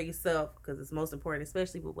 Take care of yourself because it's most important,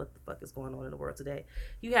 especially with what the fuck is going on in the world today.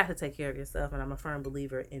 You have to take care of yourself, and I'm a firm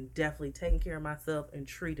believer in definitely taking care of myself and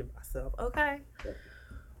treating myself. Okay.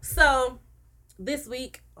 So. This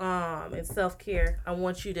week, in self-care, I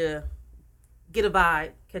want you to get a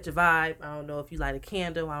vibe, catch a vibe. I don't know if you light a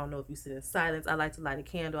candle. I don't know if you sit in silence. I like to light a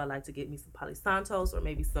candle. I like to get me some Palo Santos or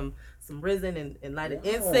maybe some resin and light an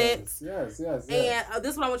incense. Yes. And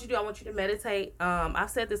this is what I want you to do. I want you to meditate. I've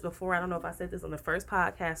said this before. I don't know if I said this on the first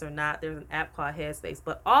podcast or not. There's an app called Headspace,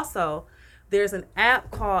 but also there's an app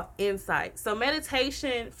called Insight. So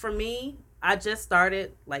meditation, for me, I just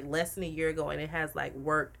started like less than a year ago, and it has like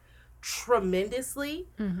worked tremendously.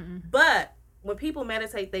 But when people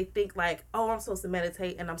meditate, they think like, oh, I'm supposed to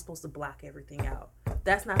meditate and I'm supposed to block everything out.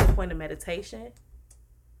 That's not the point of meditation.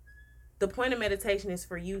 The point of meditation is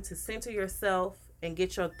for you to center yourself and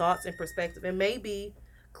get your thoughts in perspective and maybe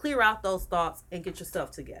clear out those thoughts and get yourself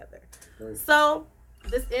together. So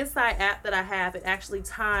this Insight app that I have, it actually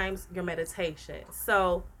times your meditation.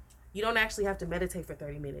 So you don't actually have to meditate for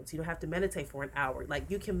 30 minutes. You don't have to meditate for an hour. Like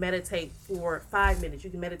you can meditate for 5 minutes. You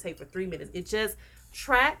can meditate for 3 minutes. It just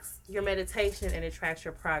tracks your meditation and it tracks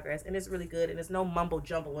your progress. And it's really good. And there's no mumbo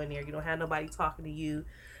jumbo in there. You don't have nobody talking to you.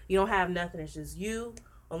 You don't have nothing. It's just you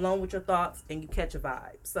alone with your thoughts and you catch a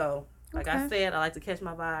vibe. So like I said, I like to catch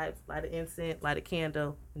my vibes, light an incense, light a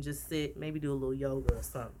candle, and just sit, maybe do a little yoga or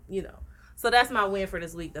something, you know. So that's my win for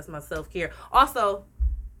this week. That's my self-care. Also,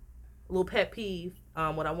 a little pet peeve,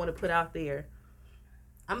 what I want to put out there.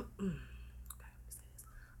 I'm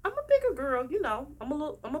a bigger girl, you know.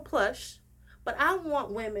 I'm a plush, but I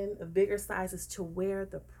want women of bigger sizes to wear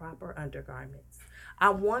the proper undergarments. I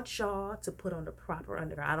want y'all to put on the proper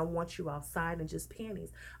undergarment. I don't want you outside in just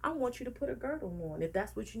panties. I want you to put a girdle on if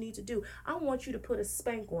that's what you need to do. I want you to put a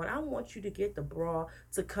spank on. I want you to get the bra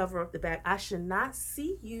to cover up the back. I should not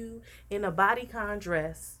see you in a bodycon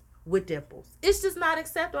dress with dimples. It's just not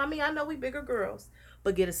acceptable. I mean, I know we bigger girls,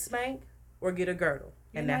 but get a spank or get a girdle,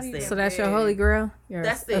 and that's it. So that's your holy grail?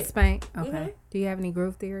 That's a it. spank? Okay. Do you have any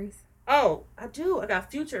groove theories? Oh, I do. I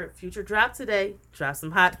got Future drop today. Drop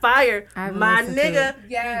some hot fire. My nigga,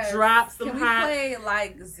 he dropped some hot. Play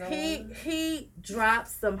like Zone? He dropped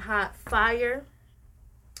some hot fire.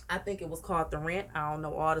 I think it was called The Rent. I don't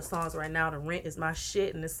know all the songs right now. The Rent is my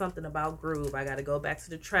shit, and it's something about groove. I got to go back to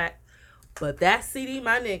the track. But that CD,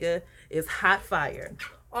 my nigga, is hot fire.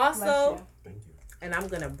 Also, and I'm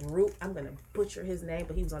gonna butcher his name,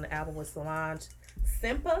 but he was on the album with Solange.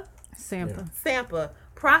 Sampa.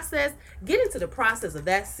 Get into the process of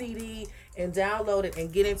that CD and download it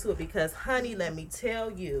and get into it because, honey, let me tell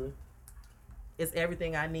you, it's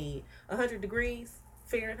everything I need. 100 Degrees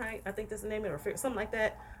Fahrenheit, I think that's the name of it, or something like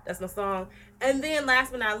that. That's my song. And then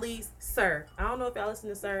last but not least, Sir. I don't know if y'all listen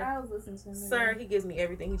to Sir. I was listening to him. Sir, he gives me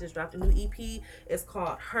everything. He just dropped a new EP. It's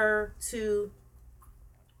called Her To,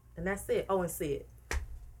 and that's it. Oh, and Sid.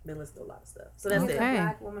 Been listening to a lot of stuff. So that's it.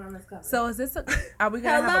 Black woman on this cover. So is this are we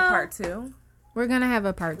gonna have a part 2? We're gonna have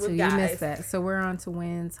a part 2. With You guys. missed that. So we're on to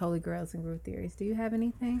wins, holy grails, and groove theories. Do you have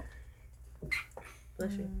anything?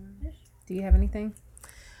 Bless you. Do you have anything?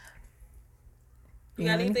 You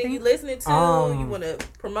got anything you listening to? You want to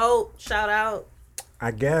promote, shout out? I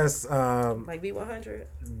guess Like V100.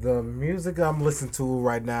 the music I'm listening to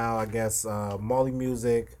right now, I guess Molly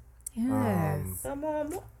music. Yes. Come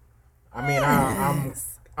on. I mean,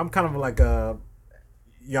 I'm kind of like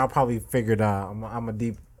y'all probably figured out I'm a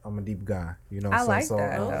deep I'm a deep guy. You know, I so like so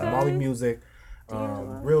that, though. Molly Music,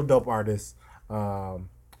 real dope artist.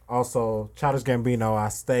 Also, Childish Gambino. I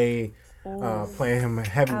stay playing him in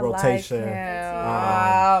heavy rotation.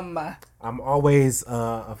 I'm always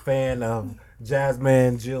a fan of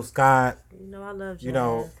Jasmine, Jill Scott. You know I love Jazz. You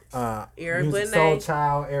know, Eric Music Benet. Soul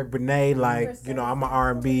Child, Eric Benet. Like, you know, I'm an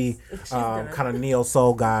R&B kind of neo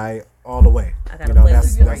soul guy all the way. gotta You know, play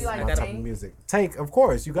that's with my you. type of music. Tank, of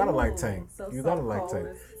course, you gotta like Tank. so You gotta so like cold. Tank.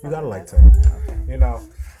 It's You gotta like something Tank. You know,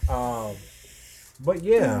 but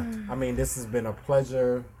yeah, I mean, this has been a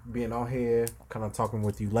pleasure being on here, kind of talking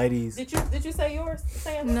with you ladies. Did you say yours,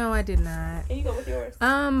 Sam? No, I did not. Can you go with yours?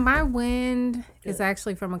 My wind is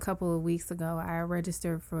actually from a couple of weeks ago. I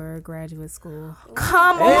registered for graduate school.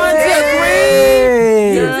 Come on,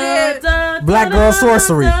 Hey! Degree. Black Girl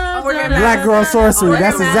Sorcery. Black Girl Sorcery.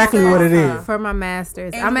 That's exactly what it is. For my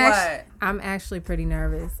master's. And I'm actually pretty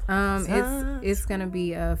nervous. It's gonna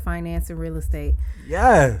be finance and real estate.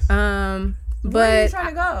 Yes. Where are you But trying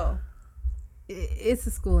to go? it's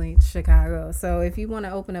a school in Chicago. So if you want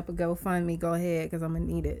to open up a GoFundMe, go ahead because I'm gonna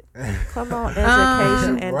need it. Come on,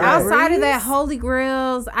 education and Right. Outside of that, Holy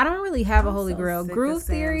Grails, I don't really have a Holy Grail. Sick of Groove Sam's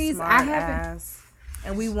theories, smart I haven't. ass.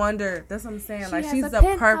 And we wonder. That's what I'm saying. Like has she's a the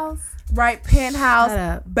perfect penthouse. right Shut penthouse,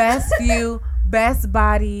 up. best view, best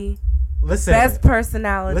body, Listen. best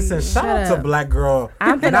personality. Listen, shout out Shut to up. Black Girl.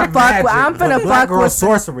 I'm finna not fuck magic, with- I'm but finna Black fuck Girl with-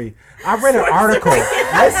 Sorcery. I read an article.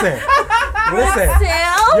 Listen.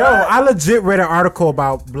 Yo, I legit read an article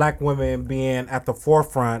about black women being at the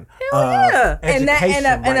forefront of and that education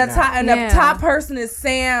right now. and Yeah. the top person is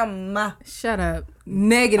Sam. Shut up.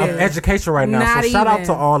 Negative. Of education right now. Not So shout out even.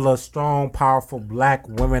 to all the strong, powerful black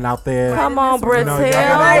women out there. Come on, You know, y'all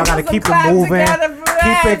Brazil. gotta keep it moving.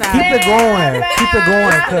 Keep it going. Keep it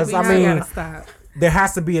going. Because I You mean, gotta stop. there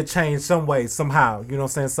has to be a change some way, somehow. You know what I'm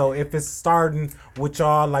saying? So if it's starting with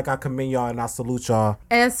y'all, like, I commend y'all and I salute y'all.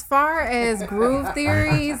 As far as groove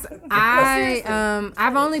theories,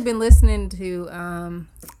 I've only been listening to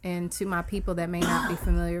and to my people that may not be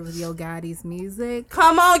familiar with Yo Gotti's music.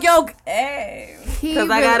 Come on, yo. Hey. Because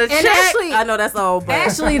I got to check. I know that's old, but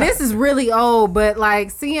Actually, this is really old, but like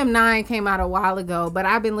CM9 came out a while ago, but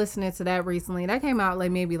I've been listening to that recently. That came out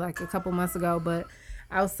like maybe like a couple months ago, but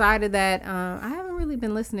outside of that, I haven't really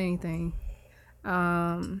been listening to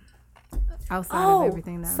anything. Outside of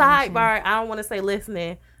everything that I mentioned. sidebar. I don't want to say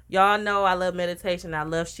listening. Y'all know I love meditation. I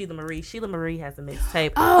love Sheila Marie. Sheila Marie has a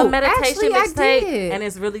mixtape. Oh, a meditation actually, I mixtape. did. And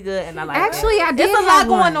it's really good. And I like Actually, it. I did It's a have lot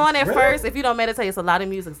going one. on at first. If you don't meditate, it's a lot of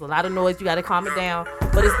music. It's a lot of noise. You got to calm it down.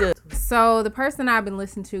 But it's good. So the person I've been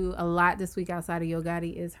listening to a lot this week outside of Yo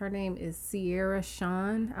Gotti is her name is Sierra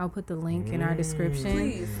Sean. I'll put the link in our description.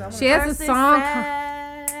 Please, She has a First it's song.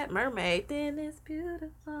 sad, Mermaid, then it's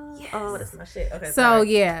beautiful. Yes. Oh, that's my shit. Okay. So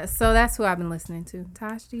sorry. yeah, so that's who I've been listening to.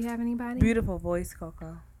 Tosh, do you have anybody? Beautiful voice,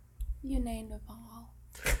 Coco. You named them all.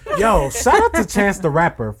 Yo, shout out to Chance the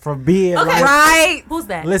Rapper for being like, Right. Who's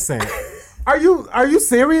that? listen, are you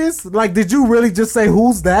serious? Like, did you really just say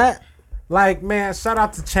who's that? Like, man, shout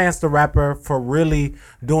out to Chance the Rapper for really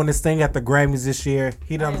doing this thing at the Grammys this year.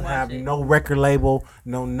 He doesn't have no record label,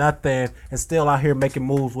 no nothing, and still out here making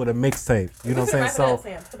moves with a mixtape. You know what I'm saying? So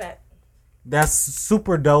Sam, come back. that's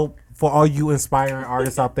super dope for all you inspiring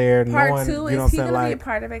artists out there. Part knowing, 2 you know is what I'm he saying? gonna be a Like,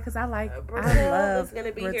 part of it? Because I Brittelle love is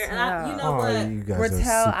gonna be Brittelle. here, and you know oh, what? you guys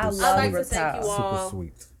Brittelle, are I super, love I'd like to Brittelle. thank you super all.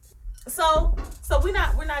 sweet. So we're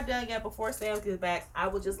not done yet. Before Sam gets back, I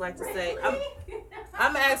would just like to say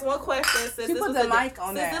I'm gonna ask one question. Since She this put was the a, mic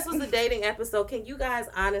on since that. this was a dating episode, can you guys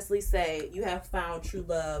honestly say you have found true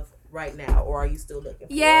love right now, or are you still looking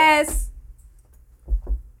for it? Yes.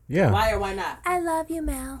 Yeah. Why or why not? I love you,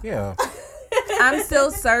 Mel. Yeah. I'm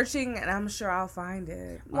still searching, and I'm sure I'll find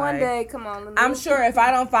it. One Like, day, come on. let me I'm look sure at if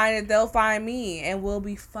I don't find it, they'll find me, and we'll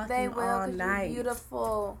be it. fucking They will, all 'cause you're night.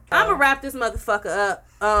 beautiful. I'm gonna wrap this motherfucker up.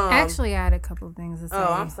 Actually, I had a couple of things to say.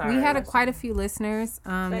 Oh, I'm sorry. We had quite a few listeners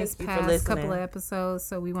this you for past couple listening. of episodes,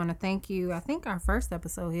 so we want to thank you. I think our first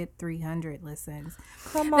episode hit 300 listens.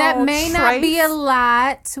 come That on, may not be Trace. a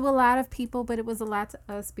lot to a lot of people, but it was a lot to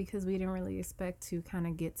us because we didn't really expect to kind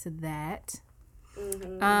of get to that.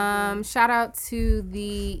 Shout out to the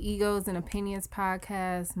Egos and Opinions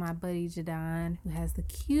podcast, my buddy Jadon, who has the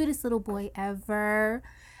cutest little boy ever.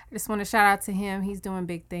 I just want to shout out to him. He's doing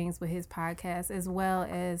big things with his podcast, as well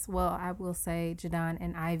as, I will say Jadon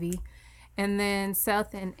and Ivy. And then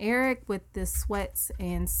Seth and Eric with the Sweats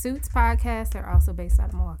and Suits podcast. They're also based out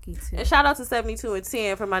of Milwaukee too. And shout out to 72 and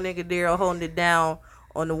 10 for my nigga Daryl holding it down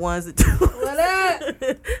on the ones that do. What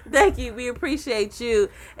up? Thank you. We appreciate you.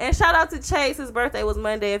 And shout out to Chase. His birthday was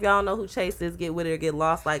Monday. If y'all don't know who Chase is, get with it or get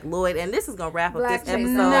lost like Lloyd. And this is going to wrap up Black this Chase.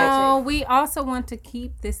 episode. No, we also want to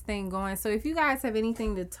keep this thing going. So if you guys have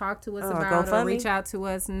anything to talk to us about or reach out to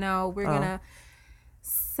us, we're going to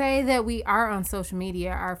say that we are on social media.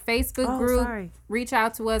 Our Facebook group, reach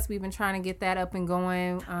out to us. We've been trying to get that up and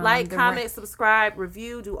going. Comment, subscribe,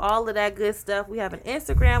 review, do all of that good stuff. We have an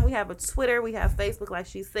Instagram, we have a Twitter, we have Facebook, like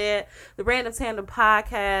she said. The Random Tandem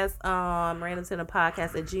Podcast,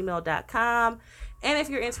 randomtandempodcast@gmail.com. And if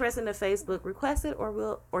you're interested in the Facebook, request it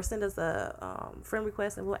or send us a friend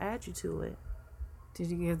request and we'll add you to it. Did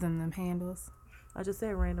you give them handles? I just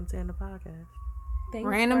said Random Tandem Podcast. Thanks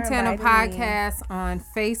Random for Tandem inviting me. Podcast on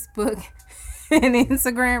Facebook and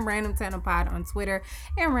Instagram, Random Tandem Pod on Twitter,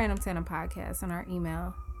 and Random Tandem Podcast on our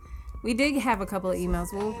email. We did have a couple of emails.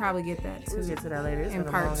 We'll probably get that too. We'll get to that later. It's in been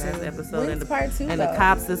a part long ass 2. episode. When's part 2 and though? the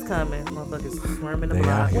cops is coming. Motherfuckers swarming the They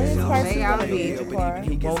block. out here. When's part They 2 out gonna be, here. Jafar?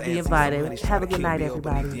 You won't be invited. Have a good night,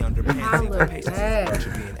 everybody. Holla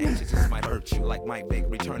back. Might hurt you like Mike Vick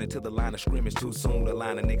returning to the line of scrimmage too soon. The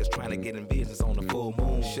line of niggas trying to get in business on the full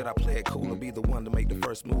moon. Should I play it cool or be the one to make the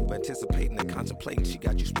first move? Anticipating and contemplating, she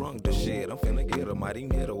got you sprung to shit. I'm finna get her, mighty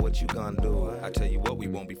middle. What you gonna do? I tell you what, we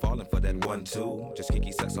won't be falling for that 1-2. Just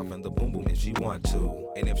kinky sex off in the boom boom if she want to.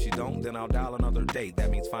 And if she don't, then I'll dial another date. That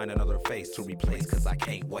means find another face to replace, cause I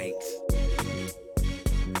can't wait.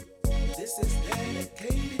 This is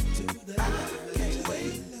dedicated.